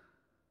Eldrelin?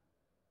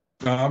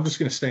 No, I'm just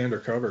gonna stay under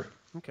cover.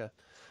 Okay.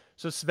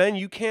 So Sven,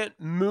 you can't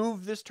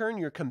move this turn.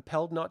 You're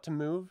compelled not to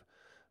move,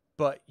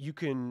 but you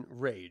can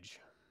rage.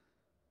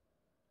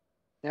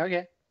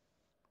 Okay.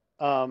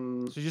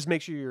 So just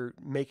make sure you're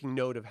making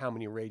note of how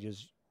many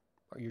rages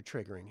you're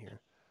triggering here.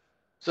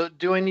 So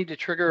do I need to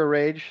trigger a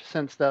rage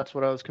since that's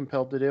what I was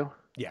compelled to do?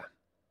 Yeah.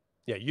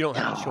 Yeah, you don't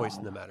have a choice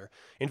in the matter.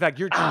 In fact,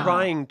 you're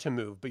trying to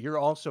move, but you're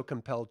also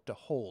compelled to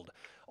hold.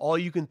 All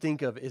you can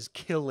think of is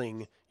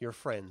killing your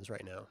friends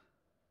right now.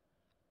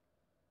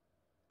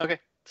 Okay.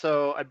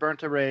 So I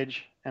burnt a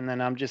rage, and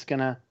then I'm just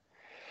gonna.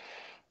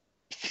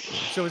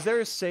 So is there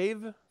a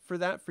save for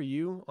that for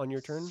you on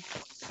your turn?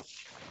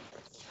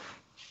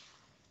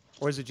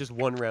 Or is it just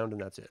one round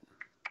and that's it?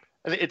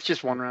 It's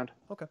just one round.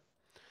 Okay.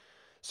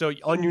 So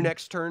on your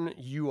next turn,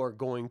 you are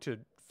going to,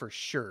 for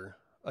sure,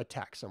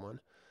 attack someone.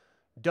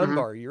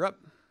 Dunbar, you're up.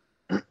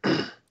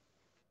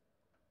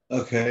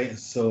 Okay,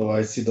 so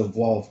I see the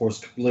wall of force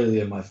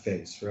completely in my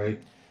face,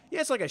 right? Yeah,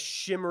 it's like a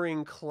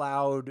shimmering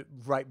cloud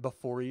right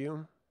before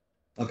you.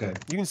 Okay.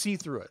 You can see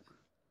through it.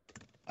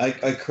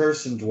 I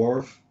curse in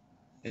dwarf,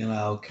 and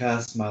I'll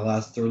cast my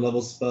last 3rd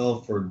level spell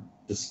for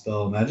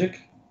Dispel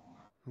Magic.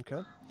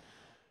 Okay.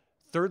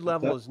 3rd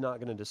level is not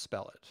going to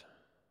dispel it.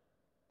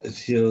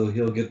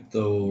 He'll get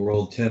the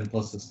roll 10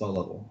 plus the spell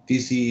level.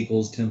 DC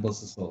equals 10 plus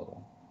the spell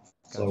level.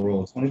 So I'll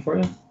roll 20 for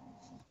you.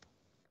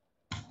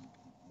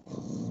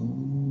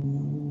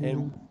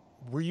 And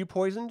were you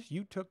poisoned?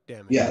 You took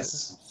damage.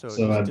 Yes. Right?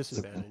 So I it's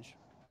disadvantage.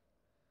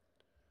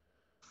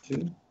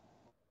 2.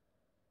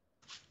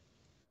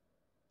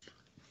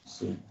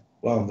 So,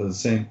 wow, they're the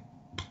same.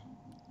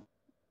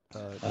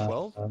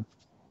 12?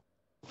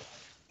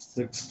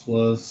 6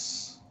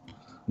 plus.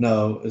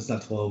 No, it's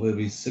not 12. It'll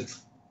be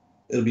 6.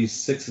 It'll be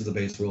 6 as the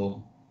base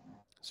roll.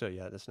 So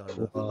yeah, that's not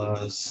enough.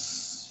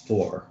 Plus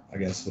 4, I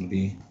guess, would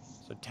be.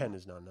 So 10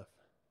 is not enough.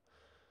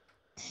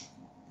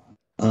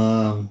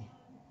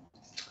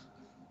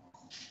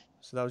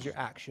 So that was your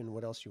action.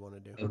 What else you want to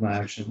do? That's my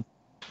action.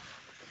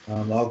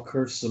 I'll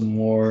curse some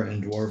more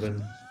in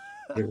Dwarven.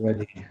 Get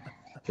ready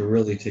to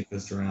really take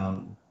this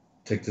down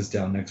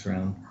next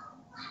round.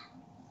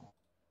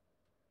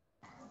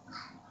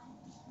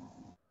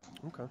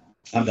 Okay.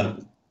 I'm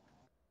done.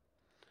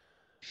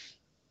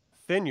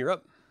 Finn, you're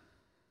up.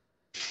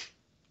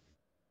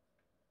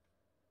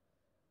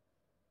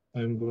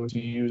 I'm going to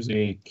use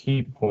a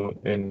key point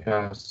and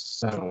cast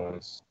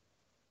Silence.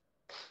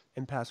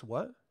 And pass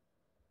what?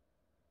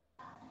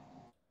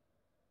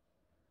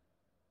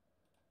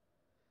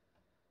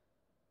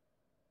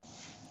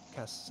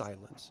 Cast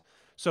Silence.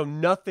 So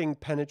nothing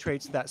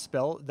penetrates that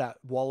spell, that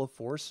wall of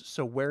force.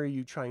 So where are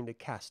you trying to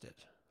cast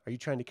it? Are you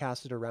trying to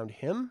cast it around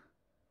him?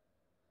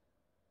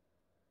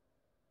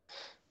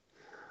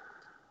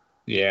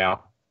 Yeah.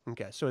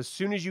 Okay, so as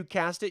soon as you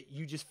cast it,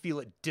 you just feel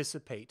it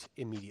dissipate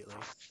immediately.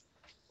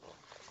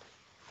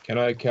 Can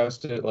I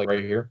cast it like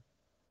right here?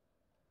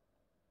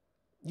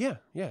 Yeah,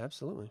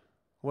 absolutely.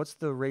 What's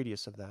the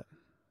radius of that?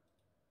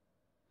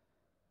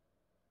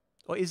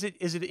 Oh, is it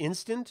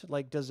instant?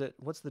 Like,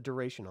 what's the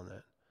duration on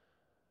that?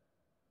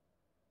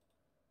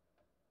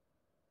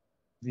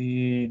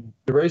 The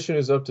duration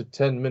is up to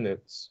 10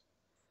 minutes.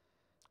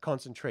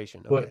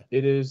 Concentration, okay. But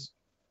it is...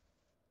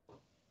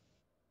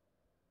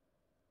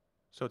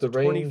 So it's the a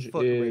range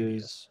 20-foot is...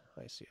 radius.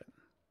 I see it.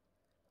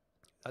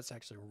 That's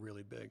actually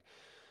really big.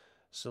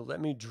 So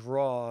let me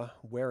draw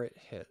where it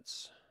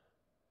hits.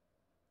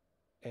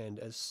 And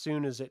as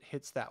soon as it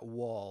hits that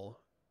wall,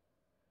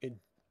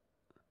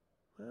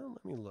 well,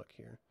 let me look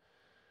here.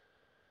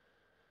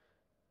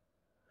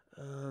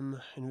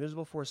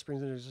 Invisible force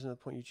springs into existence at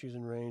the point you choose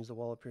in range. The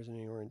wall appears in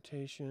any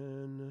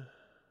orientation.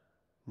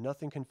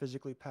 Nothing can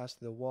physically pass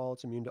through the wall.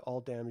 It's immune to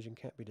all damage and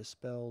can't be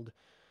dispelled.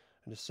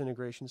 A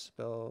disintegration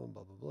spell,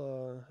 blah, blah,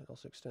 blah. It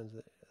also extends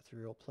the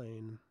ethereal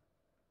plane.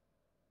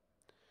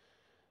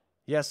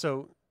 Yeah,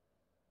 so,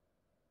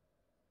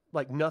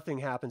 like, nothing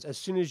happens. As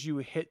soon as you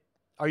hit,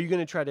 are you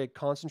going to try to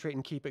concentrate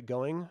and keep it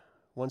going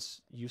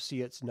once you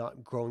see it's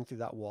not growing through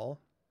that wall?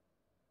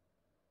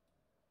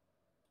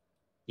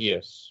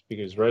 Yes,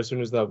 because right as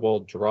soon as that wall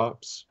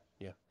drops,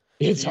 yeah,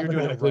 it's so you're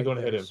doing it automatically right going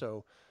to hit there.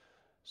 him.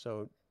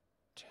 So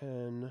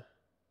 10,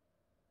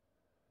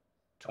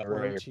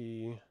 Right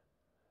 20,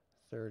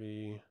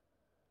 30,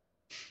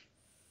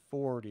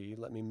 40.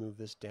 Let me move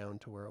this down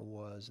to where it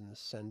was in the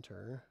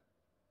center.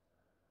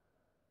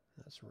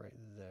 That's right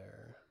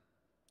there.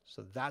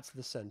 So that's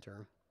the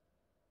center.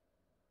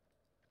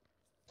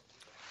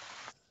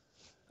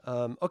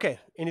 Okay,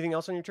 anything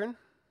else on your turn?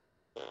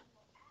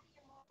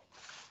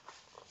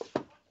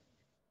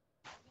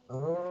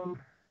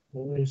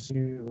 Let me see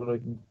what I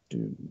can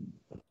do.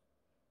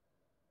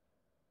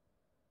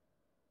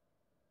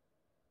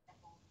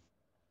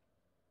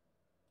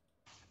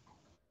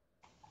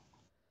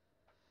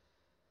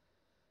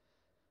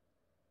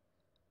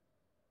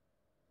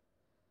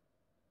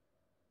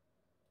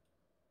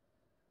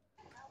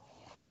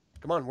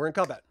 Come on, we're in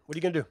combat. What are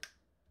you going to do?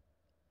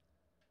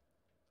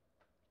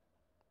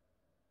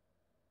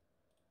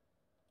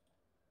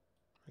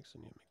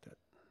 Actually, I need to make that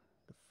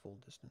the full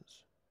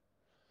distance.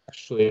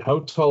 Actually,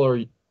 how tall are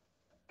you?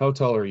 How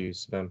tall are you,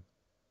 Sven?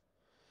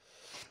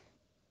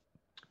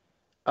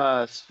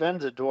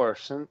 Sven's a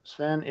dwarf.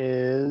 Sven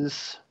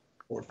is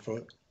 4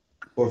 foot.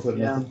 4 foot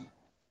Yeah. nothing.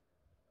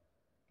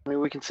 I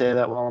mean, we can say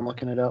that while I'm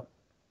looking it up.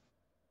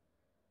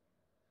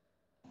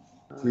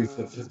 3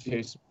 foot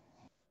 15.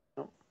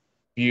 Okay,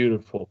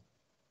 beautiful.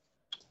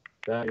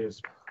 That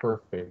is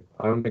perfect.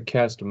 I'm gonna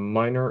cast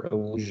Minor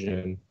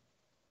Illusion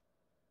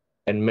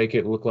and make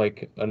it look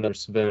like another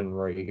Sven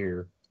right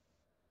here.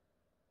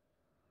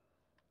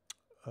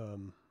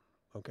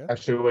 Okay.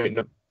 Actually, wait,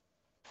 no.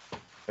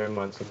 Never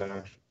mind, it's an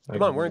action.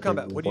 Come on, we're in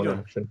combat. do What are you one doing?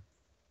 action.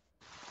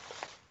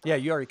 Yeah,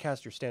 you already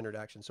cast your standard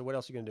action. So what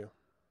else are you going to do?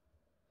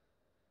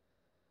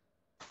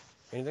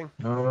 Anything?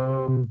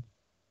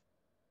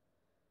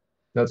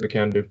 That's what I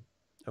can do.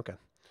 Okay.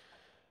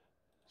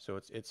 So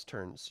it's its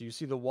turn. So you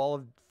see the wall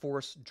of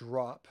force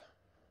drop.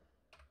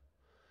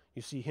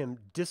 You see him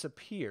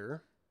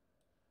disappear.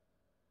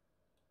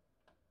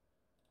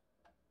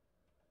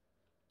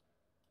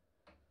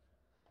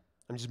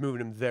 I'm just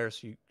moving him there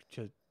so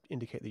to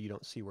indicate that you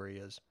don't see where he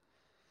is.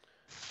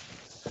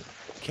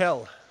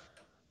 Kel,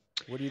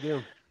 what do you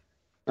do?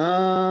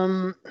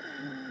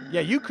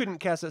 Yeah, you couldn't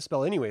cast that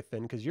spell anyway,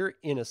 Finn, because you're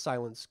in a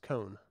silence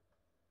cone.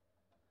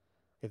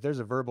 If there's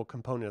a verbal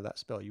component of that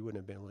spell, you wouldn't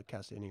have been able to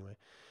cast it anyway.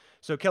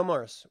 So, Kel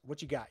Morris,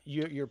 what you got?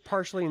 You're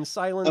partially in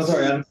silence. I'm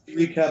sorry, Adam. Can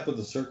you recap what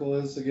the circle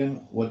is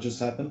again? What just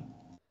happened?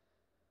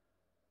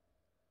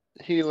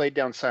 He laid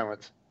down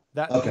silence.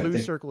 That blue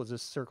circle is a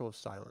circle of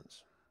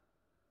silence.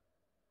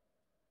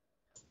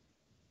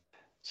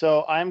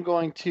 So I'm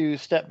going to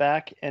step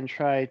back and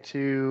try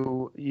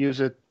to use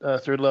a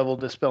third level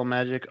Dispel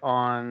Magic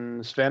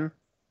on Sven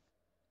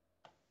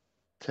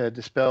to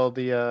dispel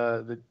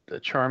the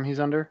charm he's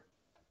under.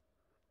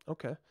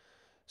 Okay.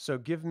 So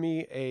give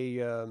me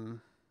a,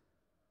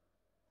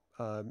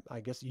 I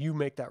guess you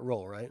make that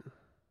roll, right?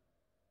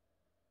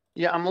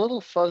 Yeah, I'm a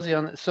little fuzzy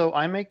on it. So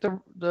I make the.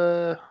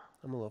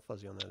 I'm a little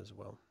fuzzy on that as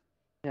well.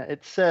 Yeah,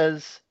 it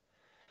says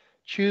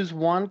choose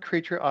one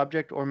creature,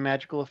 object, or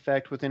magical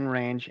effect within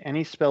range.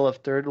 Any spell of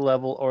third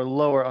level or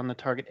lower on the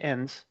target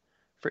ends.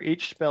 For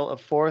each spell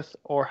of fourth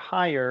or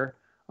higher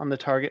on the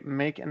target,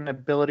 make an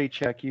ability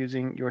check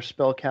using your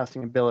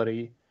spellcasting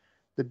ability.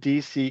 The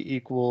DC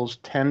equals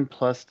 10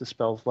 plus the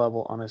spell's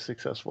level on a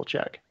successful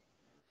check.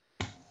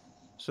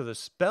 So the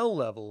spell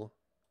level,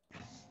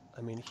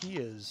 I mean, he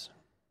is.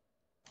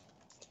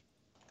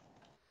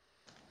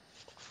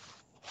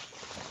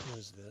 What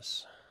is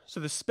this? So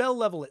the spell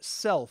level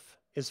itself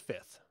is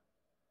 5th.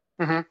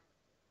 Mm-hmm.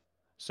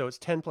 So it's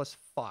 10 plus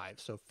 5.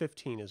 So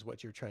 15 is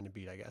what you're trying to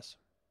beat, I guess.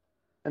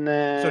 And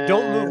then. So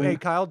don't move. Hey,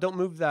 Kyle, don't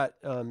move that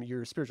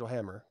your spiritual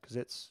hammer because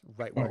it's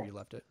right where you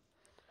left it.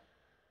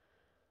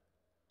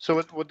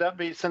 So would that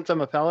be, since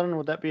I'm a paladin,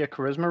 would that be a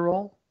charisma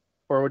roll,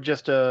 or would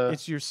just a?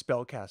 It's your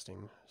spell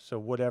casting. So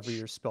whatever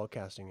your spell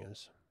casting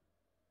is.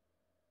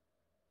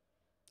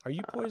 Are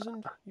you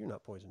poisoned? You're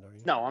not poisoned, are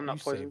you? No, I'm not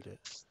you poisoned. Saved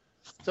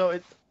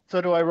it.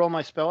 So do I roll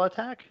my spell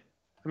attack?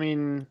 I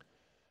mean.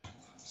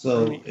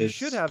 So you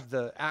should have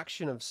the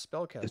action of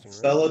spell casting, right?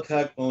 Spell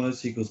attack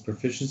bonus equals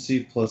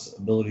proficiency plus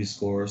ability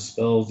score.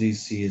 Spell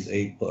DC is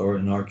 8, or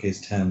in our case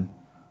 10,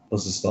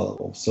 plus the spell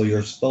level. So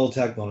your spell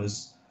attack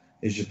bonus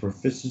is your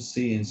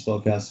proficiency in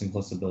spellcasting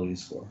plus ability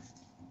score.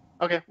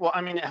 Okay, well, I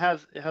mean, it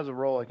has a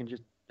roll. I can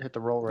just hit the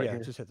roll right here.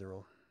 Yeah, just hit the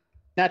roll.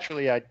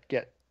 Naturally, I'd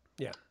get.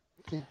 Yeah.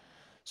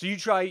 So you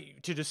try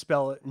to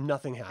dispel it,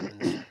 nothing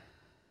happens.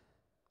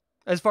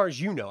 As far as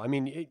you know. I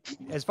mean,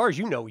 as far as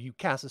you know, you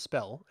cast a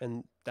spell,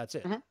 and that's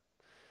it. Mm-hmm.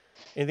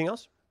 Anything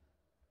else?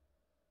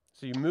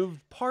 So you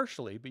moved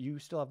partially, but you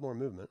still have more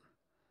movement.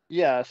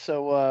 Yeah,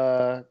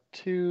 so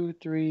 2,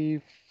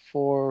 3,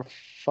 4,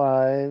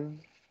 5.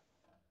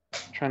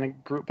 Trying to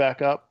group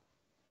back up.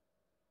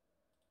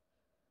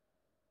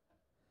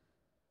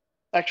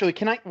 Actually,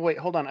 can I wait?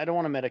 Hold on. I don't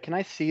want to meta. Can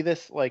I see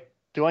this? Like,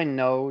 do I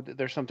know that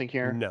there's something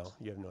here? No,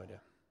 you have no idea.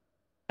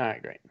 All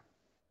right, great.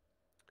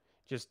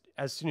 Just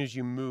as soon as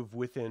you move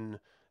within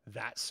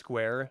that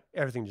square,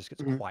 everything just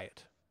gets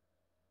quiet.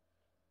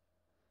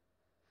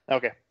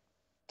 Okay.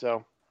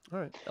 So. All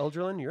right,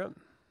 Eldrelin, you're up.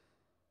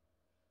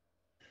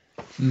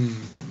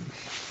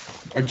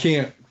 I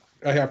can't.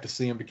 I have to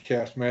see him to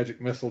cast magic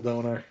missile,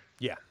 don't I?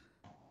 Yeah.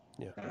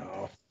 Yeah.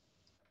 Oh.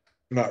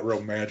 not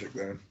real magic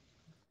then.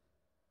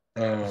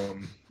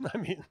 I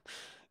mean,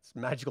 it's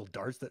magical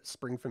darts that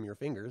spring from your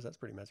fingers. That's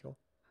pretty magical.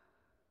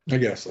 I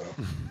guess so.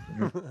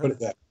 Put it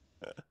that.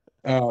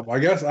 I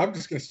guess I'm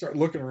just gonna start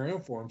looking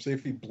around for him, see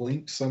if he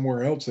blinked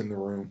somewhere else in the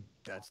room.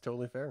 That's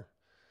totally fair.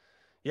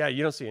 Yeah,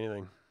 you don't see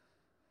anything.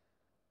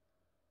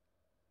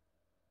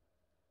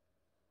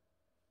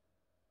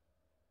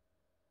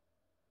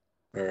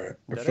 All right.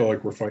 I feel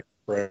like we're fighting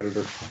a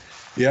predator.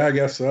 Yeah, I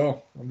guess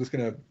so. I'm just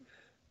gonna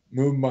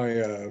move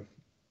my. I'm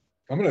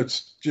gonna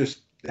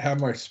just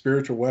have my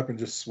spiritual weapon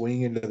just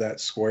swing into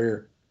that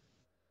square,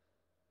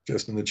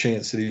 just in the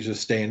chance that he's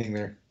just standing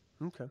there.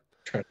 Okay.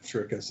 Trying to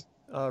trick us.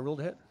 Roll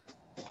to hit.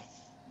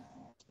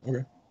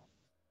 Okay.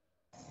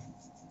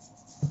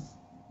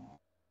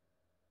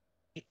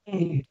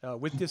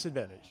 With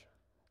disadvantage,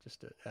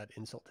 just to add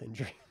insult to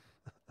injury.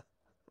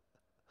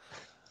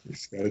 You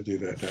just got to do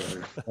that,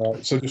 don't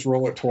you? So just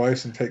roll it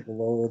twice and take the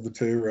lower of the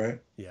two, right?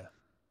 Yeah.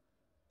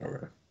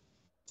 Okay.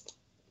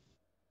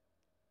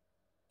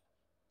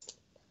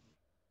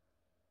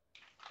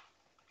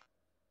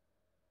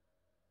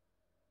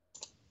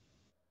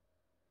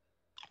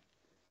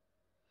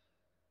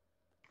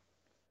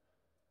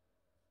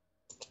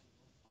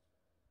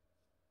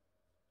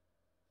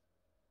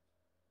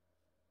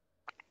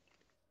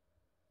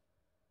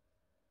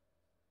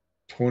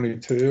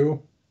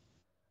 $22.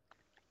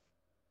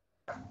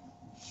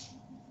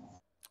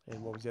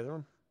 And what was the other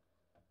one?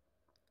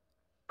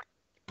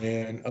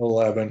 And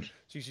 11. So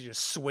you should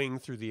just swing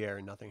through the air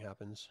and nothing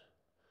happens.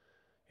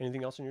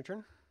 Anything else in your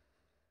turn?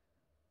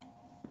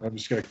 I'm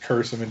just going to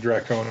curse him in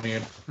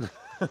Draconian.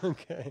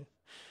 Okay.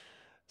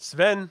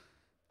 Sven,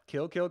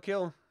 kill, kill,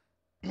 kill.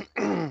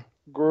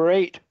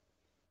 Great.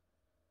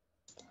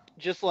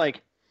 Just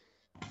like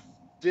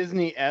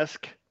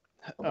Disney-esque,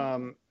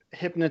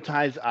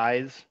 hypnotized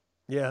eyes.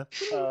 Yeah.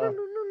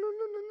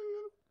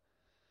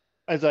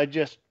 As I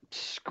just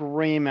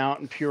scream out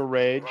in pure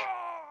rage.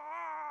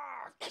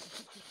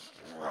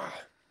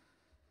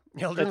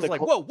 Eldrin's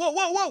like, whoa, whoa,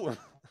 whoa, whoa.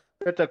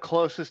 That's the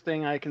closest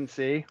thing I can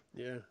see.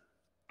 Yeah.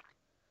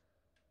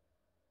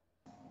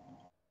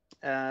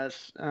 I'm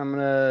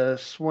gonna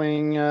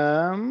swing.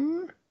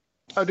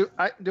 Do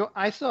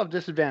I still have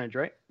disadvantage,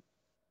 right?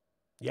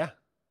 Yeah.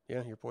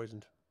 Yeah, you're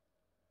poisoned.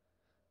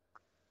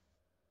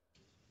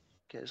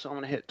 Okay, so I'm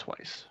gonna hit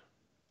twice.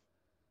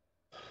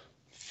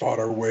 Fought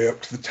our way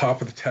up to the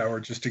top of the tower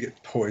just to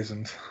get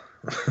poisoned.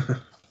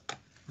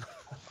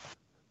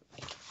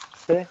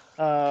 Okay,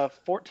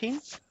 14.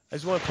 I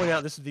just want to point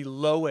out this is the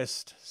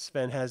lowest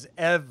Sven has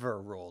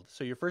ever rolled.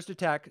 So your first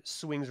attack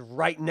swings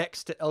right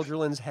next to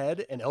Eldrin's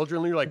head, and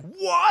Eldrin, you're like,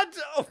 what?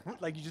 Oh,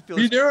 like you just feel.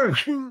 What are you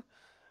doing?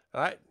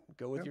 All right,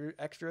 go with your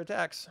extra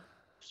attacks.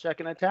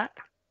 Second attack.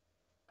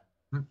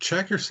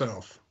 Check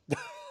yourself.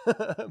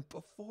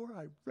 Before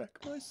I wreck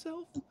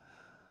myself.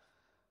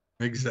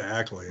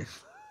 Exactly.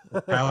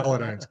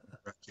 Paladins.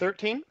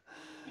 13.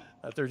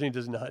 13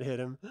 does not hit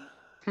him.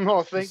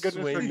 Oh, thank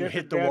goodness Swing, for you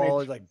hit the wall,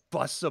 it like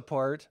busts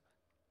apart.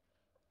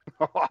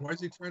 Why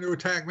is he trying to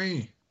attack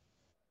me?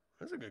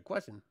 That's a good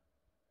question.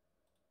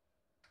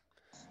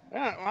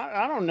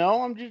 I don't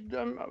know.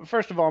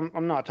 First of all,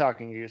 I'm not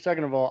talking to you.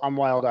 Second of all, I'm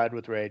wild-eyed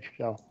with rage.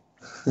 So.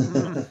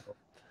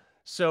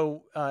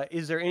 So,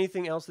 is there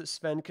anything else that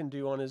Sven can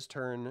do on his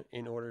turn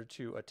in order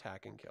to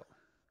attack and kill?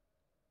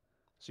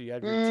 So you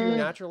have your two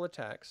natural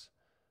attacks.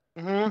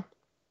 Mm-hmm.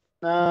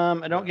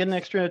 I don't get an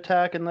extra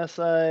attack unless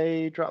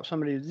I drop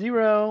somebody to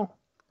 0.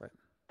 Right.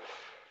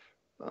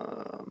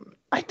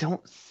 I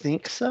don't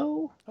think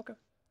so. Okay.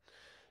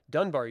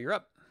 Dunbar, you're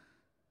up.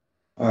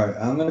 All right,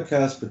 I'm going to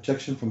cast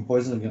Protection from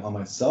Poison again on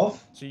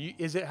myself. So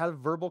is it have a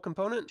verbal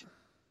component?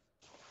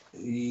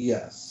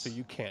 Yes. So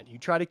you can't. You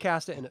try to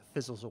cast it and it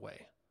fizzles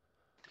away.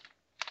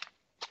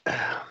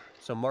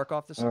 So mark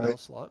off the spell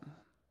slot.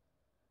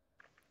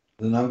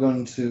 Then I'm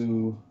going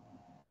to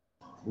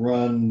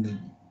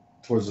run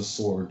towards the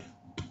sword.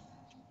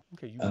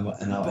 Okay,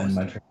 and I'll end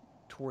my turn.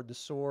 Toward the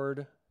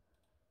sword.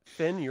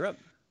 Finn, you're up.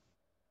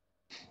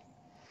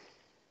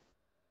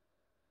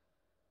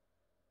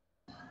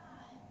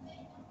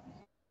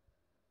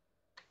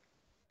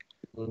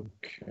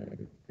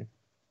 Okay.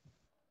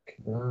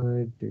 Can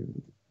I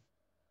do?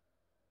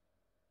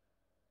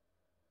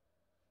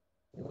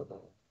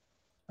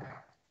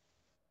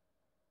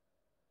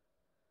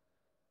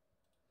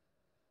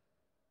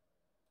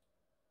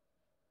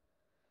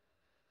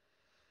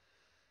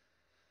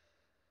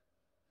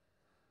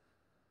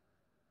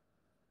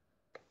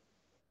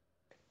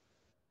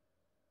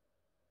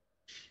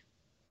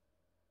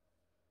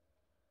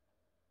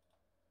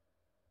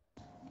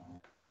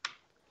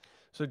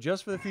 So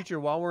just for the future,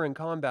 while we're in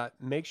combat,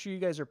 make sure you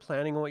guys are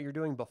planning on what you're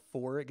doing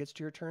before it gets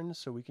to your turn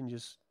so we can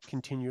just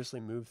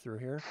continuously move through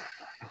here.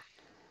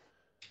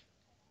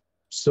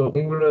 So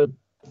I'm going to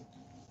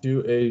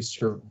do a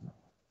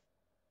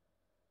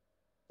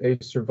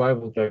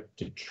survival check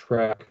to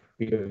track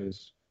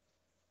because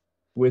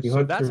with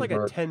So that's like a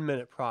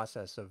 10-minute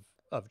process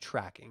of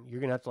tracking. You're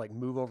going to have to like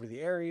move over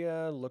the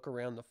area, look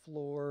around the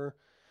floor.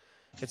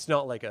 It's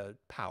not like a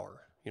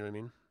power, you know what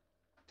I mean?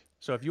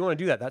 So if you want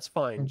to do that, that's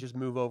fine. Just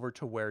move over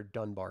to where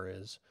Dunbar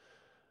is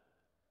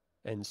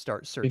and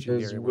start searching the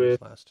Because area where he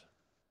was last.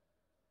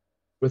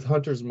 with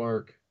Hunter's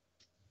Mark,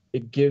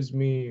 it gives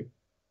me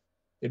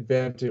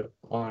advantage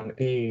on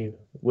a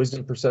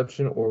wisdom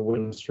perception or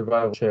wisdom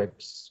survival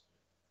checks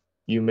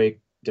you make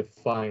to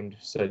find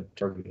said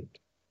target.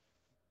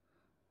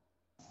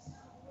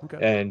 Okay.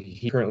 And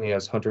he currently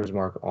has Hunter's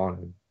Mark on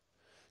him.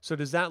 So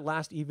does that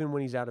last even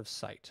when he's out of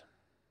sight?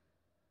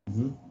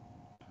 Mm-hmm.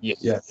 Yes.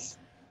 Yes.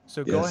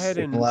 So go ahead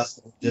The and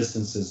last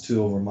distance is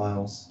 2 over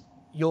miles.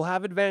 you'll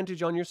have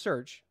advantage on your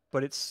search,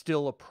 but it's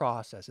still a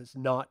process. It's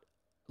not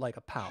like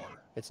a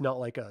power. It's not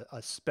like a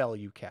spell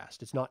you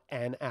cast. It's not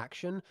an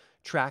action.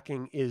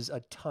 Tracking is a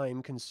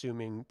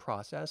time-consuming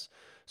process.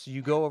 So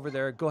you go over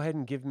there. Go ahead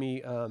and give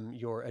me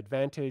your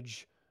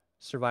advantage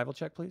survival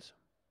check, please.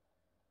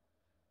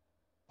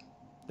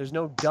 There's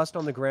no dust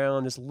on the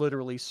ground. It's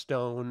literally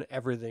stone.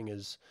 Everything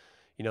is,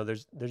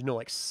 there's no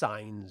like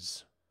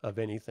signs of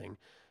anything.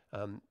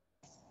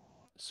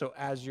 So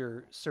as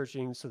you're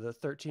searching, so the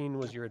 13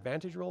 was your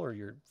advantage roll or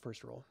your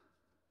first roll?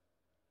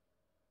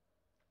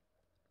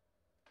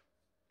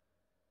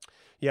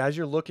 Yeah, as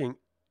you're looking,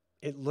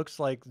 it looks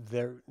like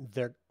there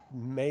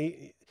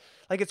may,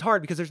 like it's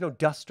hard because there's no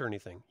dust or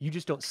anything. You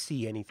just don't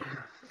see anything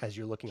as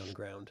you're looking on the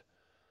ground.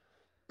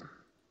 All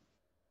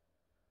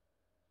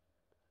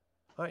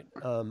right,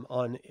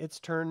 on its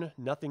turn,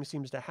 nothing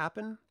seems to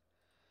happen.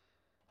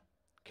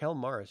 Kel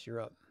Morris,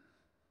 you're up.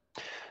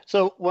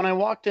 So when I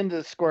walked into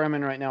the square I'm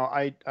in right now,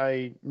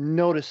 I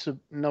noticed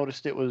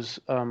it was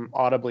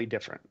audibly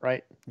different,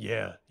 right?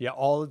 Yeah.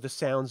 All of the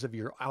sounds of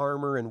your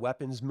armor and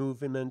weapons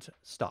movement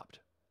stopped.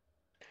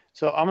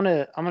 So I'm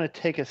gonna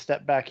take a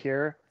step back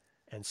here,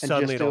 and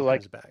suddenly it all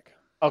comes back.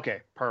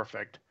 Okay,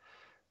 perfect.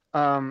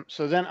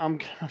 So then I'm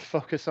gonna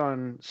focus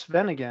on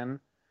Sven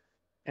again,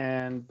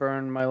 and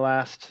burn my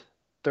last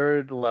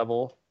 3rd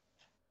level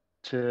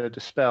to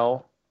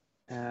dispel,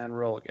 and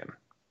roll again.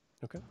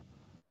 Okay.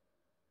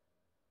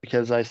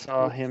 Because I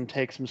saw him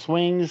take some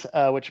swings,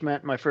 which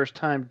meant my first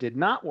time did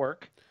not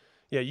work.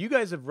 Yeah, you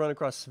guys have run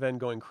across Sven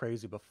going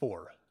crazy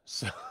before,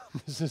 so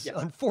this is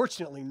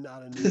unfortunately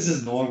not a new. This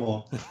is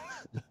normal.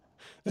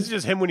 This is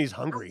just him when he's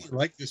hungry.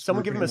 Like this.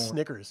 Someone give him a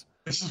Snickers.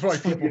 This is why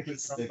people get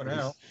something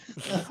out.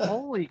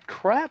 Holy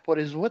crap! What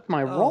is with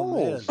my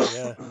rolls? Man,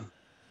 yeah.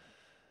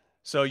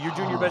 So you're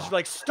doing your best. You're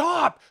like,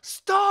 stop!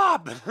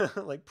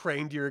 Like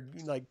praying to your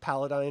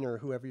paladin or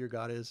whoever your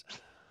god is.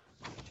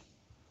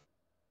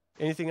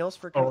 Anything else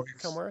for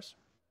Kelmaris?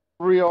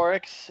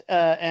 Reorix,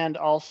 and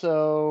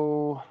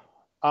also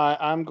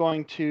I'm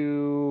going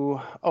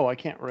to. Oh, I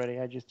can't ready.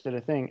 I just did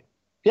a thing.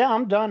 Yeah,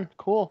 I'm done.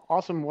 Cool.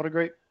 Awesome. What a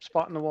great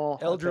spot in the wall.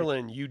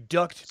 Eldralin, you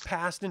ducked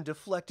past and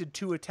deflected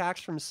 2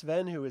 attacks from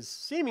Sven, who is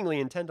seemingly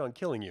intent on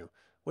killing you.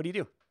 What do you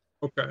do?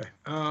 Okay.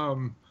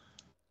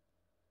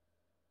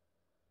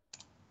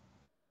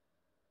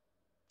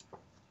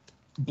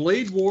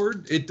 Blade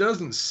Ward, it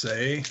doesn't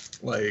say,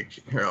 like,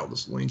 here, I'll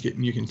just link it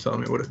and you can tell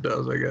me what it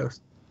does, I guess.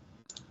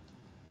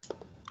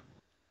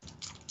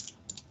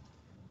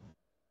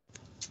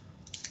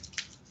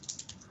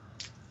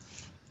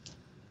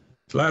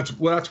 So that's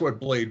what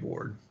Blade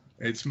Ward.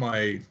 It's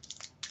my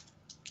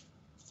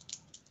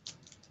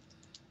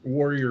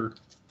Warrior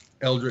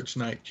Eldritch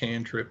Knight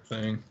cantrip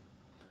thing.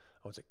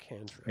 Oh, it's a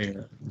cantrip.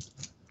 Yeah.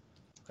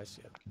 I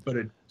see it. But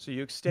so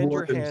you extend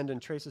your hand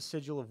and trace a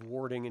sigil of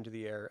warding into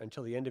the air.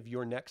 Until the end of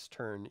your next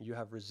turn, you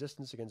have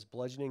resistance against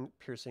bludgeoning,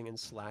 piercing, and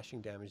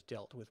slashing damage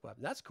dealt with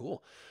weapon. That's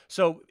cool.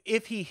 So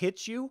if he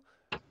hits you,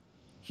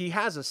 he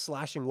has a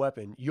slashing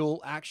weapon.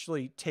 You'll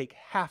actually take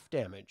half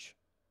damage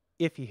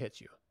if he hits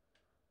you.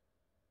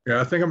 Yeah,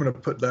 I think I'm going to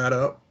put that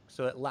up.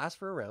 So it lasts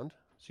for a round.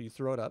 So you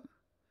throw it up.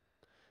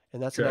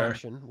 And that's an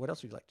action. What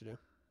else would you like to do?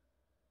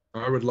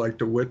 I would like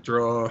to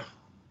withdraw.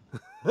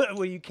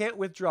 Well, you can't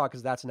withdraw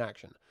because that's an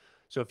action.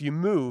 So if you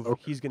move,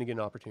 he's going to get an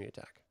opportunity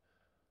attack.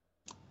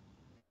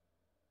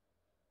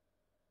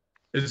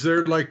 Is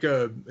there like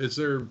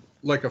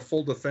a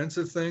full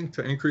defensive thing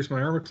to increase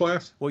my armor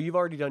class? Well, you've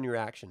already done your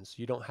actions.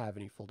 You don't have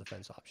any full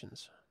defense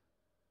options.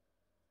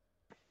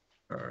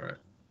 All right.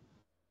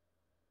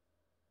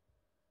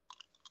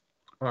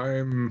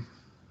 I mean,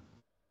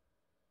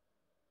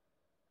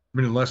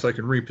 unless I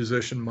can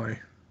reposition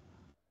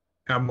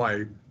have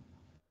my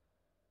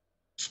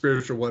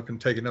spiritual weapon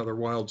take another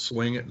wild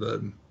swing at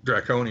the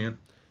Draconian.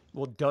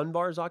 Well,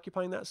 Dunbar is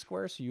occupying that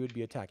square, so you would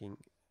be attacking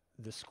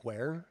the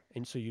square,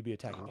 and so you'd be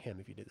attacking him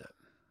if you did that.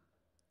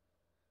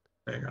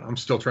 Hang on, I'm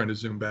still trying to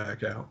zoom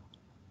back out.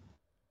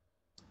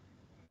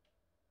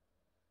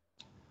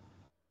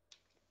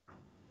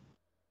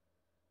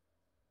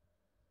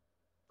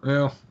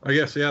 Well, I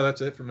guess, yeah, that's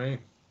it for me.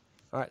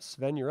 All right,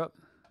 Sven, you're up.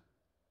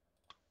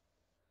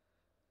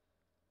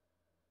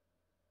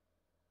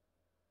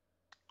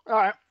 All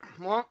right.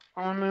 Well,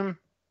 I'm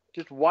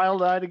just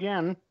wild-eyed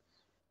again.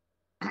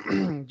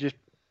 Just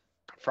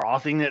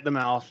frothing at the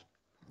mouth.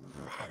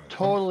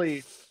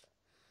 Totally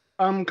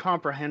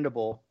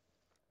incomprehensible.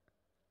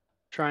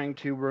 Trying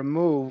to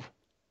remove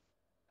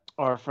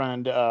our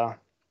friend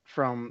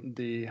from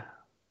the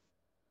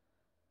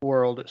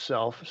world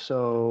itself.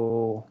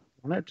 So,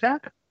 want to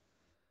attack?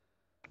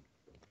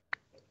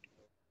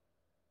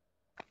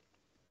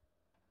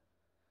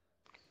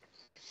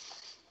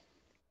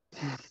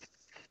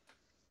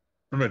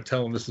 I'm going to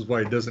tell him this is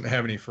why he doesn't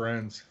have any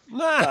friends.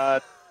 Nah.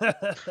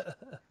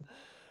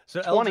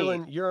 So 20.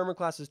 Eldralin, your armor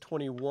class is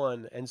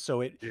 21, and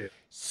so it Yeah.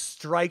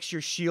 strikes your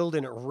shield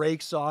and it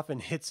rakes off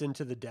and hits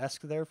into the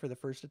desk there for the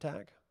first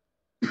attack.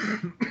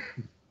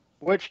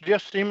 Which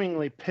just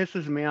seemingly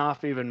pisses me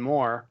off even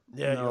more.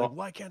 Yeah, You you're know, like,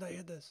 why can't I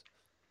hit this?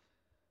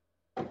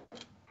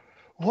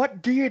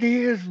 what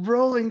deity is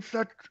rolling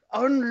such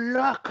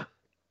unluck?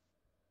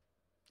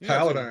 You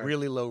have some Paladin.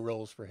 really low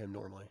rolls for him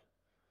normally.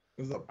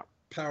 The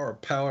power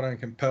of Paladin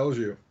compels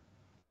you.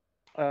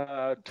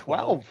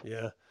 12.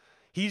 Yeah.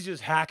 He's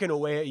just hacking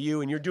away at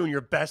you, and you're doing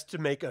your best to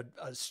make a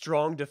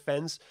strong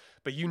defense,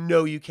 but you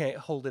know you can't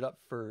hold it up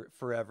for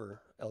forever,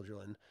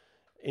 Eldralin.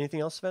 Anything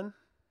else, Sven?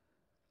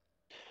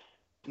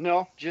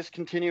 No, just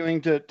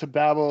continuing to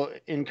babble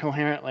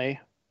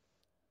incoherently.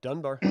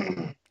 Dunbar,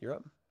 you're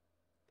up.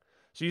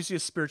 So you see a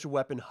spiritual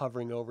weapon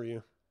hovering over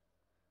you.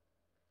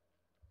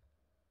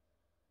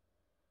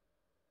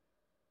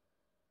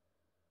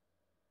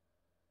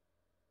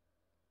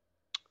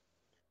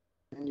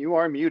 And you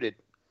are muted.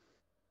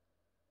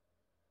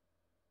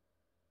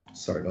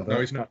 Sorry about No,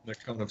 that. he's not in the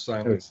cone of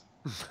silence.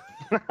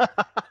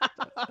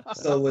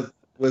 So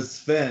with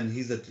Sven,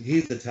 he's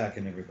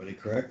attacking everybody,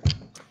 correct?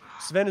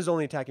 Sven is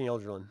only attacking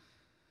Eldralin.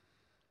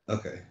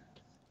 Okay.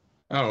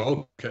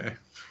 Oh, okay.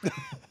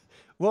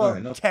 Well, All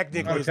right, no-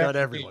 technically, no, it's not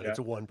technically, everyone. yeah. It's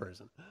a one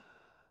person.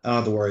 I don't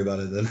have to worry about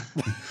it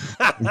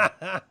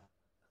then.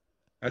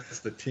 That's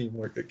the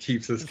teamwork that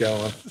keeps us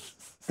going.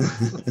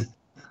 Trying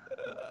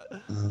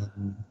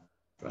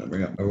to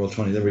bring up my roll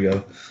 20. There we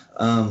go.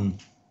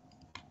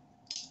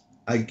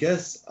 I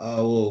guess I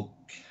will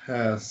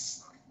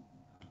cast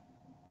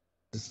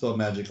Dispel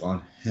Magic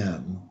on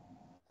him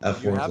at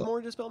You fourth have level.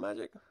 more Dispel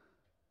Magic?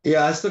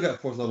 Yeah, I still got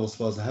fourth level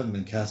spells. I haven't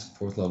been casting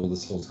fourth level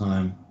this whole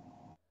time.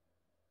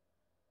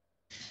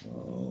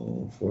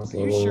 So fourth Are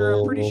level. you sure?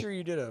 I'm pretty sure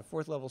you did a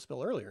fourth level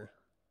spell earlier.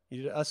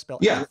 You did a spell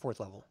Yeah. at fourth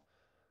level.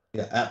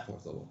 Yeah, at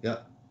fourth level. Yeah.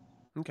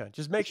 Okay,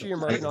 just make sure you're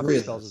I marking off agree your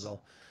with spells this. is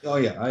all. Oh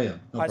yeah, I am. No All right,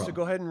 problem. so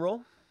go ahead and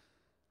roll.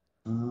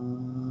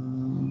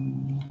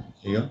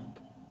 Here you go.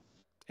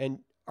 And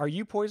are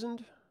you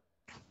poisoned?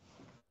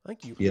 I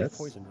think you're Yes.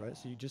 poisoned, right?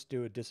 So you just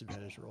do a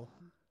disadvantage roll.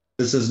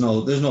 There's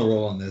no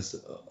roll on this.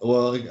 Well,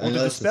 Well, to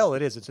unless dispel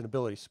it is. It's an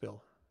ability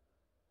spell.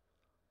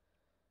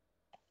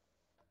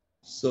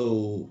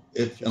 So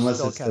It's if your unless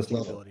it's fifth spellcasting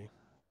level, ability.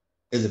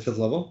 is it fifth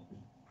level?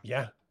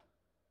 Yeah,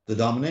 The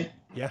dominate?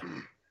 yeah,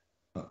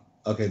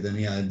 Okay, then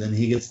yeah, then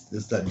he gets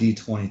it's that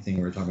D20 thing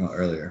we were talking about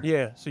earlier.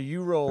 yeah. So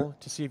you roll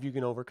to see if you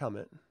can overcome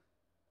it.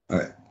 All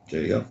right,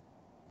 there you go.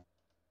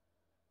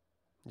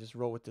 Just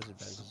roll with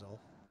disadvantage is all.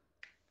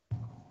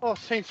 Oh,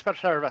 Saints for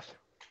service.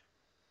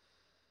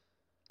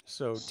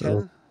 So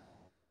So- 10.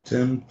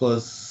 10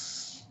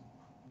 plus.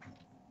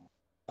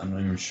 I'm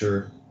not even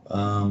sure.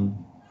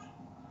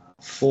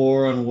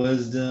 4 on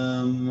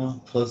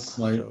wisdom plus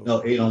my So-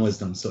 no 8 on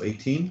wisdom, so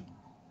 18.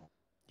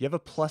 You have a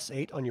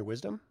 +8 on your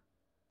wisdom?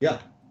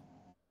 Yeah,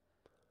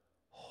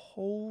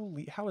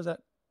 Holy, how is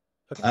that?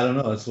 Okay. I don't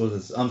know. That's what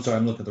it's. I'm sorry,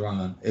 I'm looking at the wrong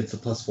one. It's a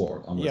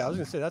 +4 on wisdom. Yeah, I was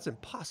going to say that's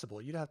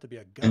impossible. You'd have to be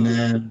a god. And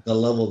then the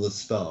level of the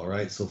spell,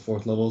 right? So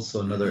fourth level, so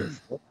another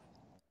 4.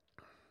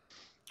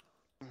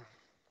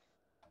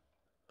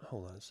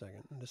 Hold on a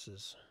second.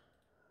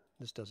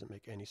 This doesn't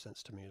make any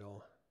sense to me at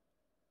all.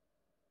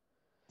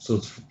 So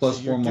it's plus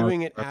So 4 you're more.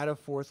 doing it at a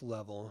 4th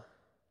level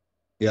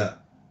Yeah.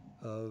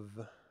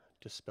 of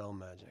Dispel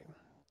Magic.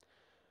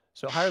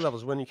 So higher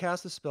levels, when you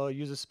cast the spell,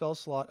 use a spell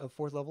slot of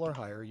 4th level or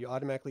higher, you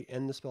automatically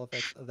end the spell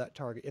effects of that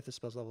target if the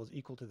spell's level is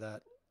equal to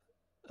that.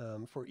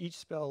 For each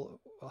spell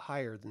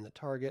higher than the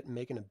target,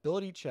 make an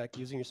ability check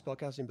using your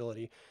spellcasting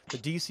ability. The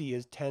DC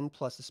is 10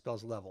 plus the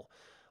spell's level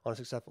on a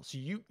successful. So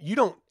you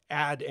don't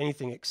add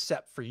anything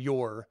except for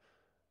your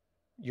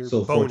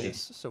So 14.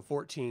 bonus. So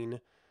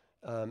 14,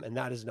 and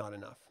that is not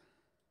enough.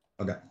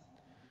 Okay.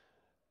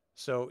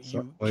 So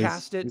you he's-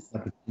 cast it, he's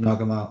got to knock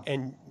him out.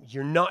 and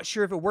you're not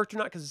sure if it worked or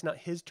not because it's not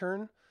his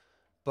turn,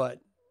 but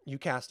you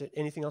cast it.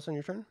 Anything else on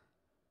your turn?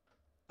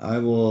 I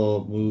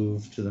will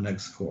move to the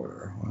next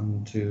quarter.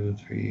 1, 2,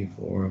 3,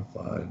 4,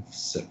 5,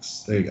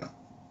 6. There you go.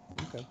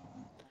 Okay.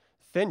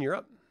 Finn, you're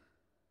up.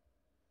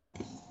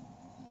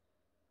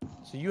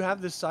 So you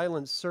have this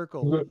silent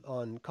circle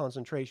on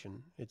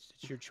concentration. It's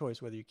your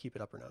choice whether you keep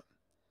it up or not.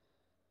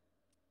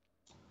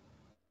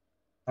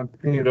 I'm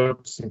picking it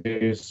up just in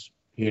case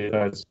he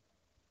does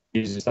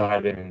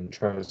decide and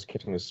tries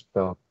casting a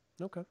spell.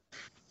 Okay.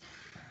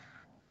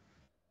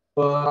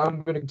 But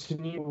I'm going to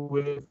continue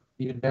with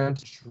the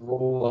advantage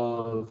roll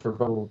of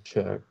survival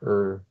check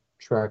or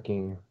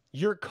tracking.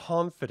 You're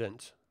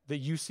confident that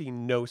you see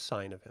no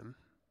sign of him.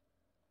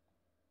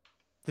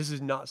 This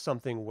is not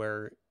something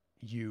where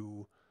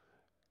you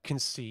can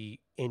see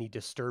any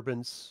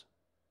disturbance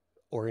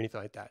or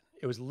anything like that.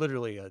 It was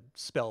literally a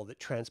spell that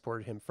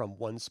transported him from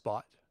one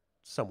spot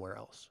somewhere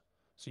else.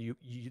 So you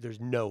there's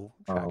no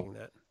tracking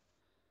that.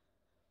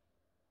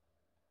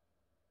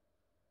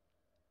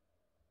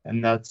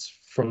 And that's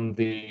from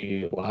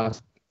the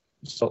last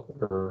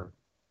or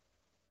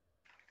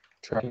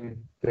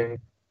tracking thing.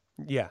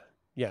 Yeah,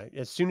 yeah.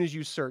 As soon as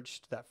you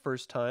searched that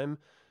first time,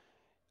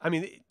 I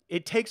mean,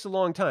 it takes a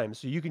long time,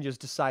 so you can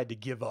just decide to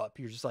give up.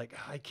 You're just like,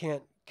 I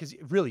can't, because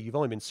really, you've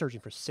only been searching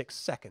for 6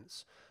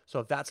 seconds. So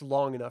if that's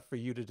long enough for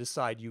you to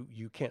decide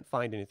you can't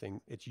find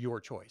anything, it's your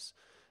choice.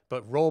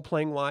 But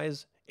role-playing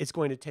wise, it's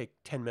going to take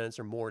 10 minutes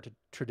or more to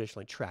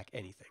traditionally track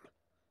anything.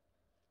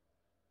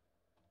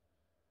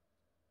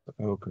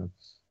 Okay.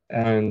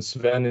 And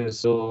Sven is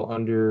still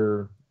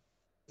under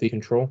the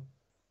control?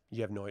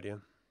 You have no idea.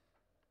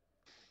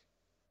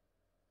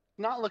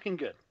 Not looking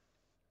good.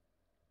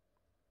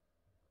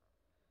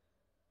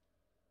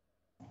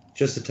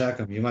 Just attack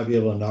him. You might be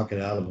able to knock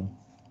it out of him.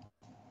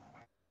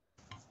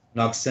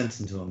 Knock sense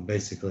into him,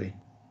 basically.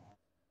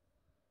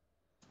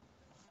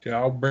 Yeah,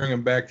 I'll bring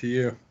him back to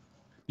you.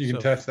 You can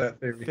So, test that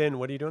theory. Finn,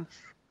 what are you doing?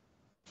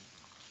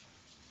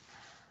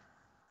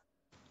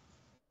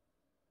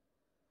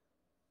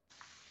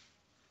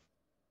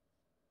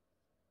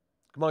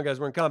 Come on, guys,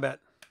 we're in combat.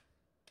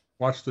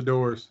 Watch the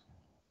doors.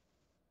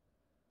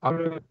 I'm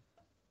going to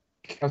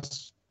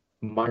cast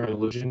Minor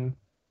Illusion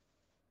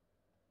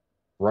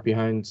right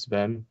behind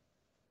Sven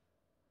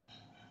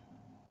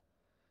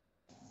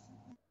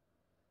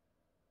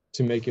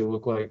to make it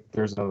look like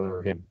there's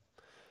another him.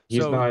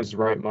 He's not in his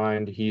right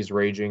mind. He's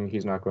raging.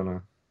 He's not going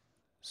to.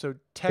 So Think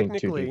too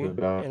technically, deep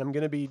about it. and I'm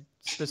going to be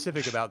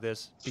specific about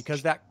this,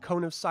 because that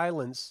cone of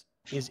silence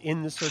is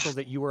in the circle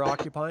that you were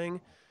occupying,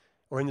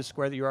 or in the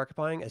square that you're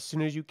occupying, as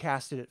soon as you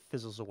cast it, it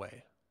fizzles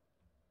away.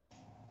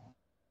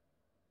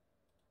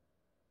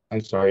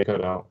 I'm sorry,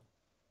 cut out.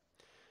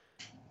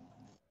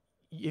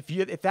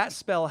 If that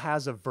spell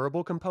has a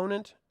verbal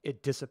component,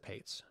 it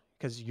dissipates,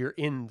 because you're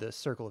in the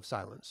circle of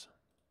silence.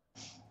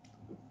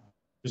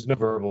 There's no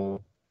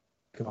verbal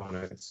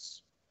component.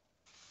 It's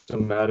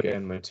somatic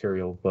and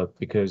material, but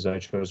because I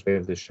chose Way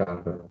of the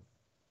Shadow,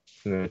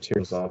 the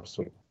material's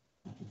obsolete.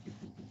 All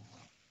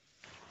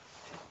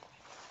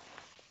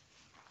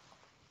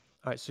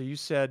right, so you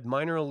said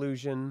minor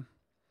illusion.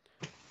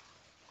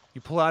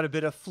 You pull out a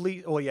bit of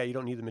fleet. Oh, yeah, you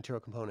don't need the material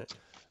component.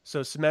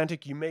 So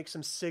semantic, you make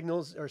some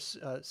signals or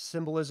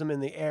symbolism in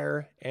the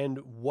air. And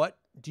what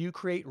do you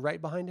create right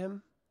behind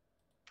him?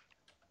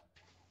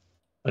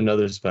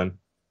 Another Sven.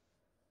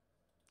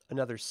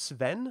 Another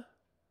Sven?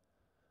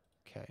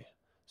 Okay.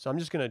 So I'm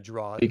just going to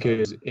draw it.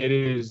 Because it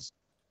is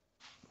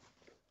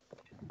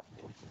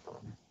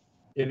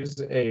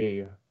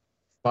a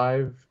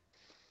 5-foot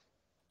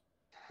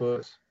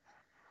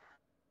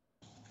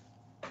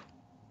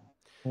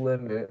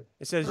limit.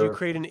 It says you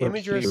create an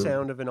image or a cube.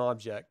 sound of an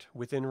object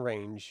within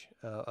range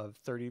of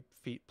 30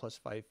 feet plus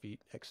 5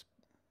 feet. It's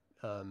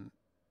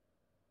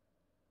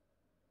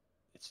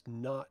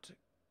not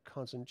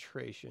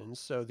concentration.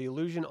 So the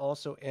illusion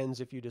also ends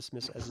if you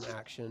dismiss it as an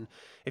action.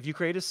 If you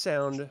create a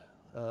sound,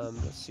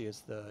 let's see,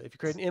 if you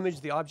create an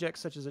image, the object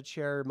such as a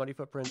chair, muddy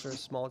footprints, or a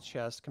small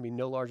chest can be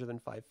no larger than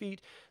 5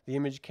 feet. The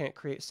image can't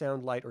create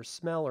sound, light, or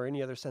smell, or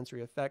any other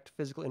sensory effect.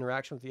 Physical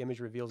interaction with the image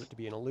reveals it to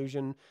be an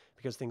illusion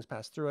because things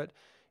pass through it.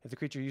 If the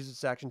creature uses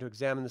its action to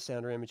examine the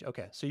sound or image,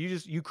 okay. So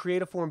you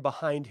create a form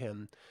behind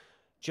him,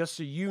 just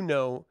so you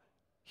know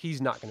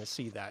he's not going to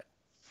see that.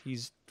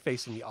 He's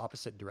facing the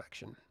opposite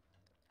direction.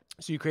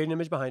 So you create an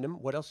image behind him.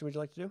 What else would you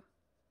like to do?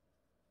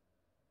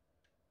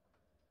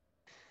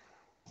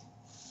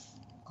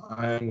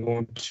 I'm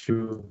going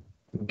to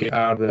get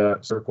out of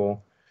that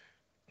circle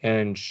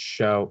and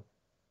shout,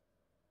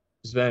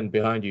 Sven,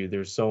 behind you,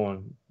 there's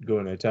someone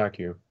going to attack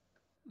you.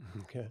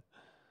 Okay.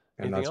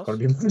 And Anything that's else? going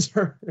to be my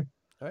turn.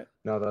 All right.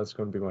 No, that's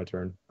going to be my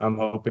turn. I'm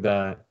hoping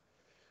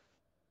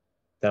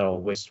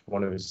that'll waste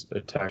one of his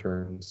attack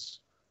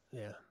turns.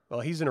 Yeah. Well,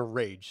 he's in a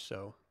rage,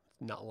 so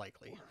not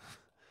likely.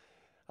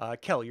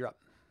 Kel, you're up.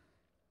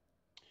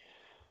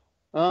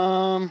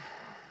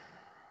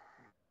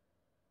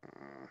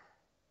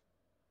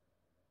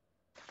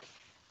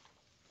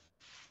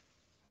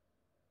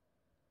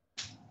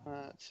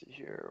 Let's see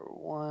here.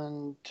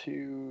 1,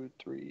 2,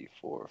 3,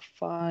 4,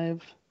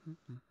 5.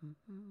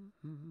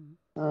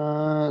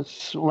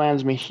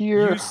 Lands me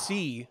here. You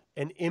see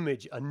an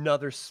image,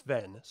 another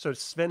Sven. So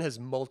Sven has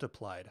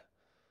multiplied.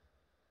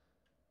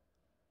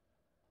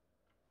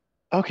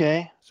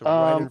 Okay. So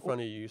right in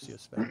front of you, you see a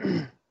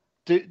Sven.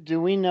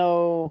 Do we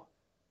know?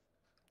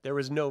 There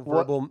was no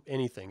verbal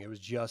anything. It was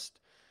just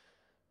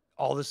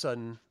all of a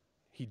sudden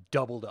he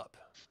doubled up.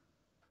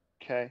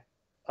 Okay.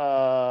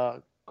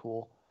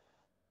 Cool.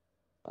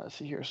 Let's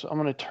see here. So I'm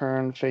going to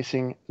turn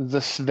facing the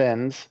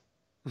Svens.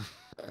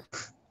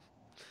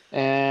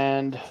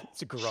 And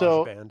it's a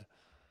garage band.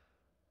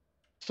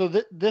 So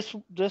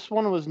this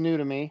one was new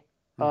to me.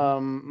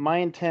 My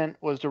intent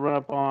was to run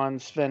up on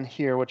Sven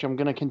here, which I'm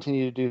going to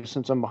continue to do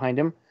since I'm behind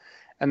him.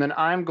 And then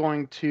I'm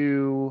going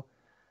to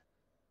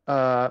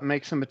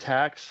make some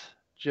attacks,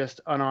 just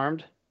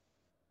unarmed.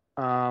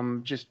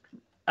 Just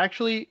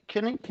actually,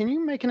 can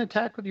you make an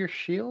attack with your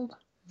shield?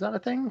 Is that a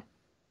thing?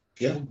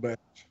 Yeah.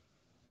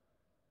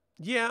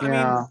 Yeah, I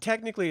mean,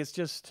 technically it's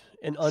just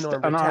an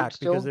unarmed attack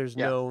because there's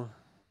no...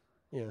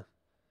 Yeah.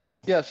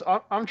 Yes,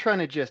 I'm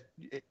trying to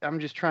I'm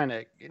just trying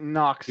to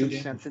knock some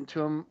Yeah. sense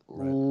into him,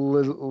 Right.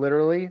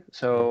 literally.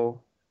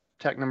 So,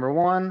 attack number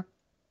 1,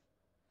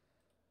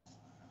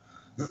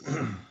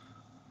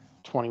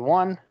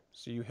 21.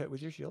 So you hit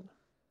with your shield.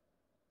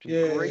 Which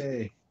is great.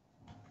 Yay.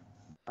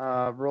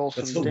 Roll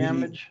That's some so neat.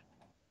 damage.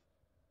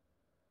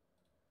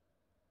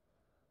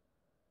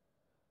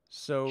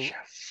 So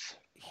Yes.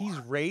 he's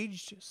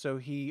raged, so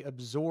he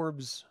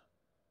absorbs.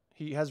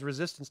 He has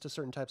resistance to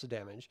certain types of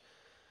damage.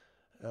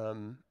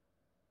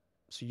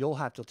 So you'll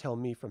have to tell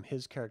me from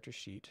his character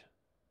sheet.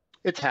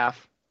 It's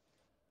half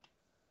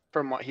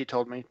from what he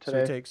told me So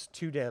today. he takes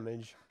 2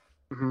 damage.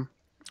 Mm-hmm.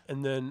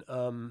 And then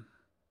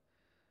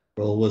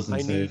Roll wisdom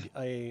I save. need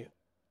a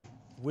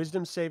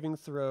wisdom saving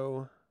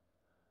throw.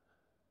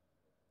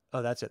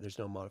 Oh, that's it. There's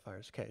no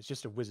modifiers. Okay, it's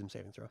just a wisdom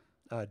saving throw.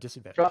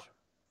 Disadvantage.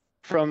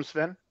 From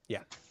Sven?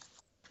 Yeah.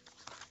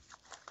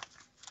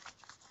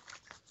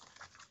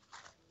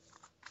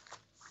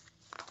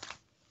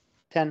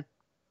 $10.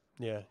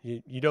 Yeah,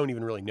 you don't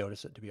even really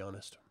notice it, to be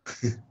honest.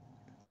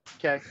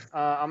 Okay.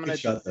 I'm Good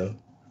shot, though.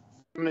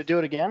 gonna do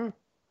it again.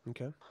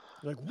 Okay.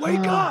 You're like,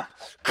 wake up!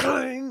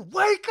 Clang!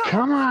 Wake up!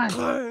 Come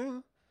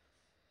on!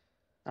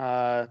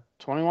 Clang!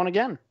 21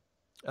 again.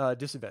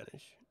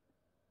 Disadvantage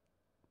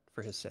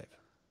for his save.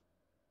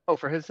 Oh,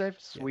 for his save?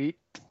 Sweet.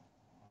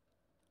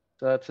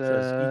 So that's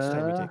Says each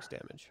time he takes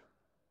damage.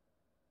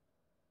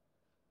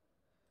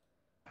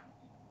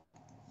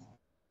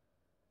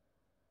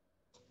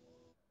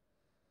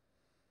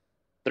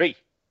 $3.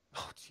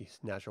 Oh, jeez,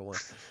 natural 1.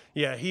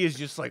 Yeah, he is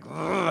just like,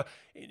 ugh.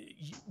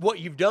 What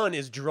you've done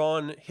is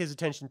drawn his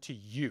attention to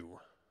you.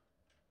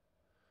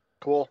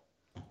 Cool.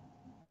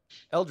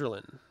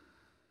 Eldrelin.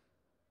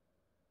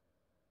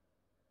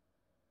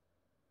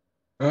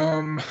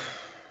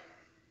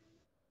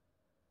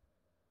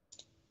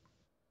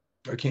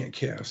 I can't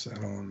cast that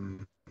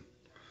on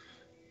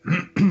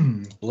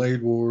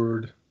Blade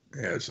Ward.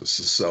 Yeah, it's just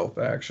a self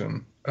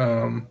action.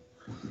 I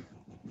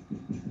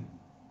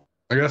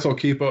guess I'll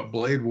keep up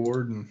Blade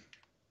Ward and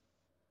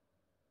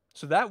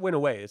So that went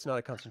away. It's not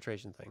a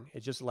concentration thing.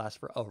 It just lasts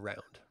for a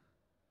round.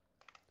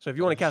 So if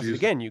you want to cast it Jeez.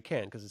 again, you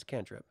can, because it's a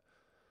cantrip.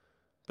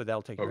 But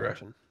that'll take your Okay.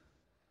 action.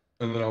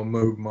 and then I'll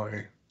move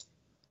my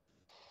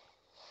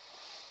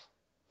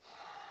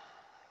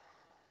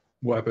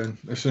weapon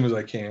as soon as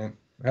I can.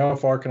 How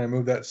far can I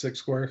move that? 6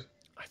 squares?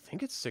 I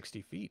think it's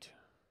 60 feet.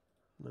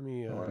 Let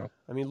me, Wow.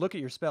 I mean, look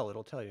at your spell.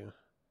 It'll tell you.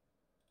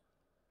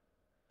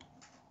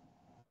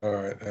 All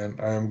right, and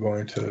I'm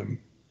going to.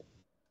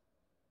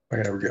 I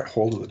can never get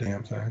hold of the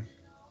damn thing.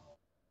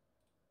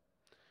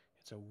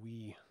 It's a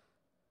wee.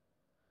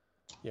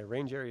 Yeah,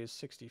 range area is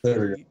 60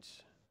 There we feet.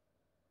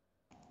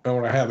 go. I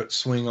want to have it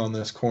swing on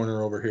this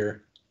corner over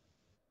here.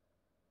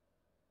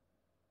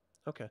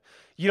 Okay.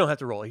 You don't have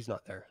to roll. He's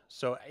not there.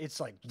 So it's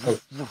like.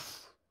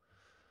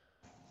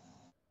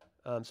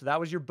 So that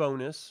was your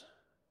bonus.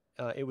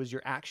 It was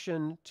your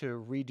action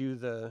to redo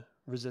the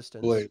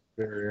resistance. Blade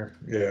barrier.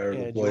 Yeah, And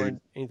do you blade.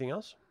 want anything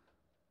else?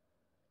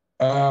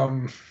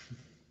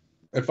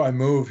 If I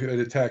move,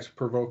 it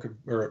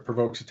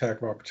provokes attack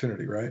of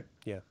opportunity, right?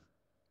 Yeah.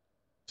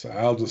 So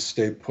I'll just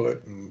stay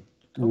put and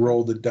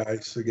roll the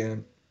dice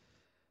again.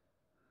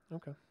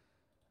 Okay.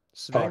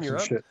 Sven, Talk you're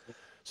some up. shit.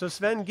 So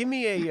Sven, give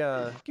me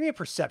a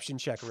perception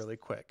check really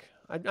quick.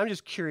 I'm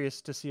just curious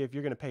to see if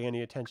you're going to pay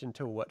any attention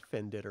to what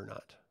Finn did or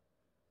not.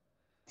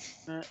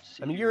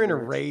 I mean, you're in a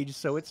rage,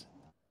 so it's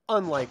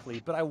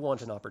unlikely, but I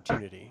want an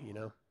opportunity, you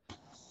know?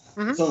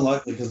 It's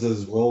unlikely because of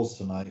his rolls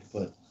tonight,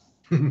 but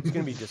It's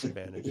going to be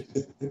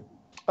disadvantaged.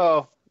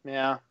 Oh,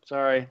 yeah.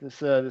 Sorry.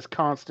 This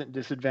constant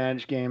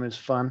disadvantage game is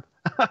fun.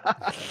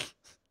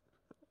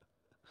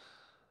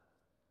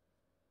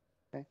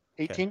 Okay.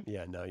 18? Okay.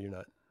 Yeah, no, you're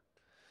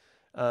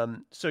not.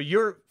 So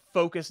you're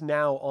focused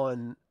now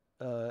on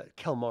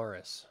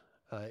Kelmaris.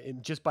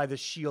 Just by the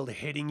shield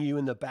hitting you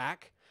in the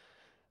back,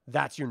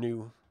 that's your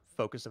new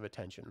focus of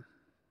attention.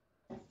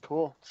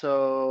 Cool.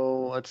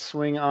 So let's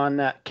swing on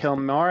that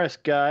Kelmaris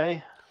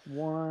guy.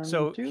 1,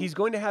 So 2. he's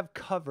going to have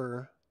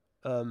cover.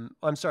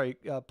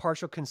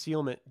 Partial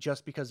concealment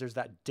just because there's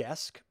that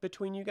desk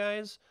between you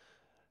guys.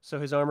 So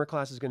his armor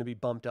class is going to be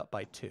bumped up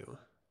by 2.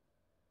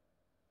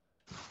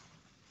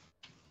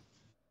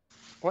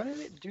 Why did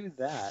it do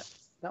that?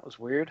 That was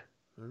weird.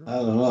 I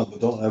don't know. But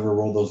don't ever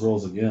roll those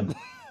rolls again.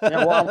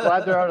 Yeah, well, I'm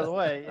glad they're out of the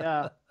way.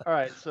 Yeah. All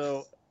right.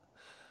 So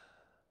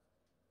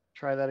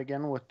try that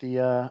again with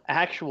the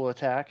actual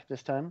attack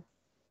this time.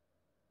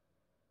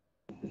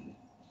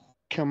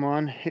 Come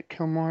on, hit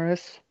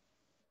Kelmaris.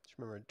 Just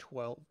remember,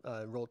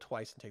 roll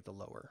twice and take the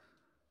lower.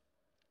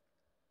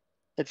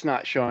 It's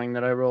not showing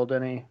that I rolled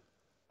any.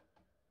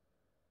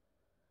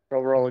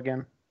 Roll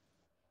again.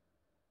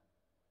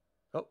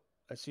 Oh,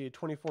 I see a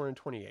 24 and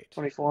 28.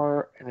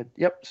 24 and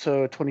yep.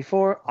 So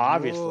 24,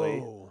 obviously.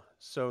 Whoa.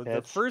 So the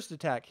Hits. first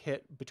attack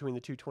hit between the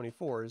two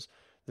 24s.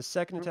 The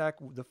second attack,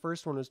 the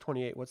first one was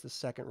 28. What's the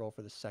second roll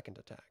for the second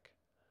attack?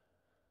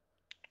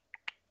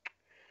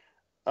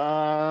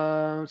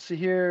 Let's see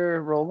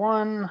here. Roll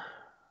 1,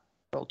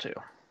 roll 2.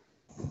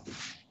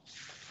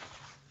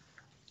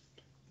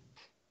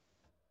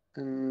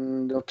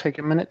 And it'll take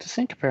a minute to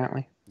sync,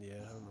 apparently. Yeah,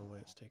 I don't know why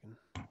it's taken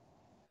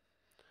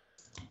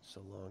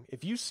so long.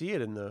 If you see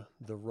it in the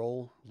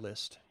roll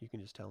list, you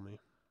can just tell me.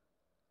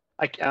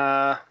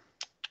 There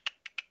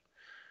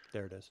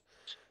it is.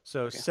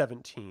 So Okay.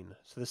 17.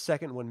 So the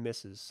second one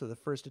misses. So the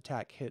first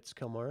attack hits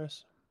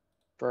Kelmaris.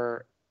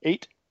 For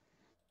 8.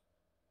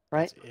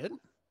 Right? That's it?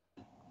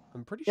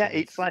 I'm pretty sure. Yeah,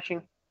 8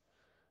 slashing.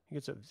 He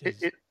gets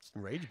his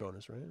rage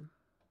bonus, right?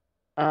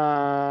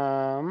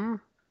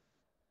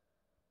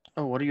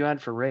 Oh, what do you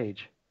add for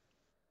rage?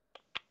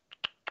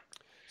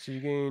 So you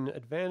gain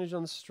advantage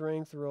on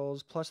strength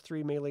rolls,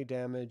 +3 melee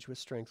damage with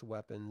strength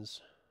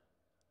weapons.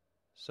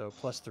 So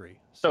 +3.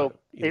 So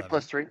 8 11.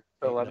 plus 3.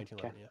 So 11. 19,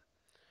 11, yeah.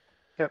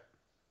 Yep.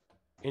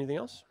 Anything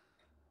else?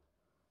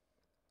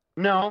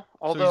 No,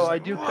 although I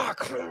do.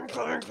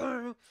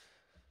 Clang.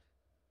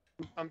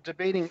 I'm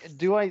debating.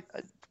 Do I?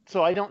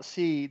 So I don't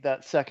see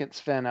that second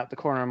Sven at the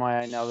corner of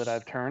my eye now that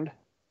I've turned.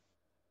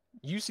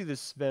 You see the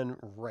Sven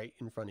right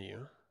in front of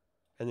you,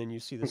 and then you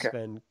see the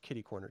Sven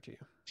kitty corner to you.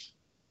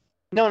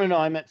 No.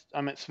 I'm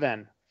at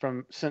Sven.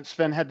 Since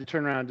Sven had to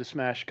turn around to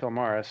smash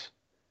Kelmaris,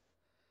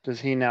 does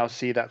he now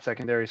see that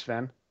secondary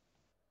Sven?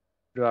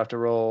 Do I have to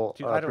roll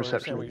Dude, I don't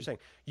perception? understand what you're saying.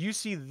 You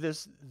see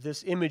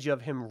this image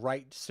of him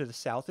right to the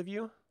south of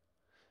you,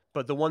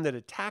 but the one that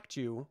attacked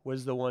you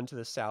was the one to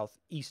the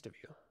southeast of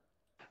you.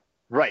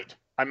 Right.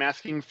 I'm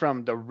asking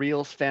from the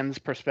real Sven's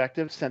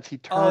perspective, since he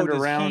turned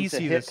around to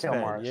hit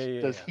Kelmaris.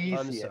 Yeah. Does he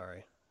I'm see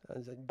sorry.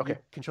 Okay. You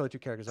control the two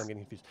characters. I'm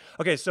getting confused.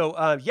 Okay, so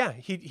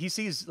he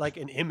sees like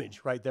an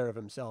image right there of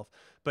himself,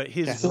 but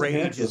his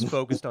rage is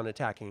focused on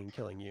attacking and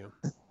killing you.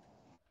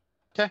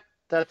 Okay,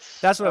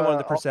 that's what I wanted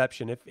the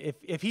perception.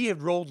 If he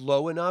had rolled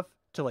low enough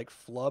to like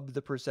flub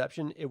the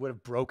perception, it would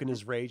have broken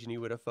his rage and he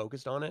would have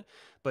focused on it.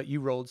 But you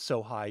rolled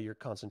so high, your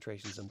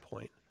concentration's on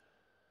point.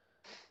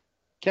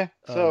 Okay,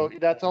 so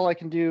that's all I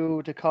can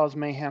do to cause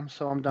mayhem,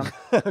 so I'm done.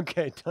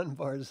 Okay,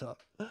 Dunbar's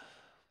up.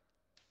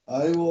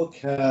 I will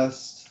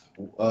cast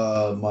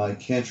my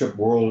cantrip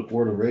Word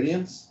of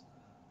Radiance.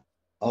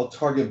 I'll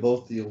target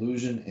both the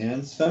illusion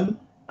and Sven.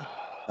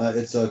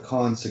 It's a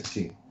con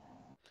 16.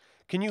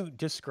 Can you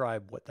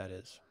describe what that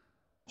is?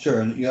 Sure,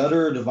 and you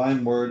utter a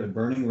divine word, a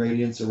burning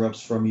radiance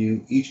erupts from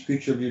you. Each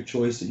creature of your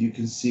choice that you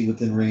can see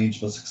within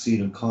range must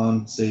succeed a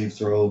con save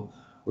throw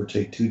or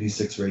take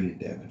 2d6 radiant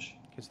damage.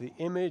 Because the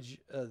image,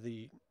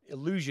 the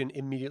illusion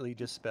immediately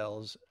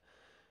dispels,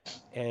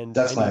 and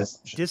that's my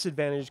assumption.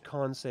 Disadvantage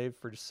con save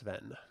for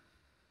Sven.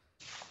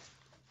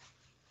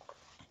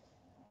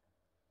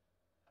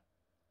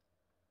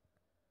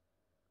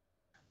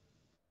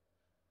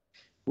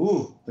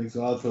 Ooh, thanks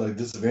God for like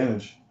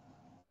disadvantage.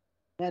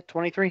 Yeah,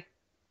 23.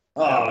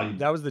 Oh,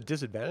 that was the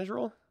disadvantage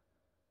roll?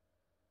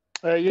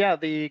 Yeah,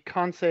 the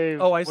con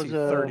save. Oh, I see.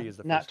 30 is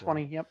the nat first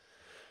 20. one. Yep.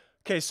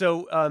 Okay,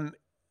 so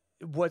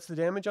what's the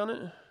damage on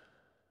it?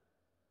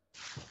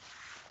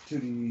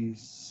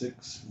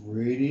 2d6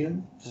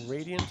 radiant.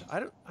 Radiant. I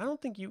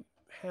don't think you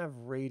have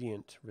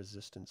radiant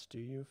resistance, do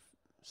you,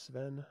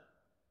 Sven?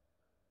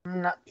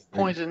 Not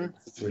poison.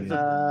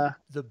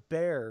 The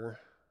bear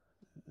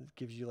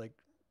gives you like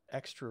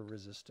extra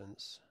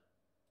resistance.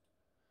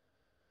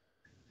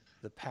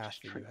 The path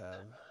that you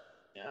have.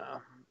 Yeah.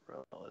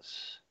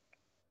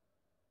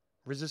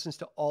 Resistance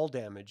to all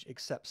damage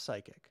except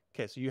psychic.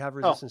 Okay, so you have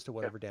resistance to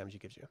whatever damage he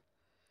gives you.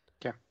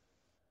 Okay.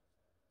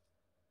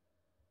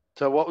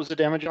 So what was the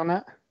damage on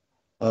that?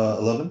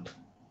 11.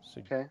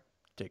 So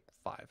take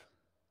 5.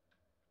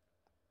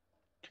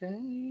 Okay.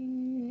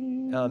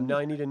 Now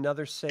I need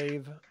another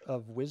save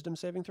of wisdom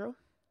saving throw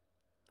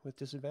with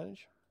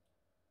disadvantage.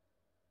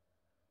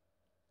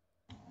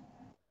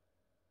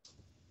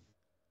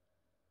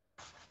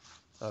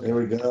 Okay. There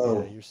we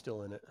go. Yeah, you're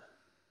still in it.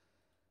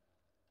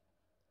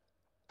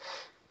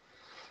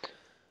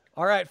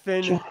 All right,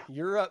 Finn,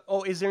 you're up.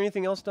 Oh, is there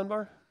anything else,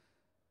 Dunbar?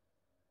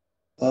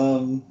 Yeah,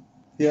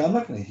 I'm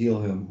not going to heal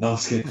him. No, I'm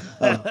just kidding.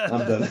 I'm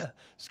done.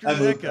 I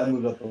moved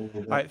up a little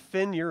bit. All right,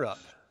 Finn, you're up.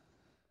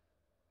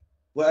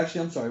 Well,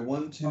 actually, I'm sorry.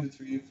 1, 2,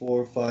 3,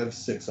 4, 5,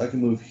 6. I can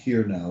move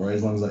here now, right?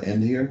 As long as I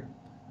end here.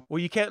 Well,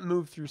 you can't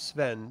move through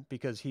Sven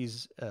because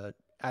he's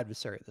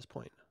adversary at this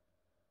point.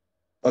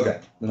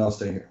 Okay, then I'll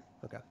stay here.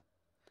 Okay.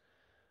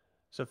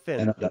 So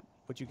Finn,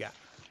 what you got?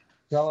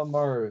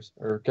 Kelmaris,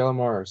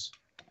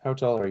 how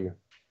tall are you?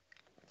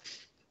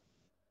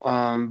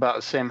 About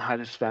the same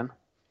height as Sven,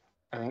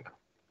 I think.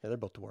 Yeah, they're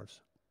both dwarves.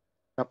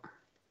 Yep.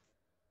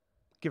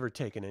 Give or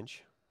take an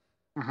inch.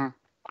 Mm-hmm.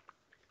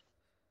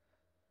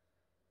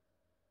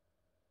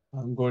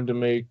 I'm going to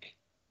make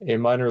a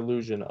minor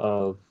illusion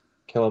of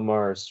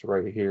Kelmaris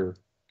right here.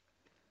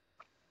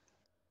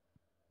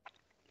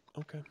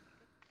 Okay.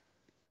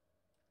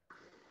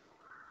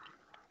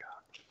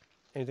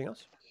 Anything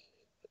else?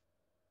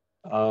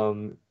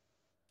 On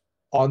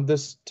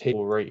this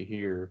table right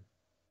here,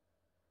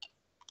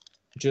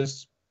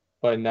 just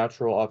by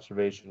natural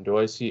observation, do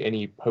I see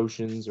any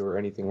potions or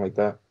anything like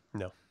that?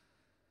 No.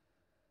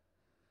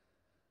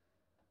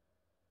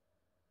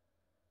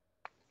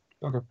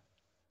 Okay.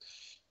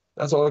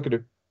 That's all I could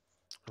do.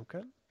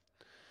 Okay.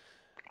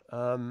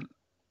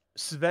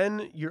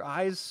 Sven, your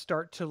eyes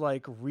start to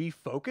like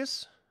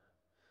refocus.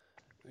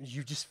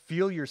 You just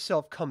feel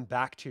yourself come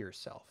back to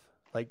yourself,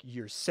 like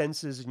your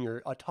senses and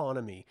your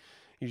autonomy.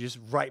 You just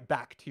right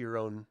back to your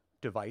own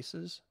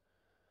devices.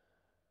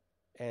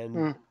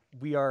 And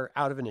we are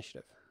out of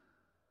initiative.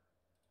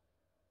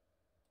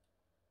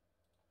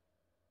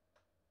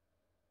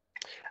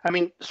 I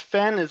mean,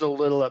 Sven is a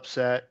little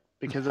upset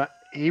because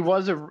he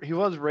was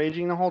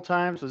raging the whole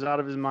time, so he's out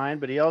of his mind.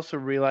 But he also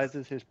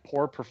realizes his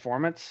poor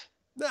performance.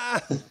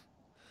 Ah!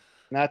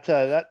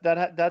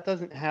 That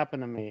doesn't happen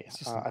to me. It's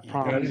just I an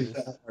promise.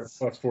 ego.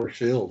 +4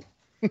 shield.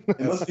 It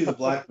must be the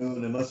black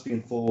moon. It must be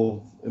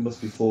full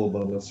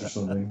above us or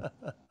something.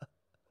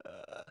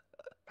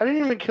 I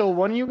didn't even kill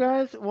one of you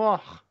guys.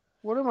 Well,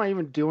 what am I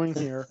even doing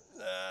here?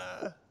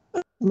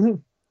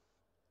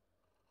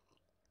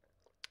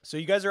 So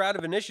you guys are out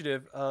of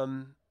initiative.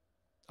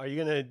 Are you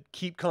gonna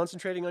keep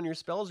concentrating on your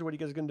spells, or what are you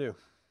guys gonna do?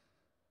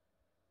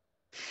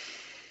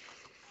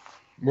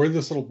 Where'd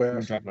this little I'm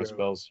bastard dropping my go?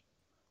 spells.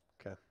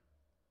 Okay.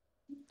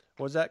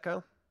 What was that,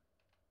 Kyle?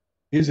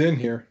 He's in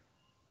here.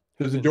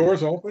 Does the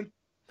doors open?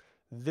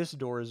 This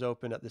door is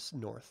open at this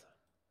north.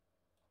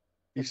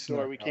 He That's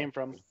where we snuck came out.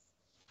 from.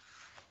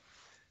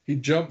 He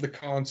jumped the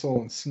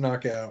console and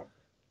snuck out.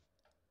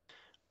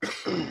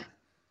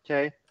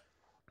 Okay.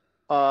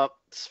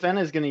 Sven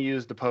is going to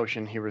use the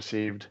potion he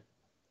received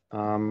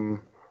to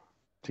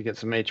get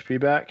some HP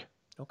back.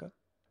 Okay.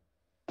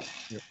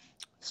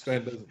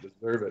 Sven doesn't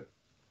deserve it.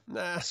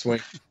 Nah.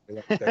 Swing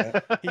like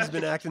that. He's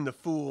been acting the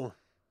fool.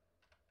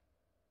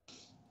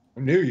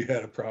 I knew you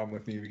had a problem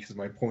with me because of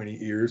my pointy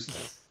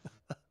ears.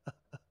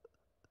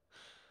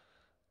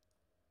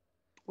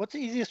 What's the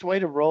easiest way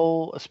to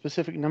roll a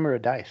specific number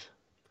of dice?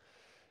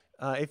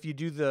 If you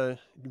do the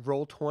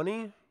roll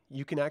 20,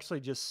 you can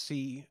actually just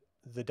see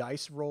the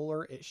dice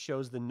roller. It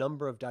shows the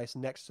number of dice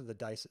next to the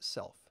dice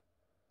itself.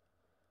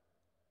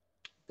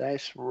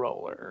 Dice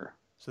roller.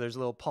 So there's a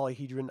little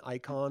polyhedron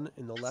icon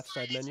in the left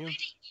side menu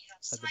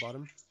at the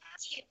bottom.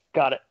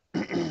 Got it.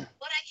 What I can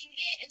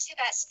get into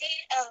that state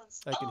of.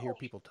 I can hear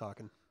people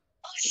talking.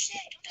 Oh shit!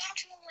 Don't talk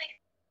to him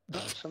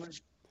later. Somebody...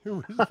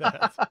 Who is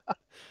that?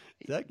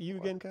 Is that you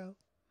again, Kyle?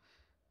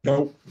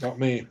 Nope, not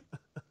me.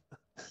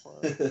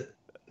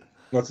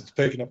 Unless it's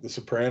picking up the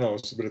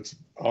Sopranos, but it's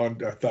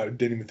on. I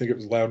didn't even think it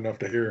was loud enough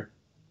to hear.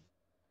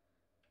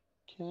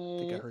 I think I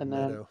Okay, heard and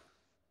then Meadow.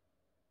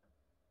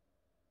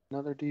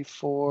 another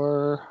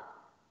D4.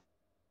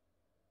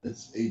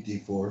 It's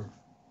 8d4.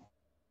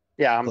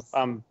 Yeah, it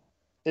I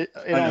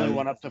know. only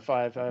went up to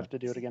 5. I have to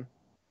do it again.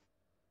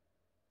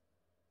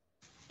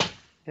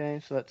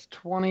 Okay, so that's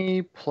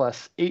 20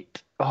 plus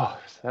 8. Oh,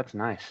 that's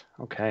nice.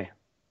 Okay.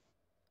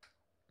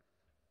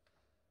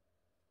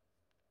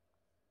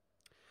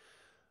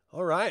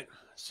 All right.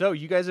 So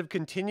you guys have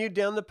continued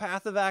down the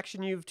path of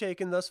action you've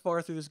taken thus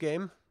far through this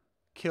game.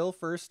 Kill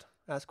first,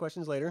 ask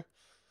questions later.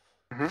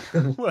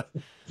 what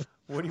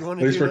do you want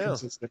At to least do we're now?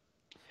 consistent.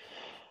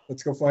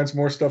 Let's go find some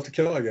more stuff to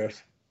kill, I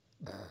guess.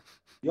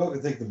 Y'all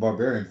can thank the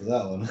barbarian for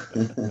that one.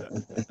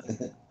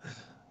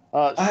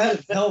 I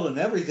had held and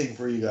everything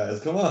for you guys.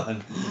 Come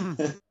on.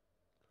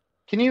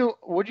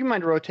 Would you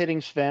mind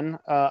rotating Sven?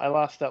 I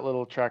lost that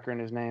little tracker in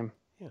his name.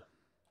 Yeah.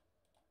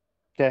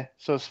 Okay,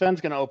 so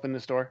Sven's going to open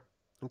this door.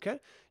 Okay.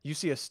 You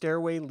see a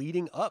stairway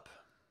leading up.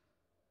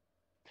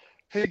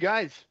 Hey,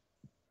 guys.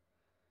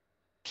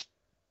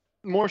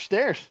 More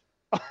stairs.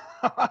 At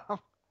I'm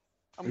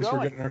least we're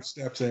going. getting our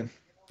steps in.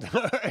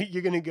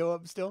 You're going to go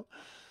up still?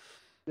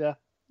 Yeah.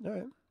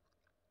 All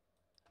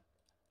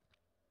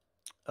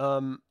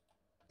right.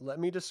 Let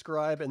me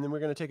describe, and then we're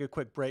going to take a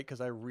quick break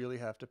because I really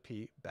have to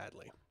pee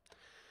badly.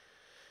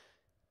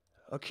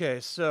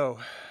 Okay, so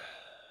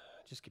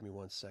just give me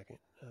 1 second.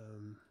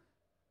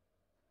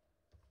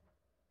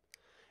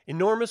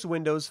 Enormous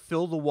windows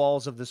fill the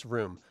walls of this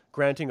room,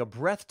 granting a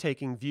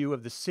breathtaking view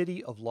of the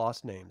city of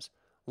lost names.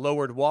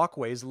 Lowered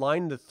walkways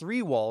line the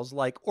 3 walls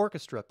like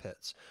orchestra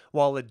pits,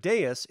 while a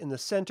dais in the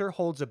center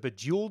holds a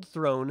bejeweled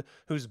throne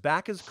whose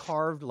back is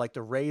carved like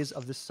the rays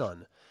of the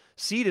sun.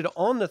 Seated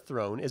on the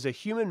throne is a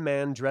human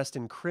man dressed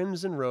in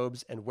crimson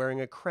robes and wearing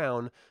a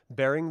crown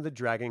bearing the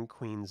Dragon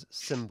Queen's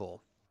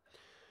symbol.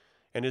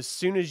 And as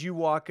soon as you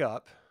walk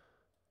up,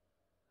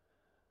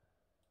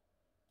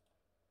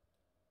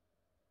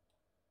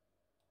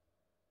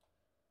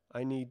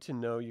 I need to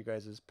know you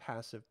guys'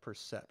 passive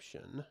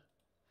perception.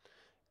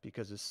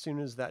 Because as soon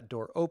as that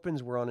door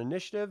opens, we're on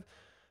initiative.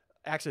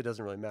 Actually, it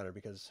doesn't really matter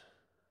because,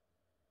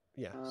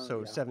 yeah,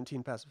 Yeah.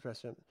 17 passive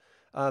perception.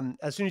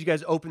 As soon as you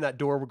guys open that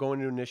door, we're going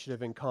to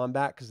initiative in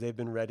combat because they've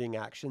been readying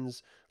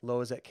actions.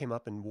 Loazette came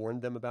up and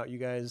warned them about you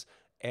guys.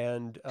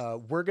 And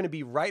we're going to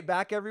be right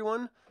back,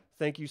 everyone.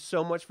 Thank you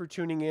so much for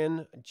tuning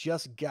in.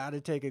 Just got to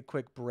take a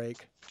quick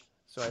break.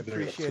 So I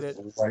appreciate it.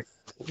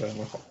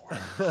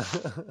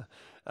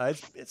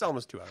 It's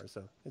almost 2 hours,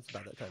 so it's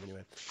about that time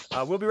anyway.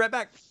 We'll be right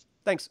back.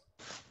 Thanks.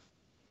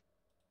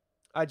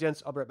 All right,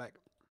 gents, I'll be right back.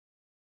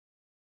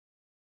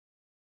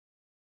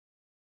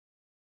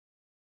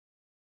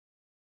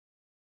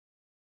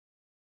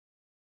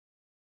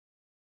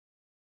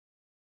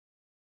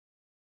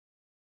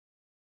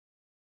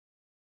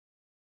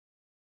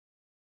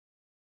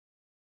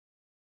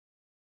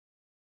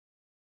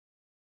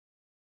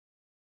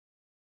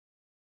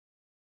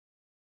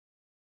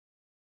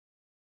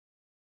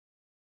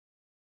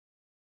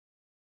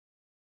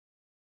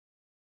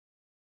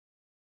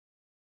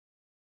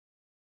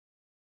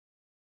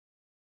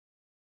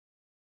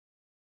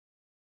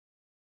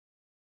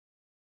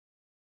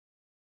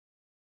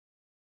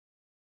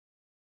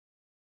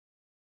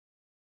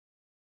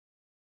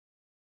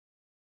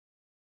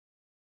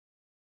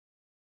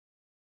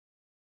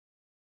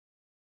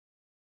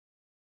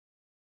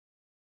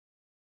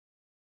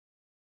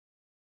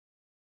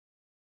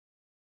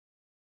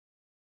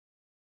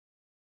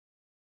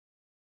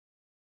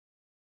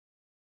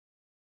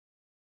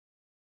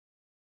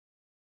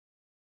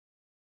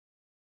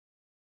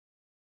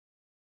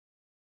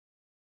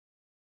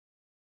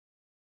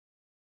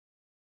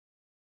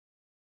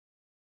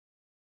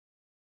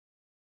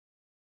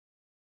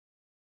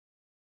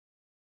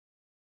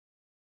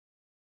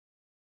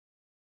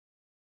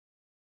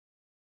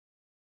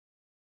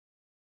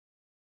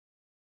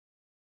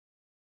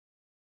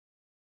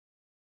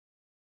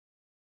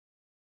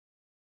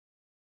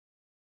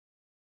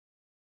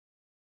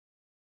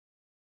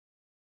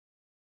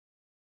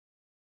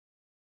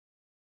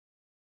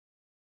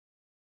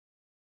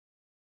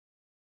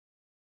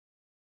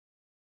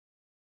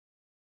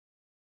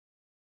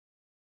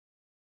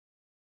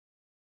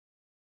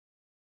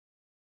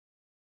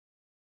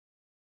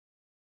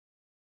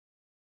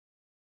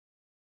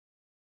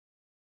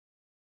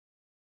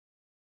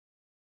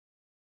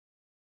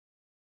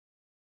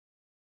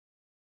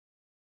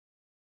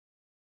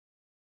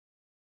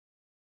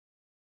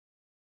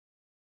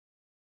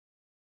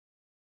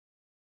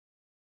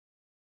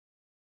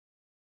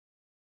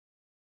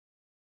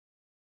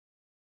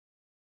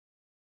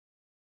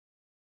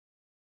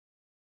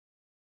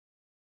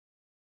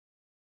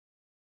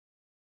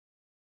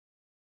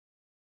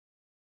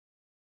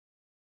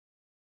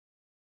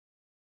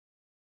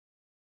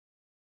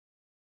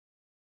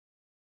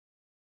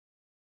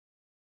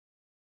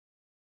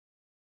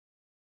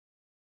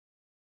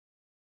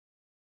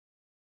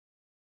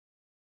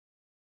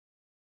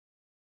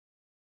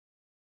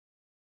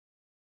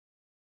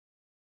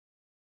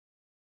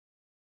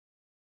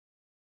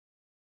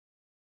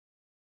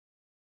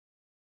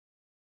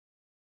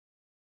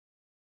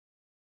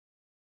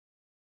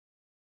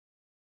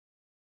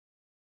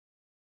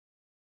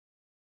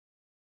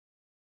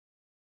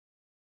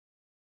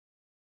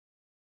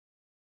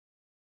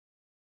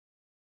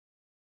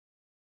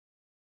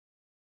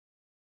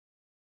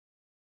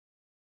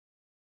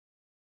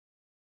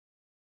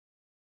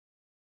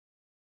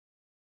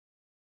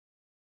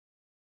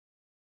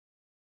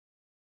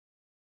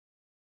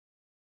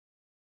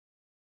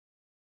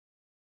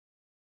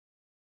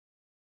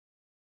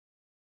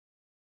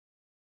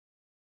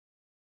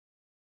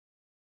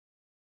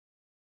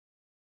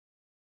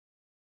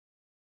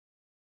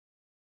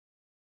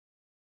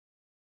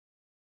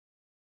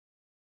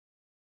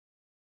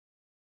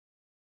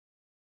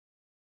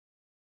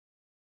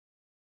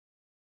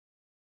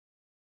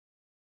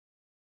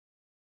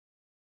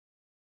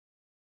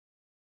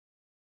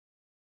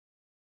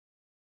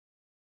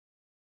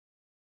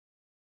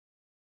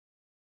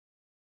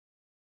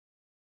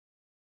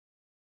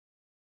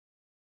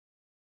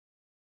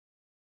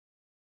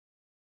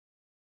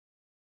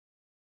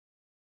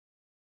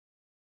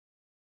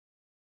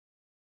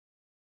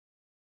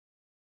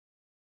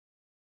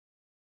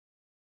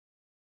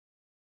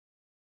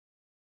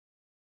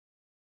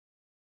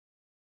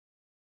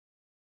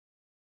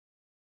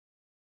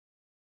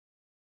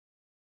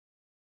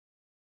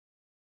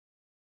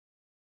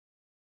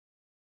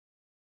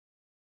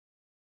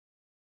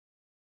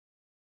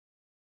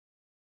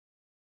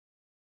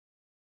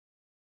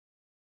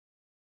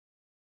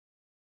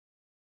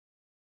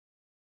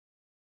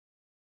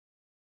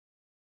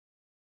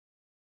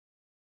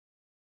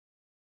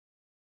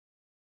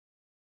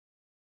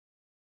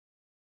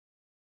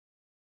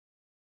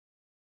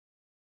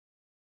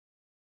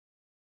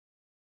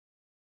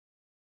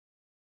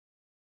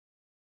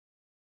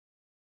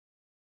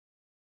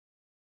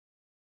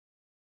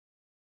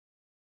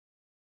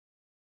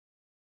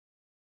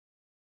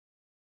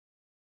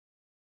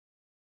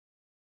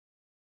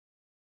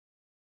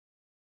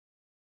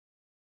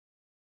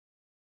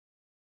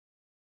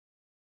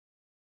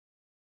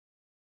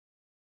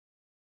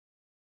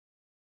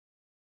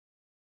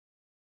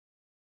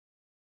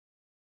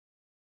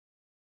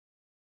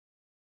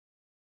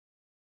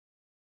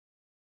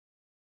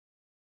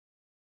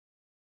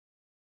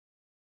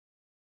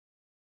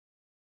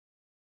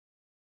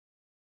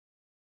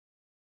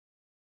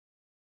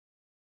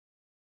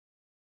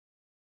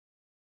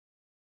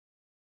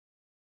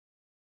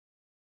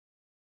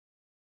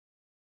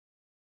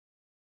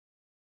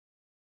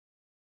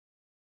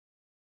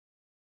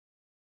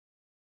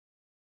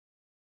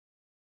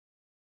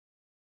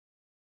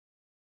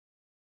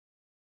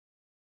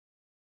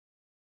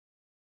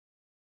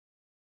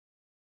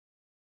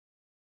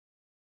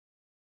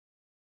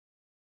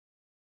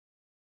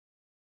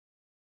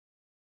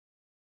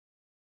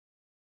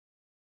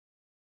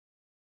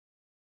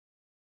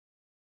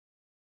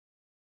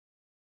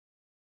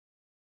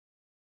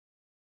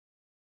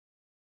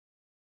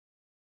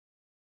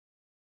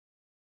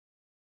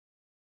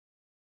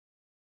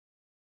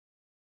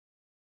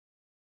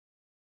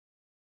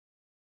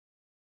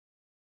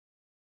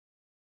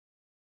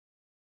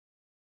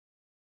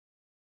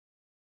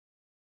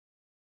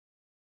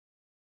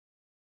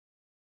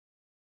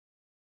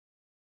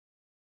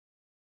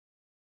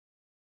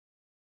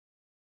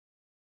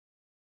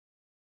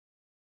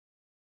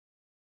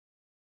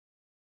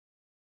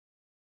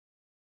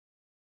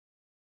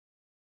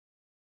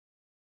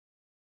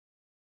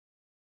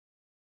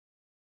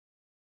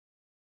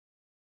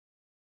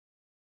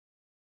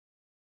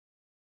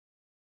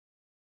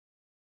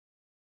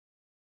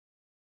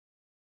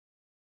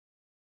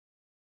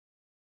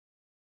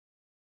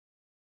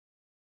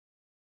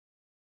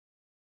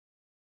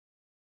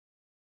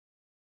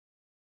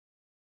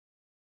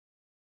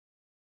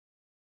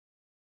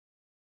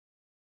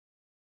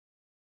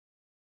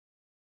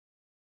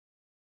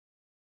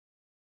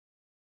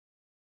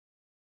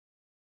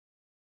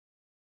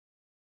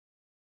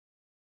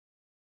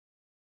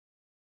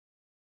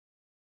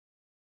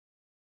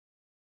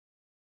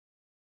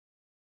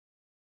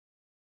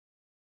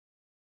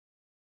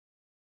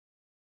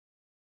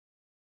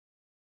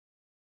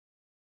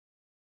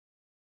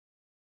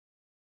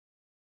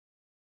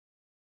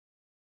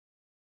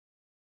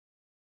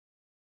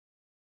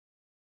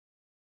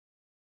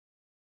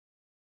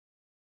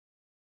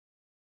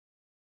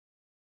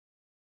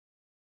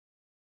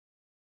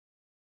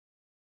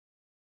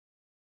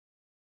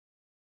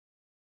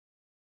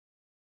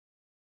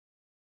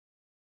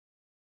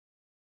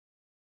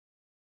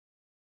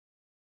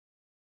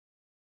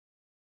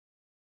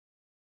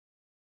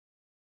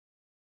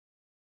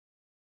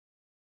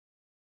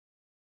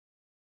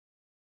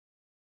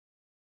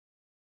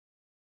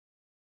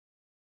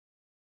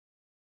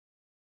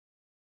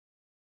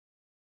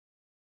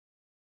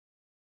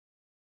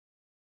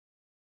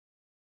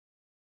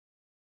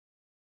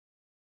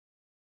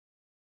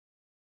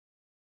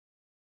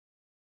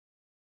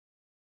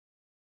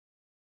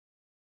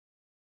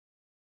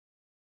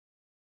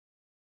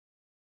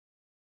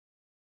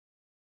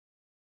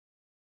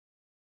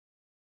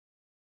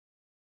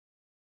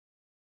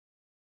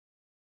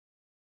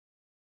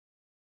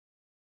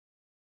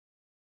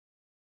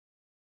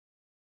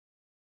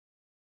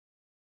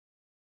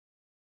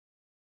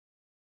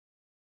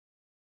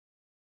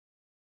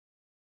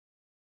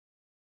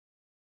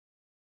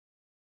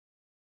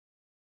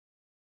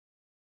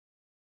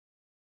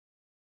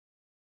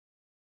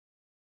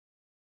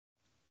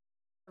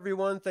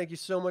 everyone. Thank you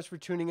so much for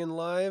tuning in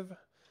live.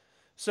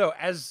 So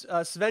as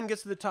Sven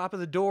gets to the top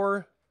of the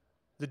door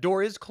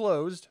is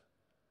closed.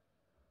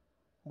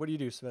 What do you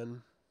do,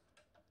 Sven?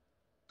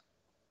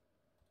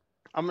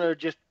 I'm gonna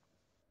just,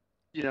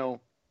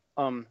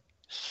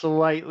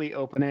 slightly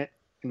open it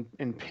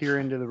and peer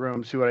into the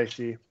room, see what I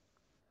see.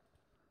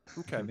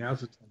 Okay.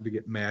 Now's the time to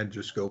get mad.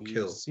 Just go You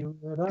kill. see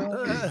what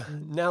I see?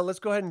 Now let's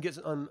go ahead and get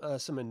on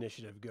some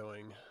initiative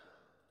going.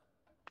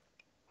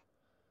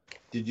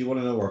 Did you want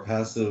to know our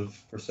passive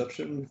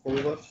perception before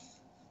we left?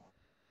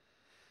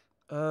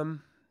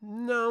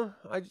 No,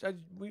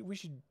 we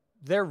should.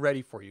 They're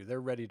ready for you.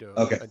 They're ready to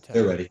Okay, attack.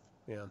 they're ready.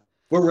 Yeah.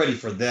 We're ready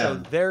for So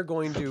them. they're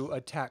going to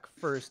attack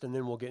first, and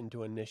then we'll get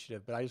into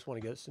initiative. But I just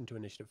want to get us into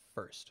initiative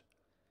first.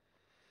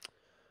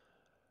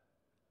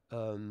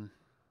 Let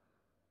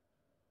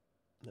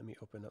me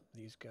open up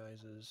these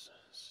guys'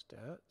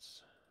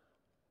 stats.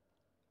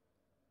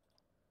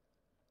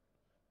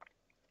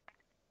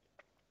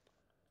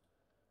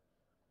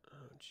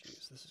 Oh,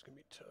 jeez, this is going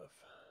to be tough.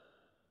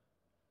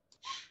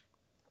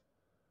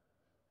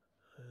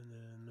 And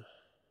then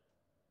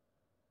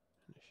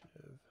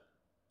initiative.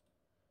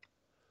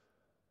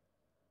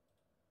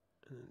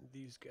 And then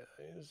these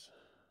guys.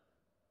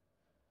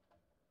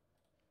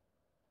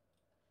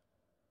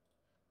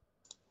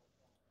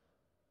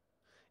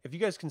 If you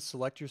guys can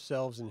select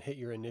yourselves and hit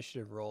your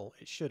initiative roll,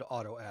 it should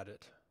auto add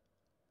it.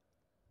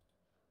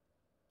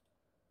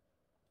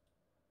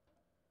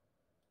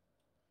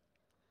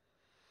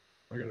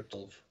 I got a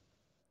 12.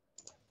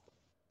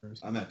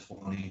 I'm at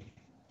 20.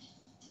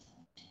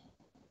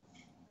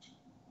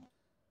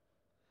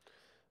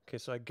 Okay,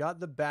 so I got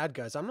the bad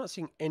guys. I'm not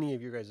seeing any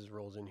of your guys'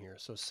 rolls in here.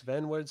 So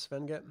Sven, what did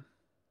Sven get?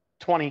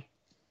 20.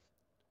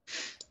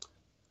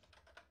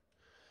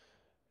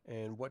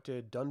 And what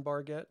did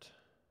Dunbar get?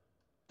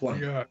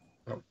 20. Yeah.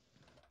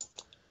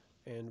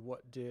 And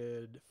what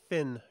did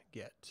Finn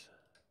get?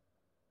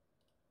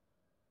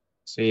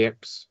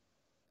 6.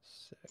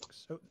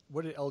 6. Oh,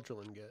 what did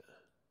Eldrelin get?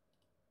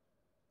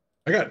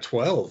 I got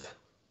 12.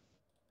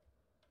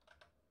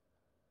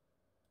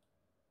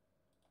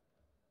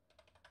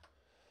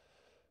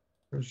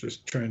 I was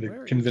just trying to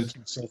Where convince is-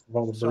 myself of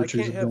all the So I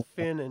virtues can't of have going.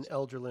 Finn and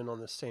Eldrelin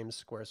on the same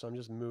square, so I'm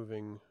just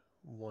moving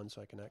one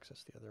so I can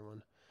access the other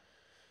one.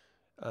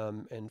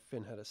 And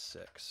Finn had a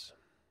 6.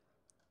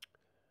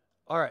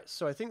 All right,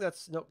 so I think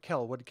that's... No,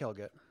 Kel. What did Kel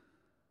get?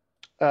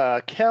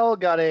 Kel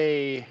got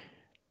a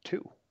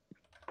 2.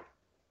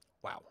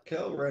 Wow.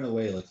 Kel ran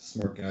away like the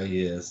smart guy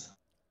he is.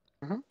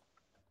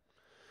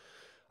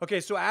 Okay,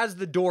 so as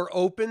the door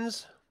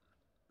opens,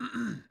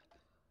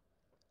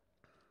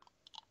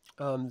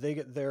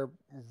 they're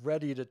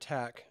ready to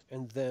attack,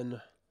 and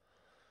then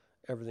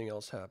everything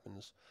else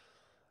happens.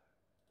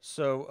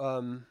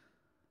 So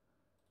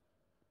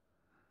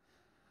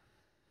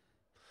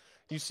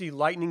you see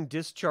lightning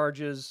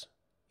discharges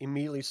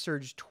immediately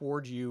surge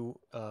toward you,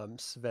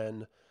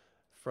 Sven,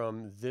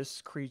 from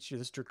this creature,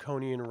 this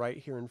draconian right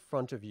here in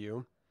front of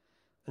you.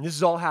 And this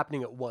is all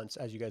happening at once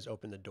as you guys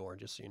open the door,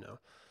 just so you know.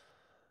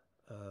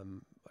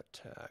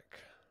 Attack.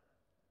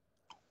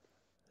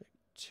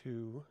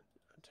 2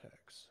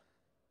 attacks.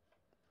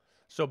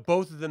 So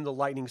both of them, the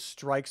lightning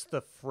strikes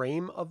the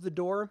frame of the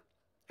door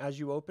as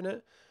you open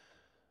it.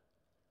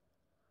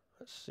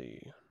 Let's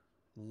see.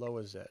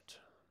 Loazette.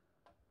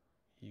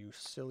 You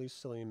silly,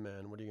 silly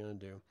man. What are you going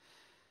to do?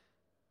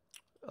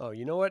 Oh,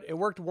 you know what? It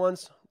worked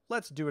once.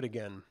 Let's do it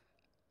again.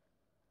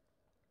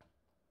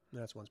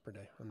 That's once per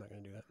day. I'm not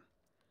going to do that.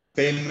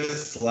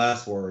 Famous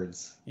last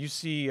words. You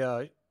see,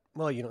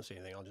 well, you don't see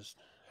anything. I'll just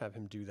have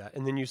him do that.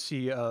 And then you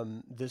see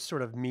this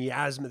sort of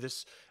miasma,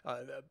 this,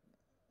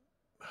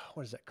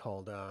 what is that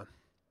called?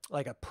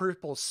 Like a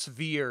purple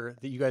sphere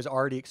that you guys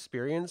already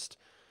experienced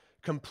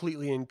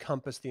completely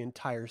encompass the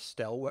entire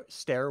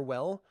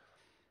stairwell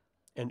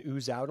and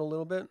ooze out a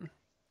little bit.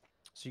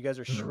 So you guys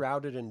are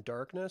shrouded in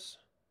darkness,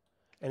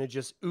 and it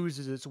just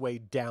oozes its way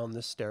down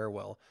the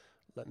stairwell.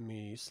 Let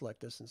me select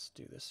this and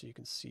do this so you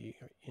can see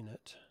in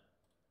it.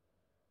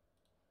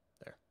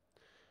 There.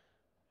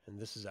 And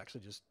this is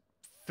actually just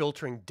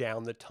filtering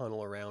down the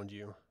tunnel around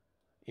you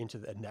into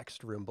the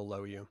next room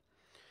below you.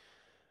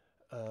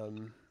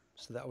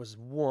 So that was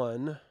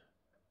 1.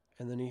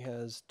 And then he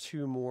has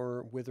 2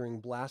 more Withering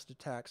Blast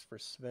attacks for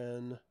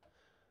Sven.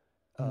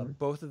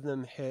 Both of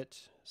them hit,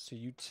 so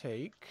you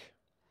take...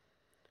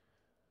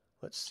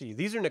 Let's see.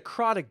 These are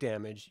necrotic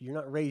damage. You're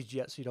not raised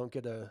yet, so you don't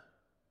get a...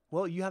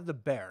 Well, you have the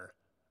bear,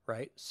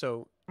 right?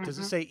 So does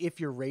it say if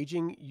you're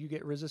raging, you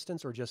get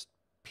resistance, or just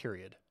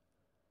period?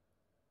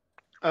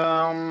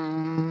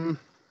 Um,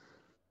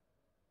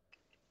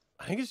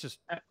 I think it's just...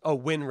 Oh,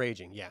 when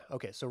raging. Yeah.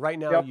 Okay, so right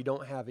now Yep. you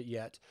don't have it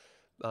yet.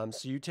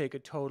 So you take a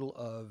total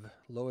of...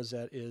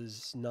 Loazette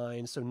is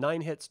 9. So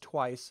 9 hits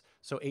twice,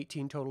 so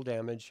 18 total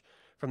damage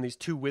from these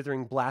 2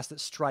 withering blasts that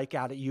strike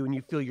out at you, and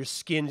you feel your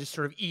skin just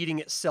sort of eating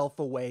itself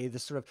away,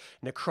 this sort of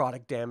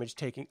necrotic damage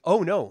taking...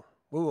 Oh, no.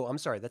 Whoa, I'm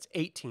sorry. That's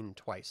 18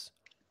 twice.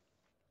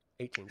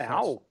 18. So that's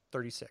Ow.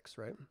 36,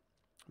 right?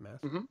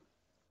 Math. Mhm.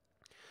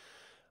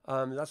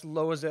 That's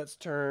Loazette's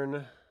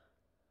turn.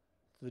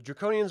 The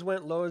Draconians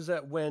went,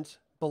 Loazette went,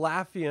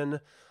 Balafian,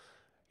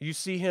 you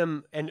see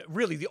him, and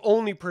really the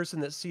only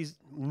person that sees,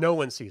 no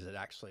one sees it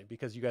actually,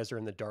 because you guys are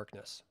in the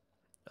darkness.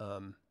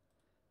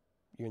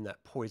 You're in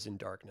that poison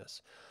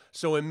darkness.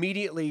 So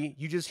immediately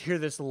you just hear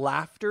this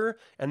laughter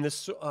and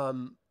this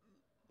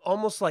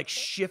almost like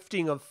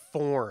shifting of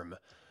form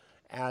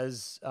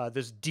as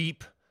this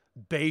deep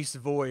bass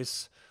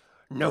voice,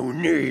 "No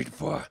need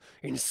for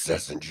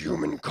incessant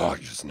human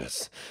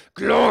consciousness.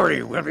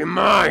 Glory will be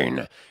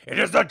mine. It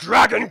is the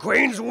Dragon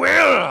Queen's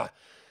will."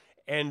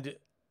 And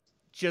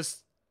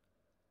just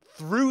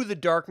through the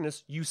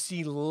darkness, you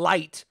see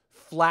light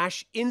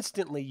flash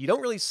instantly. You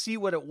don't really see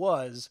what it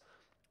was,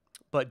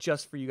 but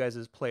just for you guys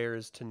as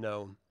players to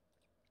know,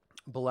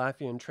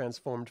 Balafian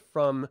transformed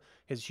from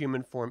his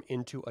human form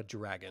into a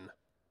dragon.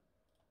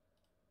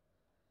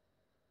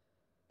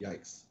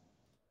 Yikes.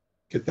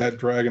 Get that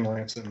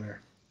Dragonlance in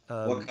there.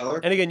 What color?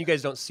 And again, you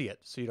guys don't see it,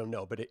 so you don't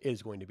know, but it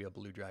is going to be a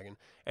blue dragon.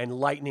 And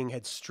lightning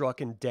had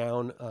struck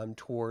down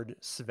toward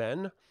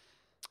Sven.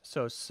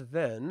 So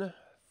Sven,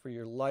 for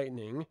your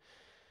lightning,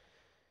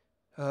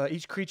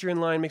 each creature in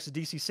line makes a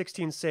DC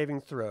 16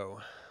 saving throw.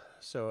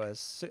 So I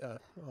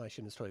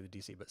shouldn't have told you the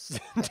DC,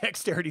 but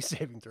dexterity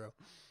saving throw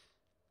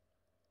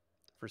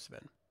for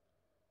Sven.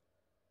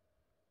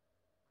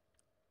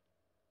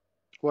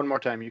 One more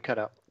time, you cut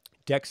out.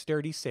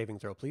 Dexterity saving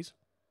throw, please.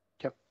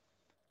 Yep.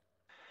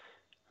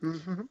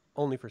 Mm-hmm.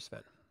 Only for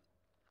Sven.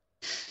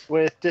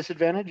 With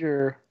disadvantage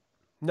or?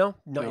 No,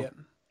 not No. yet.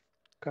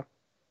 Okay.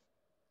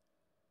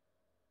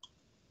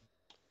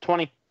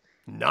 20.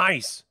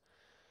 Nice.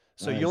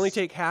 So you only Nice.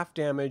 take half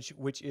damage,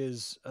 which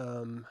is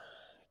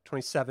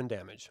 27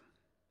 damage.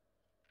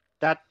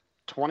 That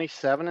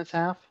 27 is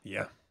half?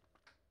 Yeah.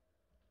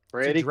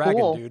 Pretty It's a dragon,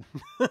 cool. dude.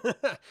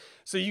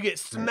 So you get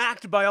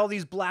smacked by all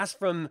these blasts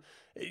from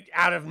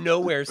out of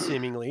nowhere,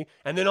 seemingly,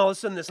 and then all of a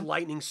sudden this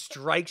lightning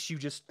strikes you,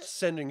 just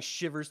sending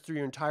shivers through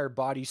your entire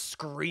body,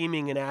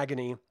 screaming in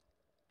agony.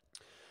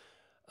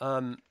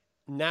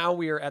 Now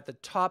we are at the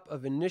top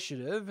of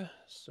initiative,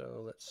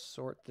 so let's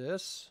sort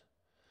this.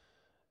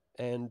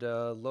 And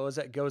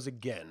Loazette goes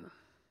again.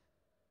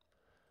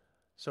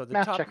 So at the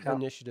Math top checks of out.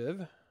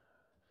 initiative,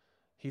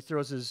 he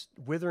throws his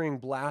Withering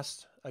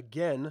Blast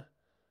again.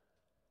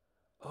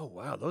 Oh,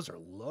 wow, those are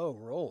low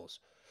rolls.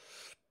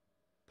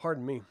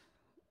 Pardon me.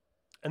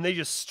 And they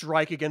just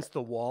strike against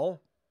the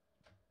wall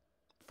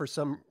for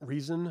some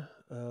reason.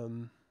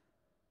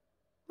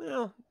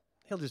 Well,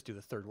 he'll just do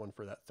the third one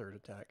for that third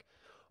attack.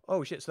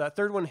 Oh, shit. So that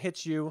third one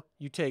hits you.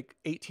 You take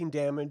 18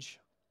 damage.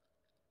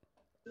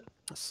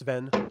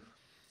 Sven.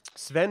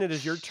 Sven, it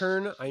is your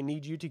turn. I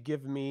need you to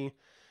give me...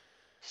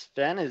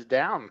 Sven is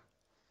down.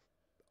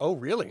 Oh,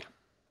 really?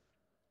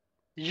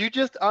 You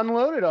just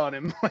unloaded on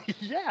him.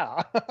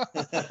 Yeah.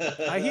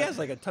 He has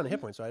like a ton of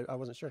hit points, so I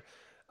wasn't sure.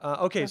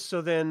 Okay,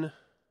 so then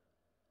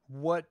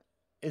what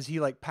is he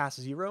like past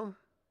 0?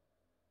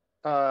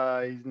 He's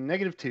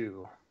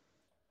 -2. I'm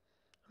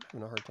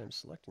having a hard time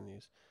selecting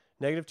these.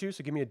 -2,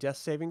 so give me a death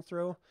saving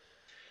throw.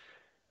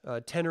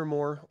 10 or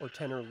more, or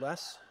 10 or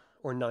less,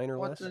 or 9 or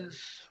less.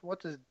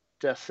 What does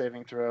death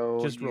saving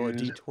throw? Just roll a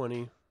use?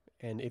 d20,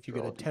 and if you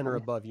get Roll a a 10 or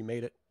D20. above, you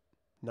made it.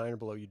 9 or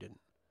below, you didn't.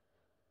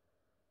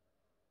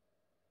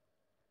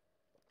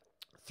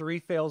 3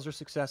 fails or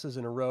successes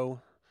in a row,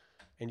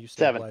 and you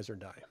 7. stabilize or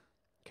die.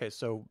 Okay,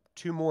 so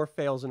 2 more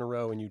fails in a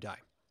row, and you die.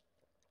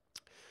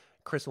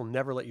 Chris will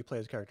never let you play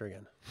his character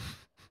again,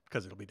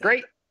 because it'll be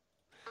dead.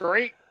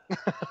 Great.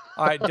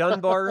 All right,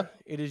 Dunbar,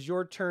 it is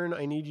your turn.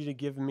 I need you to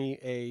give me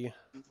a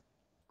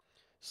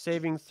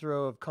saving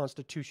throw of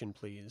Constitution,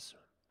 please.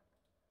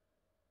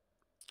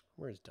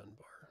 Where's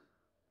Dunbar?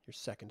 You're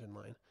second in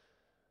line.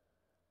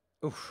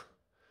 Oof.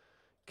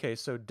 Okay,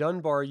 so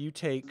Dunbar, you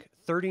take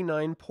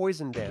 39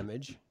 poison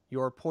damage.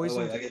 You're Oh,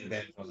 poisoned, wait, I get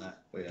advantage on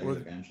that. Wait, I Well,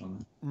 get advantage on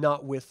that.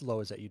 not with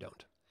Loazette, you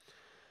don't.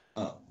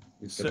 Oh.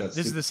 we've got So that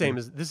this is the stupid- same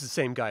as the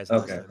same guy as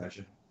last Okay, time.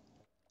 gotcha.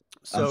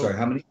 So I'm sorry,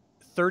 how many?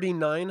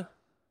 39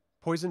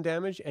 poison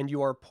damage, and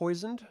you are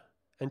poisoned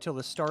until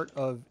the start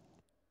of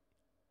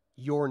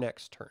your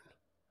next turn.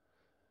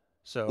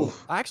 So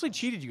Oof. I actually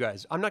cheated you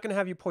guys. I'm not going to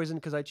have you poisoned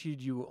because I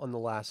cheated you on the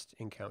last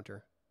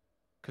encounter.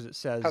 Because it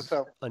says How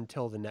so?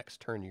 until the next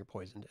turn you're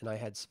poisoned. And I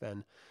had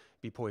Sven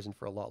be poisoned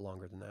for a lot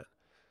longer than that.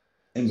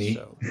 And me.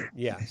 So,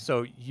 yeah.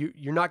 So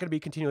you're not going to be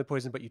continually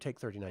poisoned, but you take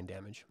 39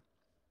 damage.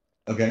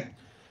 Okay.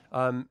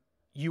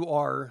 You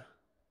are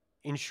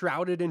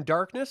enshrouded in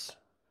darkness.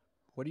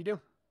 What do you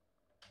do?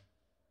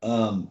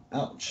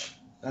 Ouch.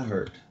 That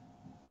hurt.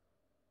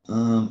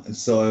 And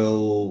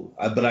so,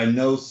 but I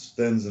know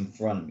Sven's in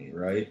front of me,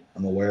 right?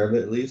 I'm aware of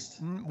it at least.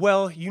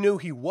 Well, you knew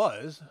he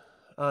was.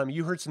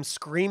 You heard some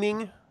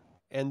screaming,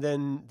 and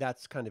then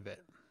that's kind of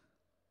it.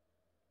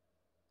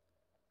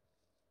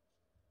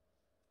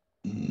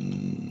 I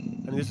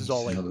mean, this is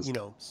all like, you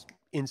know,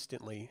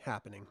 instantly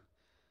happening.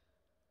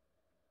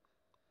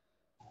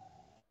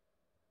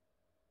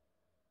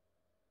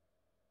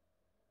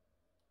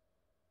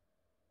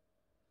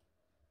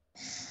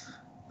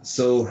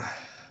 So,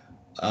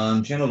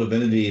 Channel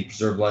Divinity,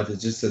 Preserve Life, it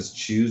just says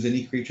choose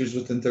any creatures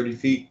within 30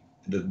 feet.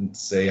 It didn't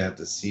say I have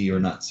to see or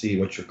not see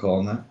what you're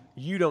calling that.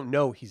 You don't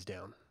know he's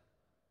down.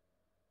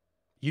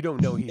 You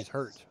don't know he's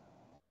hurt.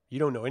 You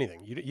don't know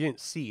anything. You didn't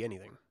see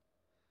anything.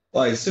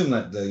 Well, I assume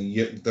that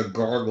the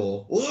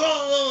gargle,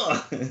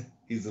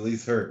 he's at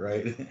least hurt,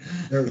 right?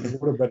 There would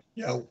have been a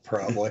yell,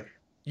 probably.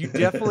 You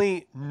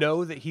definitely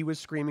know that he was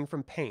screaming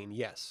from pain.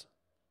 Yes.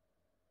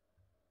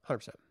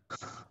 100%.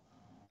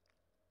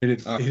 He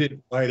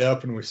didn't light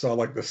up and we saw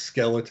like the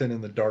skeleton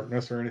in the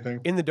darkness or anything.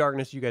 In the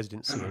darkness, you guys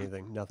didn't see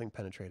anything. Nothing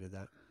penetrated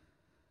that.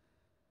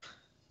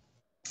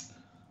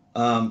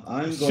 I'm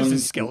It's going just a to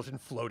skeleton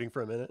floating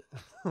for a minute,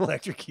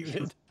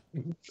 electrocuted.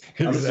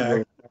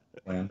 Exactly.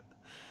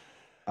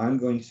 I'm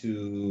going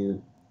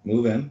to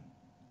move in,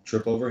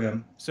 trip over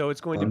him. So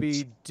it's going to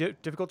be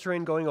difficult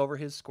terrain going over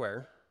his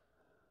square.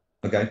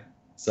 Okay,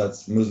 so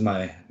that's moves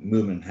my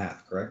movement in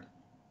half, correct?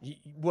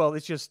 Well,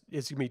 it's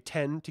going to be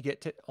 10 to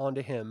get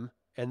onto him,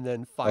 and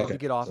then 5 to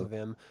get off of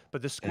him.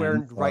 But the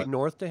square right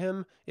north to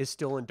him is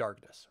still in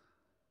darkness.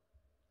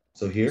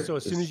 So here. So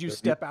as soon as you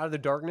step out of the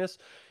darkness,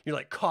 you're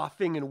like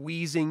coughing and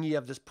wheezing. You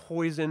have this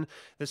poison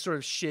that's sort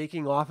of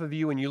shaking off of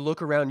you, and you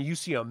look around. And you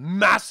see a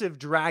massive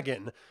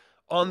dragon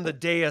on the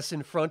dais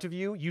in front of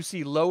you. You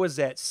see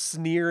Loazette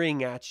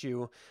sneering at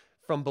you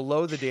from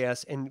below the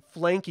dais, and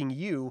flanking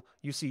you,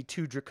 you see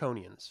 2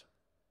 draconians.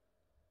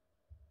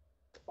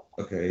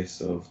 Okay,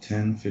 so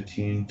 10,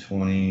 15,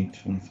 20,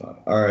 25.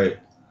 All right.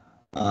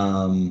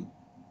 I'm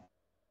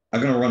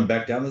going to run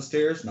back down the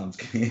stairs. No, I'm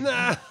just kidding.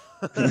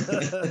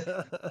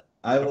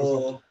 I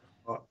will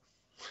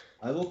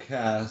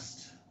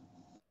cast.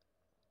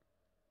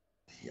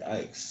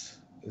 Yikes.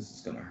 This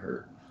is going to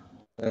hurt.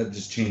 That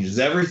just changes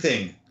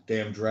everything.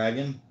 Damn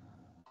dragon.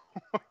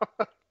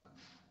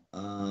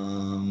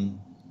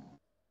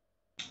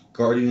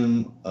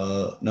 Guardian.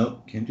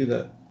 Nope, can't do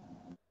that.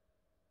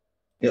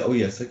 Yeah, oh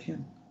yes, I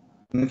can.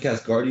 I'm gonna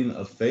cast Guardian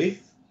of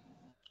Faith,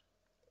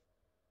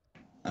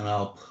 and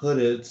I'll put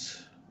it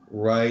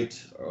right.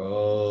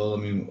 Oh, let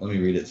me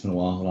read it. It's been a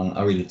while. Hold on,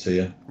 I'll read it to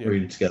you. Yeah. We'll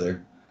read it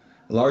together.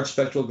 A large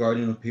spectral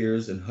guardian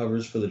appears and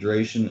hovers for the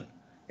duration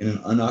in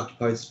an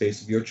unoccupied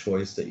space of your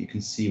choice that you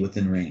can see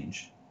within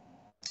range.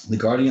 The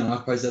guardian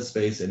occupies that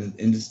space and is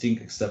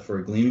indistinct except for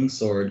a gleaming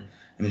sword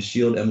and a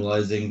shield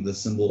emblazing the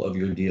symbol of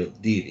your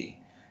deity.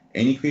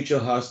 Any creature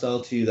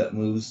hostile to you that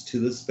moves to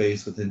this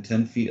space within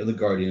 10 feet of the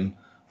guardian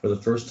for the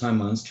first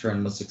time on its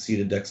turn must succeed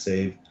a dex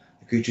save.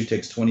 The creature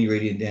takes 20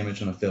 radiant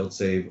damage on a failed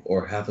save,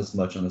 or half as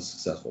much on a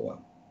successful one.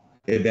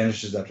 It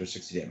vanishes after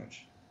 60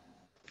 damage.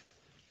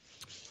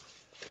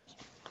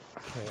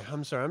 Okay,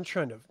 I'm sorry. I'm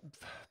trying to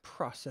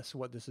process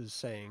what this is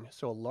saying.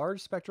 So a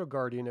large spectral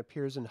guardian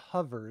appears and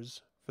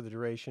hovers for the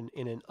duration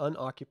in an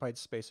unoccupied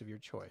space of your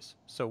choice.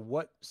 So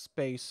what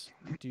space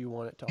do you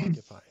want it to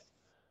occupy?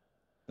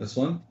 This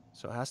one?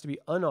 So it has to be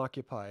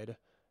unoccupied,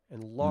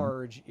 and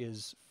large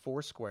is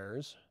 4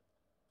 squares.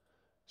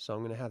 So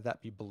I'm going to have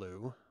that be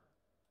blue.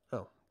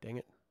 Oh, dang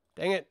it.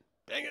 Dang it.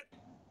 Dang it.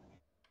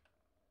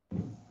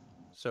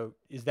 So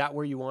is that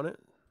where you want it?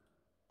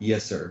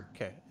 Yes, sir.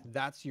 Okay,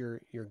 that's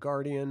your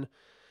guardian.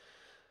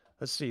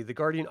 Let's see. The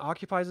guardian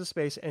occupies a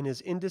space and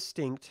is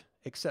indistinct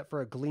except for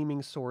a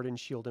gleaming sword and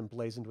shield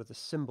emblazoned with a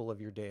symbol of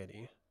your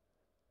deity.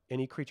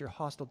 Any creature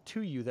hostile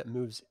to you that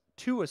moves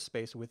to a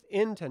space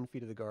within 10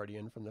 feet of the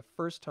guardian from the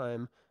first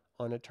time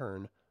on a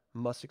turn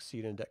must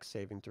succeed in a dex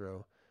saving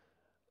throw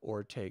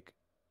or take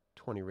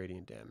 20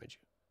 radiant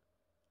damage.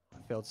 A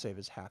failed save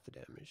is half the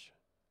damage.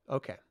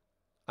 Okay,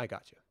 I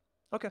got you.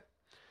 Okay.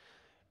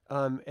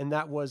 And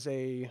that was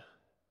a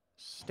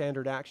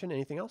standard action.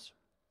 Anything else?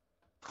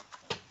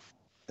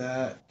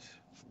 That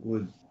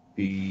would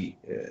be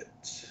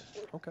it.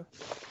 Okay.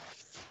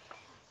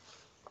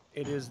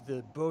 It is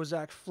the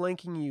Bozak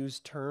flanking you's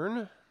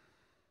turn.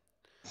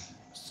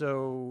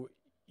 So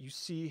you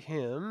see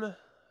him,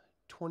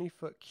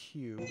 20-foot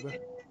cube,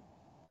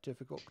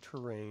 difficult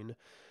terrain.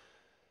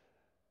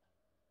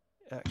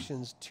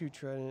 Actions, 2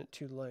 trident,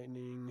 2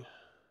 lightning,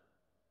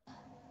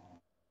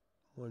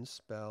 1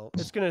 spell.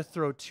 It's going to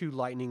throw 2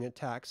 lightning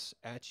attacks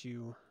at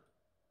you.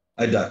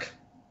 I duck.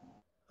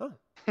 Oh.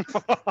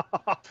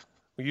 Well,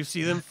 you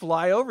see them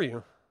fly over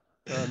you.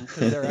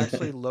 Because they're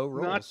actually low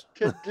rolls.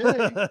 Not today.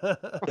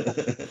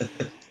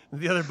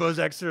 The other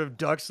Bozak sort of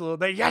ducks a little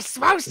bit. You're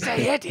supposed to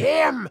hit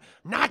him,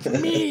 not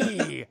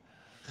me.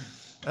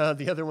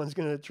 The other one's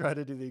going to try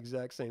to do the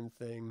exact same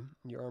thing.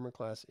 Your armor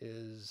class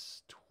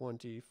is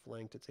 20,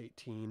 flanked, it's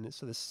 18.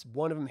 So this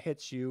one of them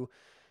hits you.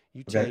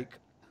 You take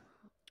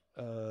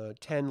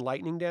 10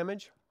 lightning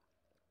damage.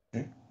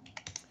 Okay.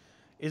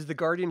 Is the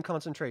Guardian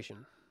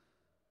concentration?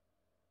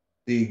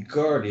 The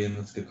Guardian,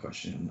 that's a good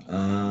question.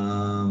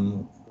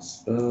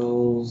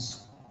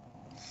 Spells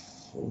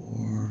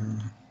for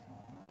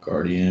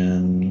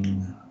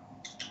Guardian.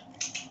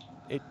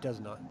 It does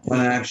not. 1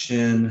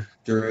 action,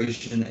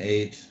 duration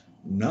 8.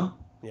 No,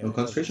 Yeah, no it doesn't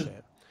concentration. say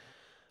it.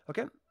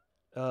 Okay.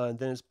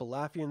 Then it's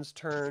Balafian's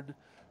turn.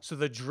 So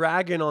the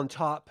dragon on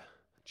top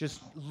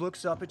just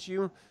looks up at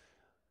you,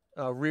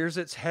 rears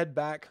its head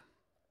back.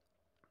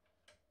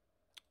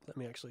 Let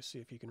me actually see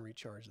if you can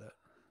recharge that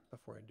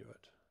before I do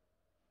it.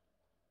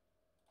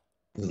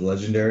 Is it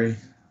legendary?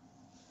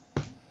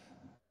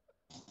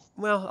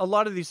 Well, a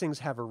lot of these things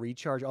have a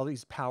recharge. All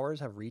these powers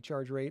have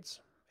recharge rates,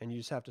 and you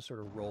just have to sort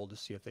of roll to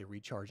see if they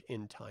recharge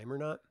in time or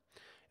not.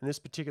 In this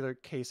particular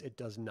case, it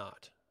does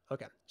not.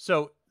 Okay,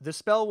 so the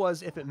spell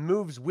was if it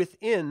moves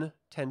within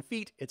 10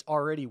 feet, it's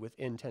already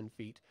within 10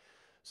 feet.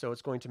 So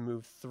it's going to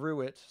move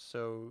through it.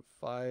 So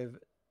 5,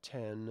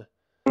 10,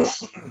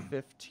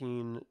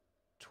 15,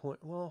 20.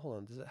 Well, hold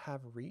on. Does it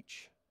have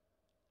reach?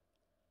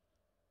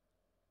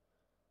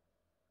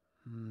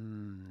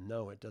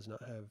 No, it does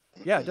not have.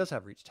 Yeah, it does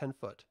have reach, 10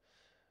 foot.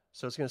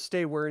 So it's going to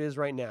stay where it is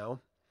right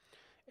now.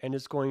 And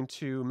it's going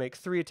to make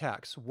 3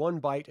 attacks, 1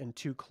 bite and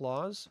 2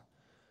 claws.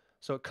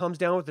 So it comes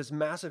down with its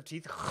massive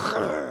teeth.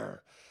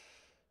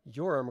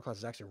 Your armor class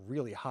is actually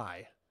really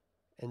high.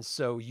 And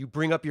so you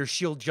bring up your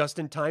shield just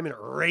in time and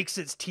it rakes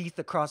its teeth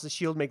across the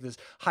shield, make this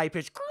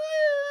high-pitched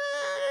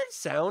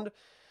sound.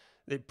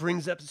 It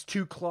brings up its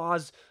 2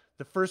 claws.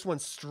 The first one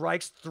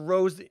strikes,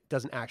 throws, it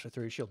doesn't actually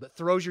throw your shield, but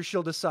throws your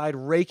shield aside,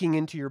 raking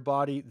into your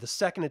body. The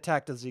second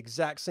attack does the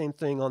exact same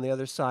thing on the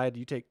other side.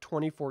 You take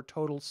 24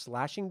 total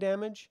slashing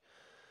damage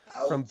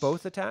from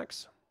both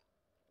attacks.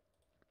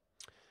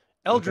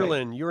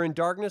 Eldrelin, okay. You're in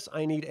darkness.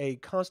 I need a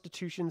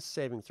Constitution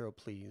saving throw,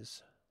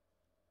 please.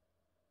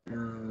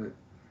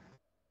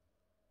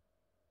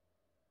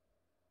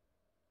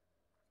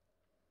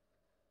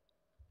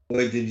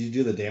 Wait, did you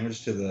do the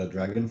damage to the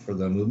dragon for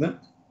the movement?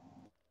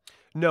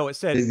 No, it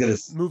said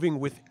moving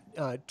with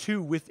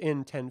to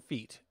within 10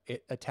 feet,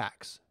 it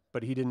attacks.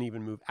 But he didn't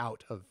even move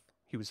out of,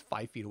 he was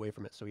 5 feet away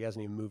from it, so he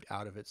hasn't even moved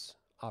out of its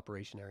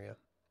operation area.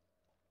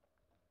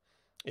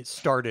 It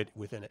started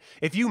within it.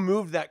 If you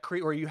moved that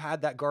or you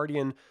had that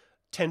guardian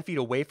 10 feet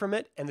away from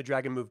it and the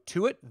dragon moved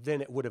to it,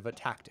 then it would have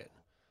attacked it.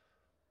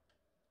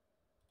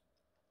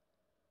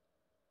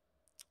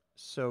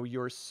 So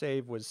your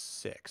save was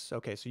 6.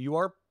 Okay, so you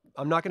are,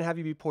 I'm not going to have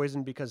you be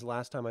poisoned because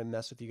last time I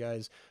messed with you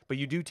guys, but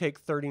you do take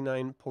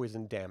 39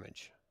 poison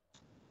damage.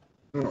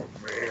 Oh,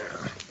 man.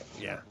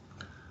 Yeah.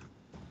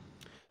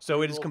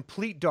 So it is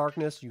complete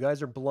darkness. You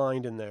guys are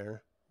blind in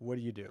there. What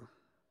do you do?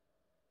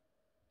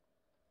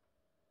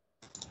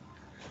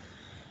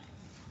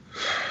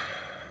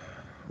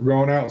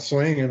 Going out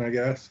swinging, I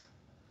guess.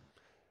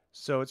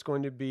 So it's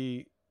going to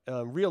be,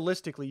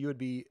 realistically, you would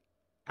be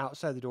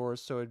outside the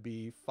doors, so it'd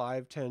be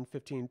 5, 10,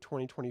 15,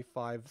 20,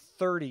 25,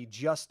 30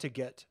 just to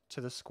get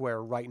to the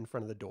square right in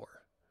front of the door.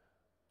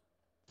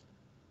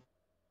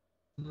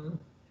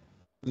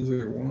 Is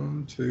there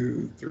 1,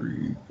 2,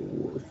 3,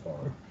 4,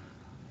 5?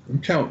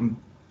 I'm counting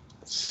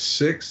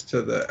 6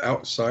 to the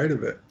outside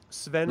of it.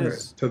 Sven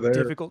is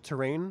difficult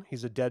terrain.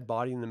 He's a dead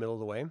body in the middle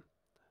of the way.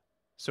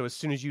 So as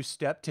soon as you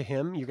step to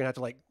him, you're going to have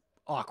to like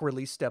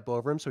awkwardly step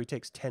over him. So he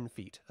takes 10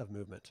 feet of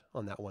movement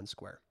on that one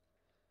square.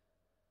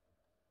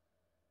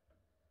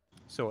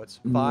 So it's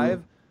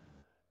 5,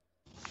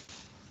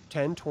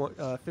 10,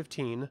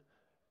 15,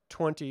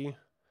 20,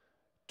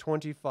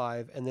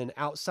 25. And then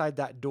outside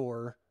that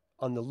door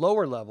on the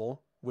lower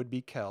level would be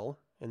Kel.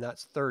 And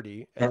that's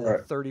 30. And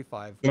then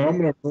 35. And I'm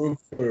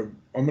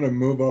gonna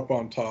move up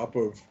on top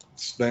of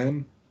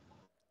Sven.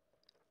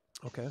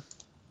 Okay.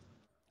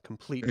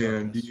 Complete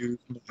and darkness. use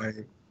my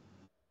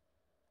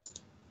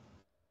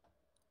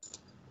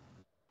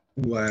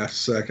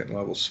last second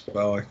level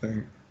spell, I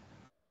think.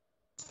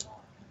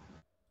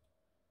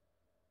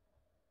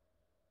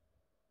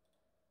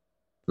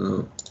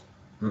 Oh,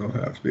 it'll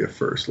have to be a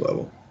first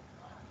level.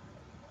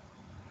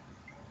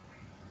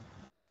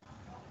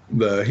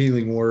 The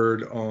healing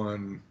word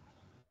on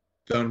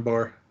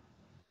Dunbar.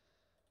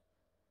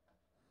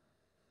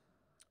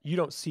 You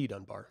don't see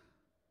Dunbar.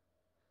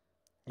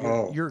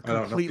 You're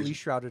completely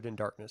shrouded in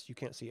darkness. You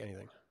can't see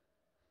anything.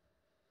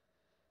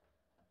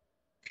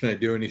 Can I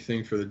do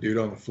anything for the dude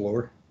on the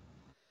floor?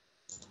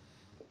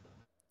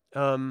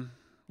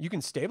 You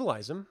can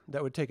stabilize him.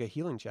 That would take a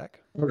healing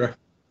check. Okay.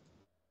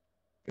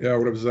 Yeah,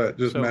 what was that?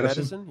 Just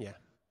medicine? Yeah.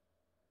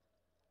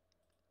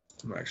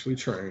 I'm actually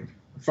trained.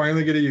 I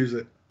finally get to use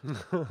it.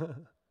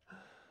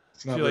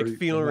 It's not like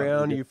feeling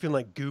around, you feel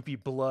like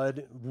goopy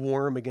blood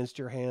warm against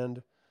your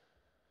hand.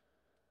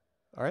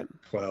 All right.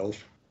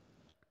 12.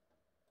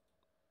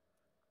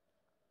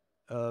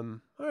 All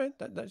right,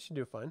 that should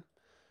do fine.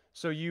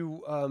 So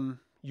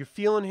you're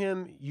feeling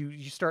him,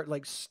 you start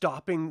like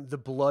stopping the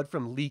blood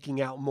from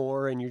leaking out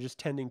more, and you're just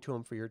tending to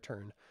him for your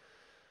turn.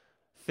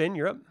 Finn,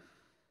 you're up.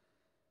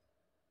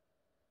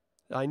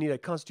 I need a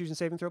Constitution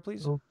saving throw,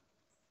 please. Oh.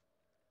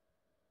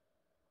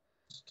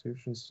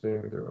 Constitution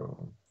saving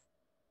throw.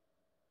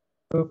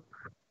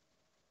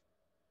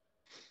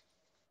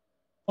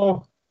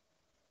 Oh.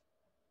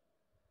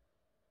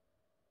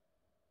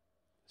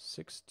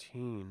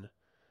 16.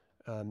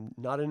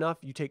 Not enough.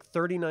 You take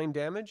 39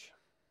 damage.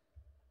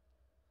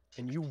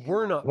 And you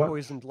were not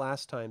poisoned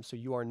last time, so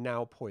you are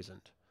now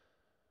poisoned.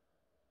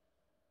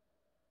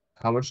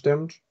 How much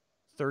damage?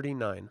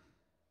 39.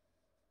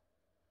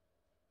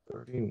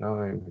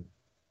 39.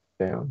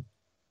 Damn.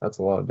 That's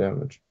a lot of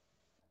damage.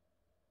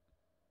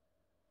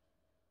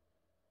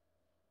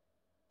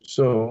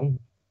 So,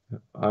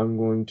 I'm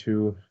going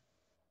to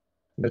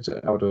It's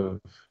out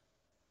of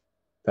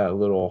that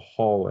little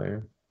hallway.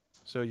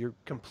 So you're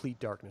complete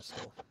darkness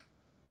still.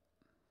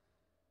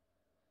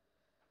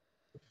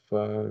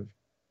 5,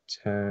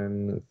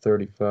 10,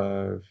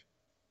 35.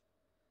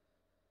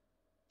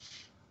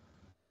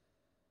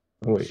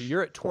 Oh, wait. So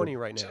you're at 20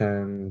 right now.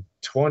 10,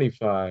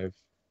 25.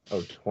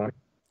 Oh, 20.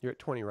 You're at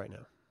 20 right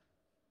now.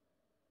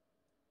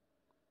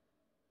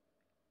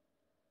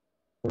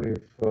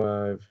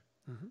 25.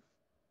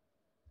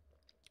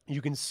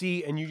 You can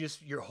see, and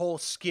your whole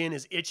skin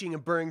is itching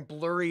and burning,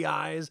 blurry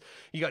eyes.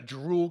 You got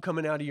drool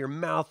coming out of your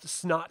mouth,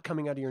 snot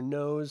coming out of your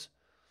nose.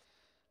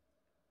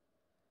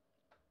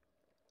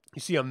 You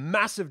see a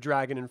massive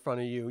dragon in front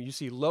of you. You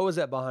see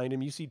Loazette behind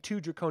him. You see 2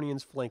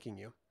 draconians flanking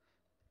you.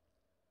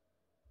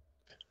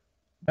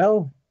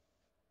 Well,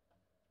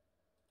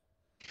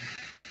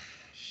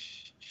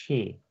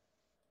 she.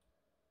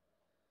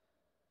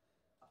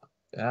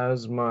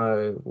 As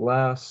my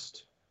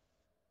last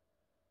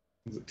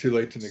Is it too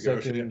late to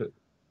negotiate? second,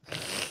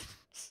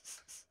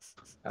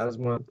 as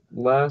my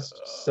last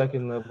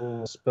second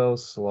level spell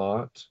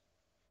slot,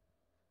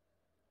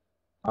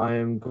 I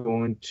am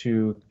going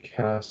to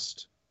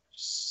cast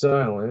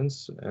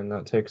Silence, and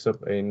that takes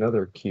up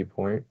another key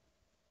point.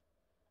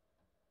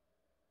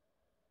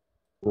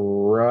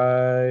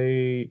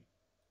 Right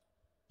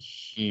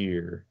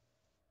here.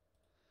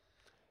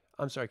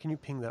 I'm sorry, can you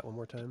ping that one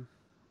more time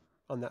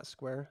on that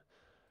square?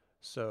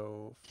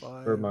 So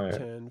 5, Where am I at?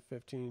 10,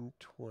 15,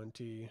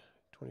 20,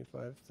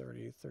 25,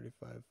 30,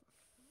 35,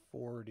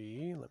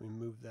 40. Let me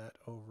move that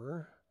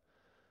over.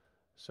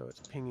 So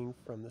it's pinging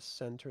from the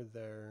center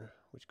there,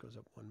 which goes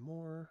up one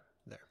more.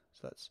 There.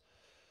 So that's...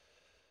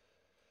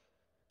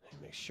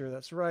 Make sure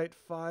that's right.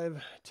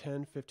 5,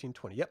 10, 15,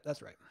 20. Yep,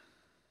 that's right.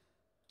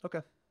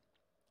 Okay.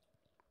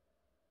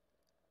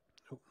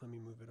 Oh, let me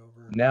move it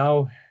over.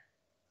 Now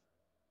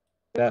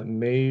that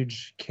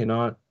mage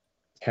cannot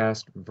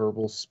cast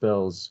verbal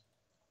spells.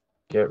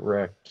 Get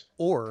wrecked.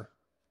 Or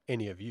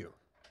any of you.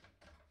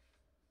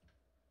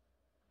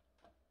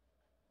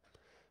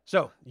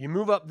 So you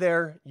move up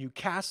there, you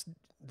cast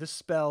the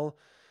spell,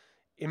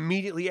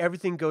 immediately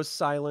everything goes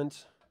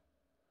silent.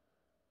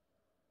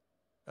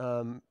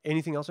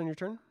 Anything else on your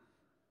turn?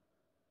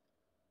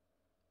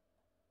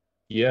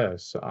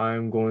 Yes,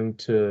 I'm going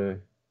to...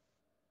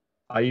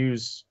 I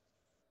use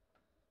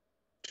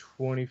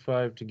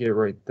 25 to get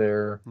right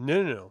there.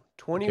 No.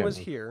 20 Okay. was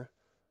here.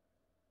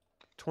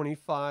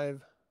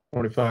 25,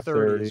 25,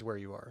 30 30, is where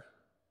you are.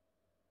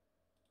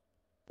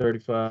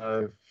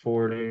 35,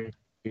 40,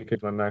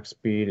 because my max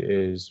speed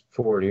is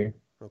 40.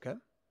 Okay.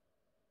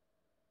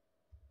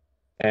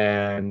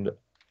 And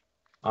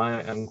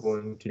I am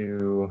going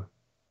to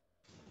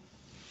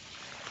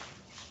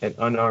an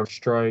unarmed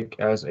strike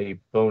as a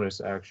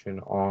bonus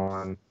action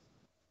on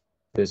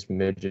this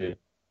midget.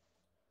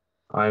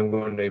 I'm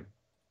going to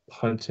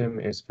punch him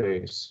in his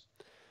face.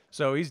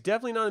 So he's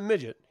definitely not a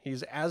midget.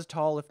 He's as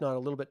tall, if not a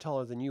little bit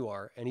taller than you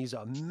are. And he's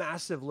a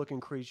massive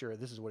looking creature.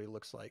 This is what he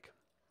looks like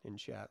in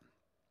chat.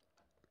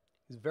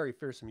 He's very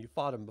fearsome. You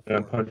fought him before.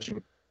 And I'm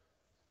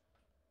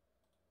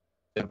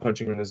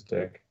punching him in his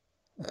dick.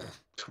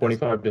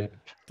 25 to hit.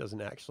 Doesn't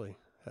actually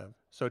have.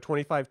 So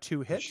 25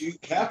 to hit. You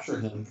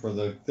capture him for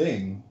the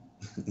thing.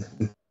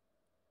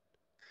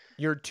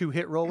 Your 2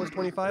 hit roll was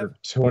 25?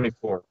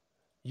 24.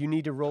 You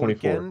need to roll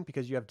 24. again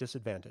because you have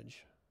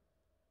disadvantage.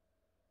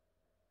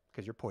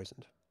 Because you're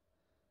poisoned.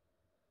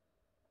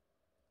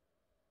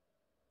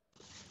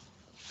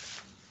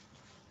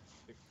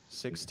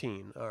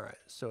 $16. All right.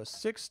 So a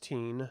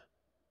 16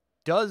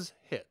 does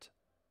hit.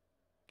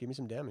 Give me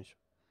some damage.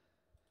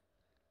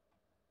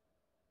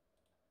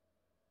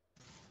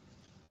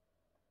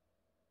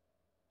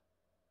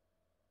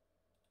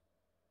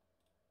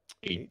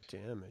 8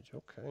 damage.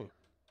 Okay.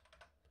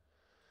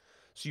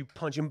 So you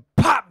punch him,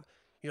 pop!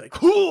 You're like,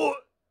 whoo!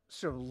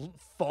 Sort of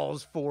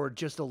falls forward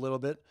just a little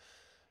bit.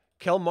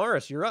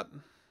 Kelmaris, you're up.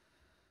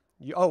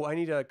 I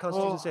need a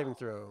Constitution saving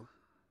throw.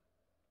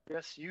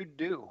 Yes, you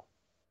do.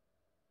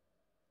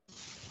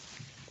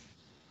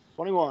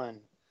 21.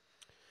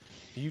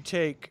 You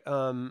take,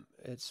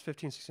 it's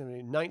 15, 16,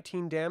 17,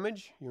 19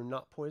 damage. You're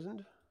not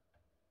poisoned.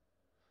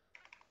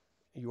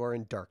 You are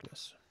in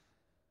darkness.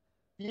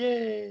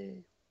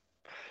 Yay.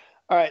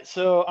 All right,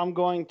 so I'm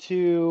going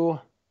to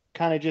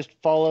kind of just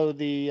follow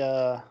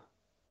the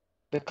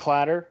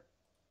clatter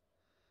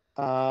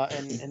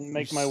and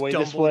make my way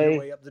this Stumble your way.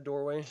 way up the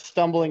doorway.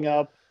 Stumbling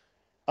up.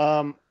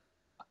 I'm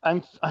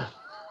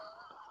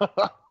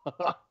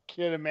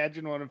can't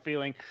imagine what I'm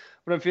feeling,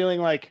 but I'm feeling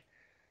like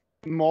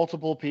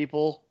multiple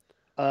people.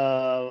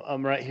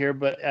 I'm right here,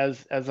 but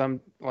as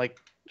I'm like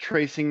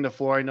tracing the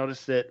floor, I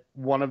notice that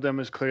one of them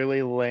is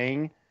clearly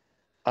laying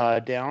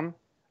down.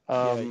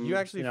 You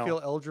actually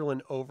feel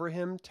Eldrillin over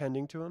him,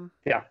 tending to him.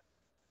 Yeah.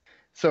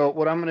 So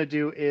what I'm going to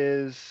do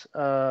is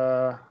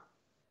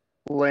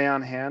lay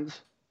on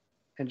hands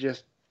and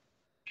just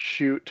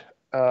shoot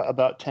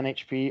about 10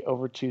 HP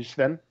over to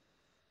Sven.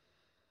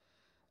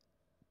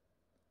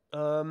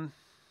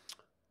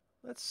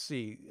 Let's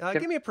see.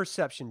 Give me a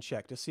perception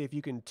check to see if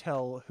you can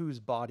tell whose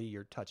body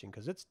you're touching,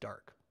 because it's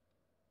dark.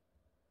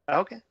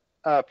 Okay.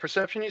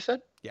 Perception, you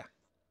said? Yeah.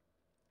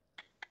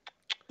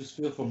 Just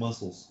feel for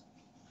muscles.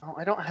 Oh,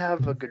 I don't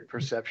have a good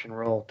perception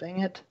roll. Dang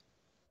it.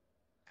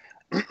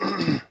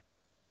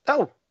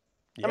 Oh,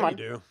 Yeah, mind.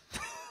 you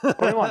do.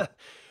 21.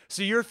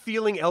 So you're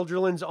feeling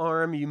Eldrelin's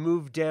arm. You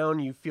move down.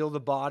 You feel the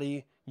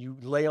body. You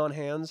lay on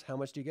hands. How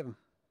much do you give him?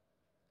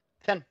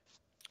 10.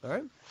 All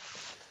right.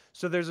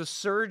 So there's a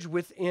surge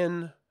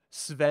within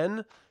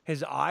Sven.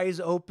 His eyes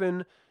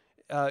open.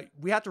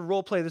 We have to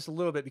role play this a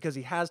little bit because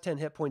he has 10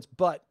 hit points,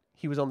 but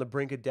he was on the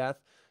brink of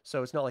death.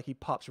 So it's not like he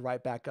pops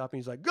right back up and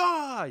he's like,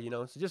 "Ah!"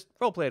 So just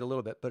role play it a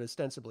little bit, but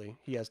ostensibly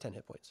he has 10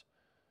 hit points.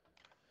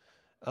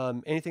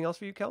 Anything else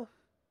for you, Kel?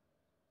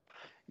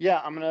 Yeah,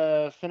 I'm going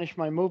to finish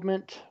my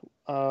movement,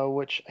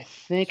 which I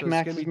think So it's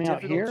maxes going to be me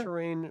out difficult here.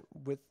 terrain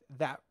with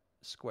that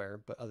square,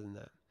 but other than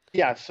that.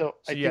 Yeah, so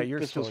I yeah, think you're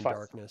this still was in fine.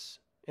 darkness.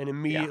 And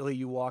immediately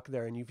you walk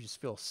there and you just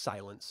feel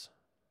silence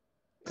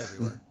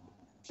everywhere.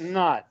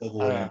 Not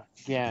Double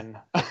again.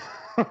 All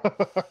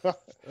That's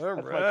my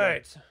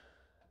right.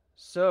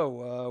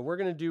 So we're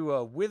going to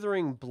do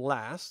Withering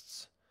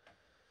Blasts.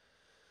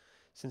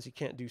 Since he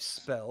can't do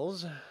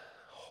spells.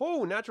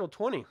 Oh, natural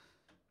 20.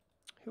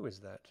 Who is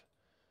that?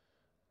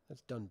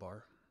 That's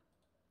Dunbar.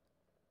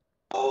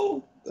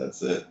 Oh,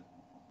 that's it.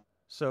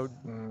 So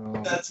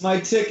That's my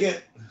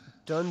ticket.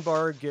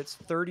 Dunbar gets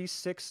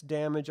 36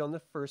 damage on the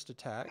first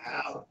attack.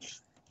 Ouch.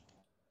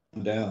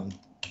 I'm down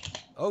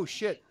Oh,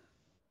 shit.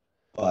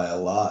 by a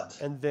lot.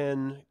 And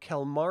then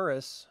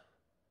Kelmaris,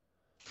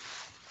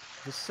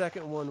 the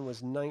second one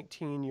was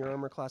 19. Your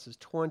armor class is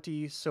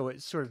 20, so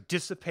it sort of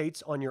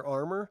dissipates on your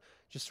armor,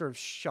 just sort of My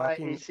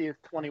shocking. AC is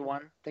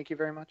 21. Thank you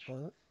very much.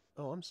 What?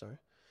 Oh, I'm sorry.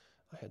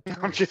 I had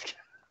I'm 3. just kidding.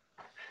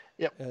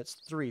 Yep. It's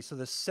 3. So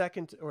the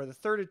second or the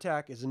third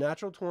attack is a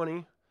natural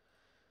 20.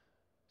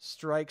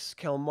 Strikes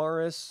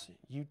Kelmaris.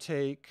 You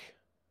take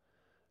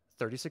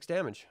 36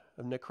 damage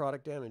of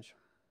necrotic damage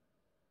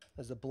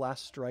as the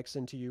blast strikes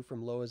into you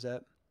from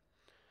Loazette.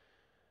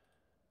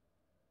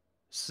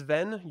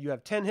 Sven, you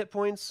have 10 hit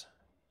points.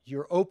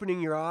 You're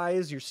opening your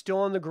eyes. You're still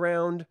on the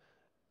ground.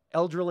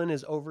 Eldrelin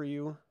is over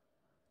you.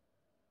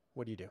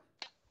 What do you do?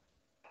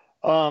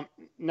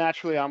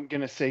 Naturally, I'm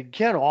gonna say,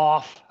 get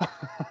off.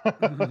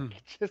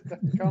 Just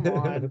come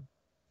on.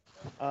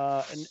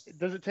 And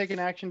does it take an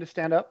action to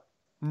stand up?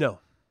 No.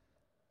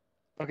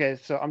 Okay,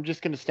 so I'm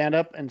just gonna stand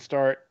up and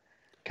start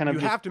kind of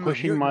You just have to move.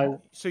 pushing my.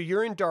 So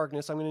you're in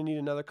darkness. I'm going to need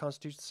another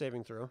Constitution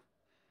saving throw.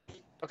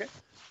 Okay.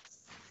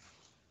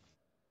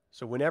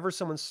 So whenever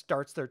someone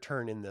starts their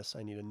turn in this,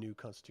 I need a new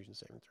Constitution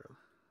saving throw.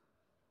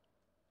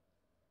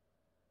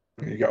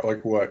 You got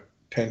like what,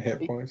 10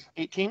 hit points?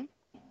 18.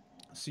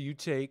 So you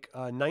take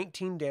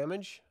 19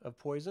 damage of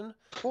poison.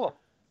 Cool.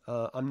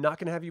 I'm not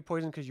going to have you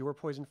poisoned because you were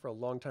poisoned for a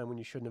long time when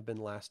you shouldn't have been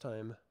last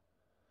time.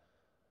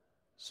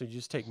 So you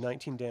just take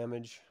 19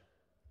 damage.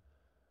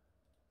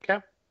 Okay.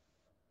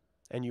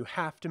 And you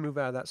have to move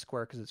out of that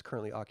square because it's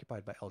currently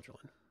occupied by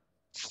Eldrelin.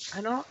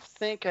 I don't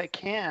think I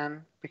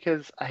can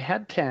because I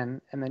had 10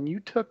 and then you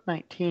took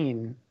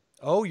 19.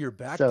 Oh, you're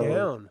back So-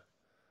 down.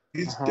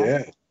 He's Uh-huh.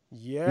 dead.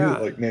 Yeah.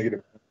 He's like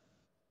negative.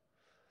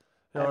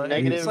 No, I'm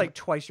negative. It's like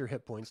twice your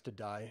hit points to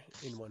die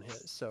in one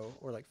hit, so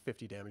or like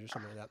 50 damage or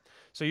something like that.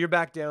 So you're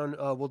back down.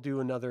 We'll do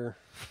another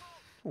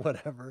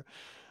whatever.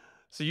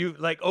 So you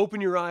like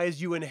open your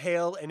eyes, you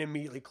inhale, and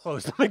immediately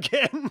close them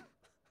again.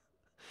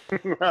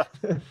 All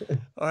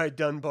right,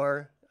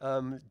 Dunbar.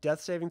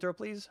 Death saving throw,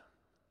 please.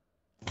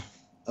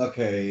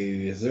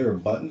 Okay, is there a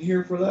button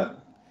here for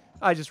that?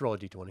 I just roll a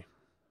d20.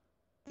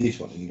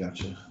 D20,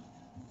 gotcha.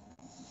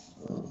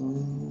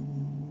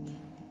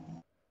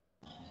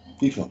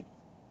 D20.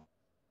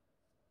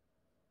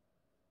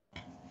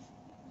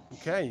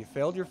 Okay, you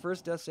failed your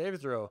first death saving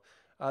throw.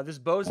 This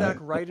Bozak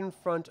right in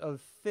front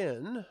of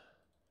Finn.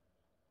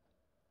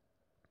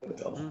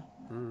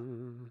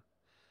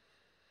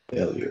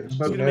 Failures.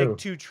 He's Oh, going to no. make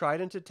 2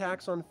 trident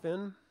attacks on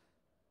Finn.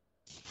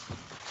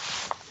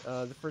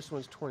 The first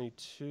one's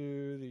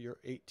 22, you're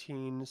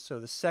 18. So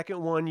the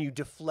second one you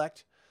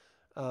deflect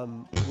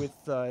with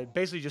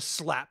basically just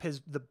slap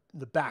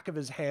the back of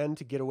his hand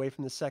to get away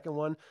from the second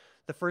one.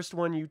 The first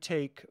one you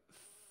take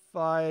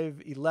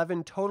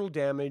 11 total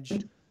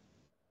damage.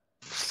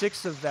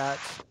 6 of that.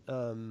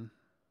 Oh,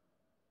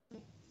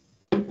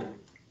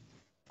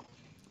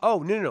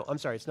 no. I'm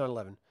sorry. It's not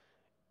 11.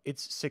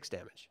 It's 6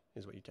 damage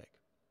is what you take.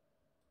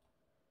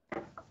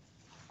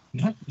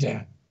 Not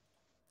dead.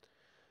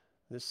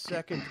 The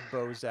second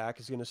Bozak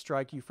is going to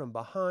strike you from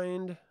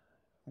behind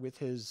with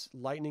his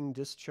lightning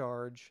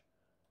discharge.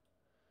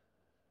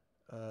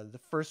 The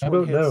first I one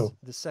don't hits. know.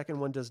 The second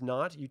one does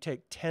not. You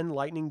take 10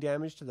 lightning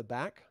damage to the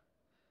back.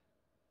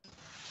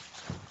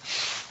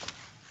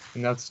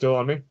 And that's still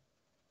on me?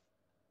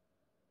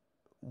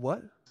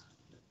 What?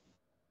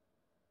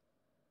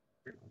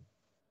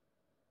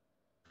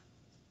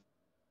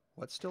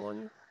 What's still on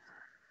you?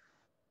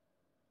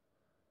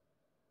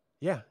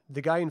 Yeah,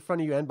 the guy in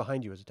front of you and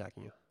behind you is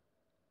attacking you.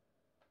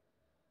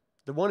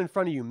 The one in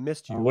front of you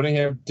missed you. Wouldn't he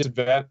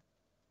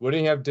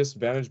have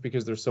disadvantage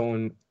because there's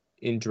someone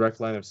in direct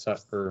line of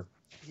sight or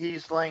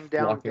He's laying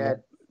down blocking dead.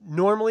 him?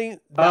 Normally,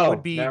 that would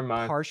Oh, be never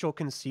mind. partial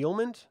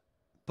concealment,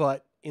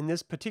 but in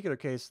this particular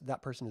case,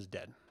 that person is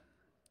dead.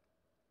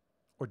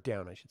 Or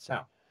down, I should say.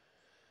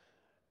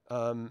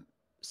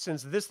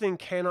 Since this thing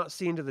cannot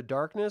see into the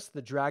darkness,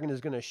 the dragon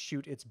is going to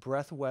shoot its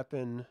breath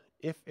weapon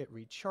if it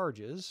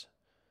recharges.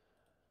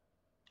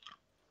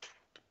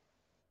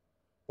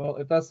 Well,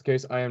 if that's the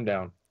case, I am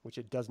down. Which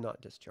it does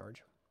not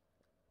discharge.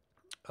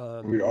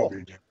 We'd all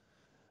be.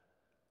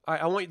 All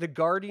right, I want the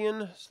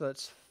Guardian, so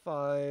that's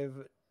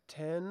 5,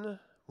 10.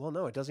 Well,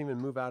 no, it doesn't even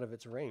move out of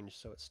its range,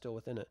 so it's still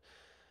within it.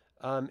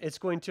 It's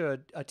going to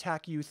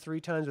attack you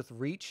 3 times with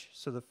reach.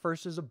 So the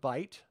first is a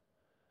bite.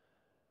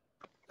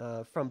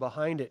 From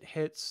behind it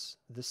hits.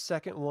 The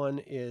second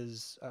one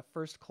is a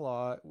first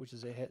claw, which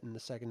is a hit, and the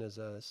second is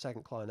a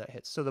second claw, and that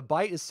hits. So the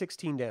bite is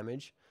 16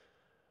 damage,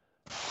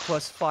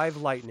 plus 5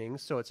 lightning,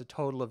 so it's a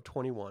total of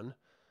 21.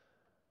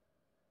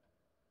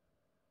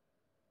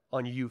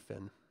 On you,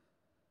 Finn.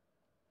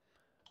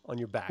 On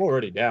your back. I'm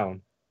already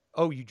down.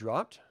 Oh, you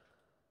dropped?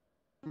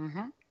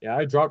 Mm-hmm. Yeah,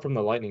 I dropped from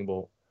the lightning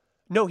bolt.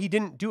 No, he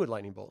didn't do a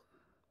lightning bolt.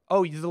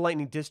 Oh, the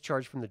lightning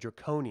discharge from the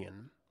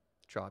Draconian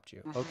dropped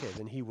you. Okay,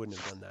 then he wouldn't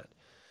have done that.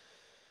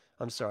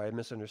 I'm sorry, I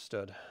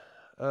misunderstood.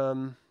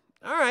 All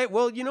right,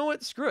 well, you know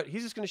what? Screw it.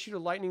 He's just going to shoot a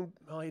lightning.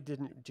 Oh, he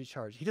didn't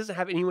discharge. He doesn't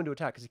have anyone to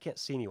attack because he can't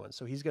see anyone.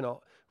 So he's going to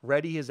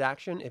ready his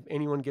action. If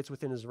anyone gets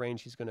within his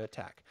range, he's going to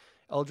attack.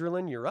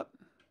 Eldrelin, you're up.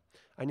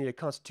 I need a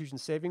Constitution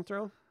saving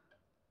throw.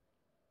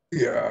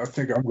 Yeah, I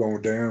think I'm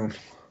going down.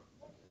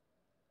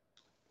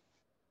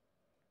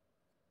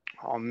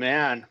 Oh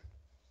man,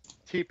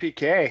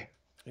 TPK.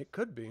 It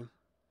could be.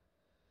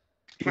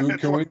 Dude,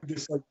 can we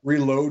just like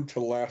reload to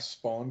last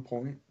spawn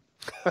point?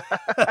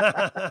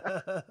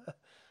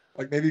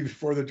 Like maybe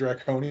before the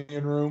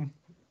Draconian room.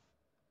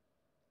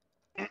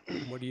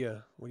 What are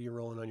you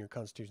rolling on your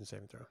Constitution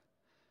saving throw?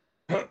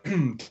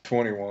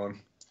 21.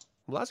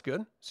 Well, that's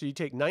good. So you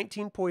take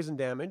 19 poison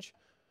damage.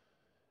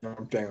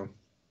 I'm down.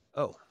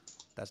 Oh,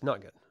 that's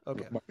not good.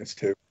 Okay.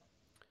 -2.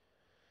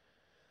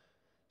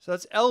 So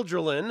that's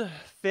Eldrelin.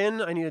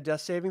 Finn, I need a death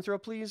saving throw,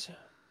 please.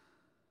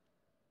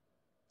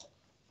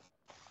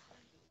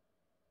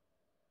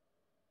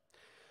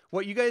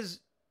 What you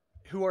guys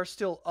who are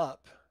still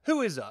up,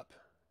 who is up?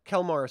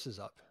 Kelmaris is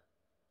up.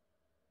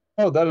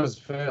 Oh, that was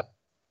fair.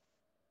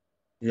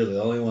 You're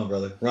the only one,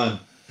 brother. Run.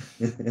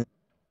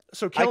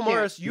 So I can't-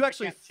 Kelmaris, you I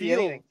actually can't see feel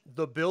anything.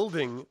 the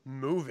building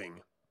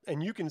moving,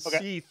 and you can Okay.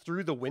 see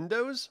through the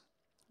windows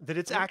that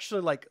it's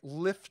actually like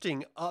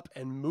lifting up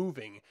and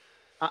moving.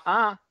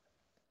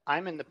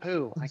 I'm in the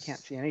poo. I can't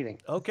see anything.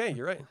 Okay,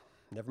 you're right.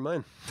 Never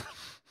mind.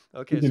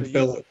 Okay, You can so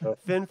fill it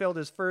up. Finn failed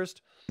his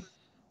first.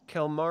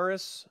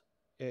 Kelmaris,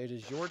 it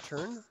is your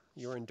turn.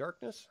 You're in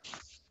darkness.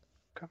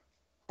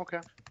 Okay.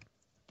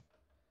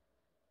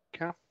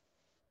 Okay.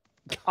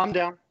 I'm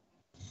down.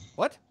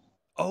 What?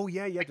 Oh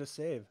yeah, you have to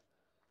save.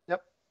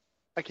 Yep.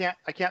 I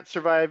can't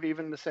survive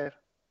even the save.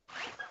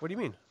 What do you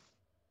mean?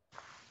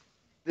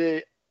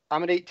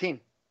 I'm at 18.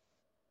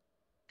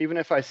 Even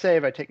if I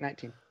save, I take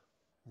 19.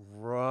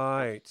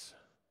 Right.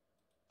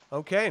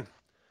 Okay.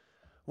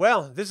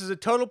 Well, this is a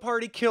total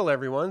party kill,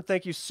 everyone.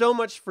 Thank you so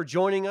much for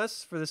joining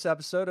us for this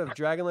episode of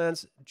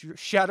Dragonlance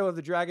Shadow of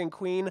the Dragon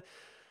Queen.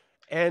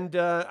 And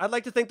I'd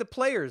like to thank the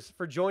players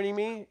for joining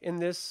me in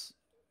this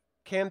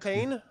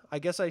campaign. I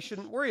guess I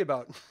shouldn't worry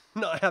about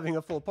not having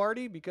a full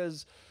party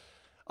because,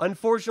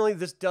 unfortunately,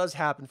 this does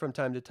happen from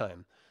time to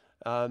time.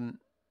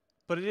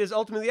 But it is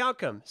ultimately the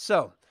outcome.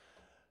 So,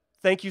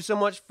 thank you so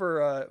much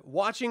for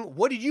watching.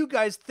 What did you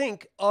guys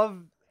think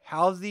of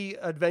how the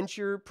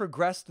adventure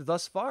progressed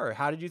thus far?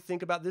 How did you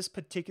think about this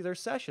particular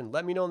session?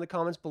 Let me know in the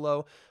comments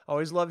below. I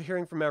always love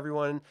hearing from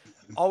everyone.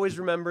 Always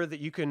remember that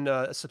you can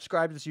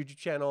subscribe to this YouTube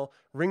channel,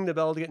 ring the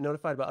bell to get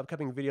notified about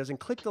upcoming videos, and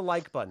click the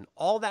like button.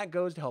 All that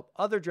goes to help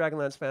other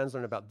Dragonlance fans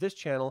learn about this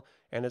channel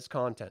and its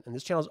content. And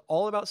this channel is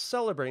all about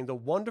celebrating the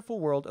wonderful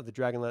world of the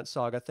Dragonlance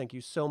saga. Thank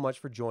you so much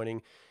for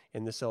joining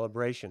in the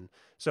celebration.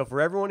 So for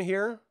everyone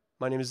here,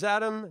 my name is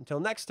Adam. Until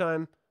next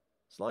time,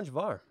 Slanj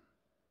Var.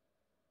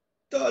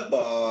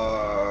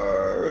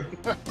 Dodbar!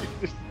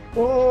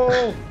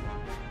 Oh!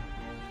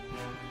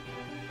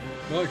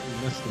 I feel like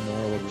we missed the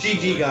moral of the GG,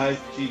 story. guys.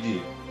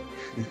 GG.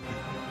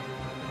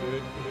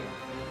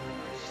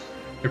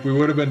 If we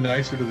would have been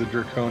nicer to the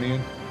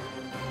Draconian,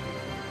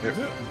 it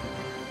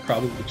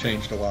probably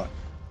changed a lot.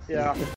 Yeah.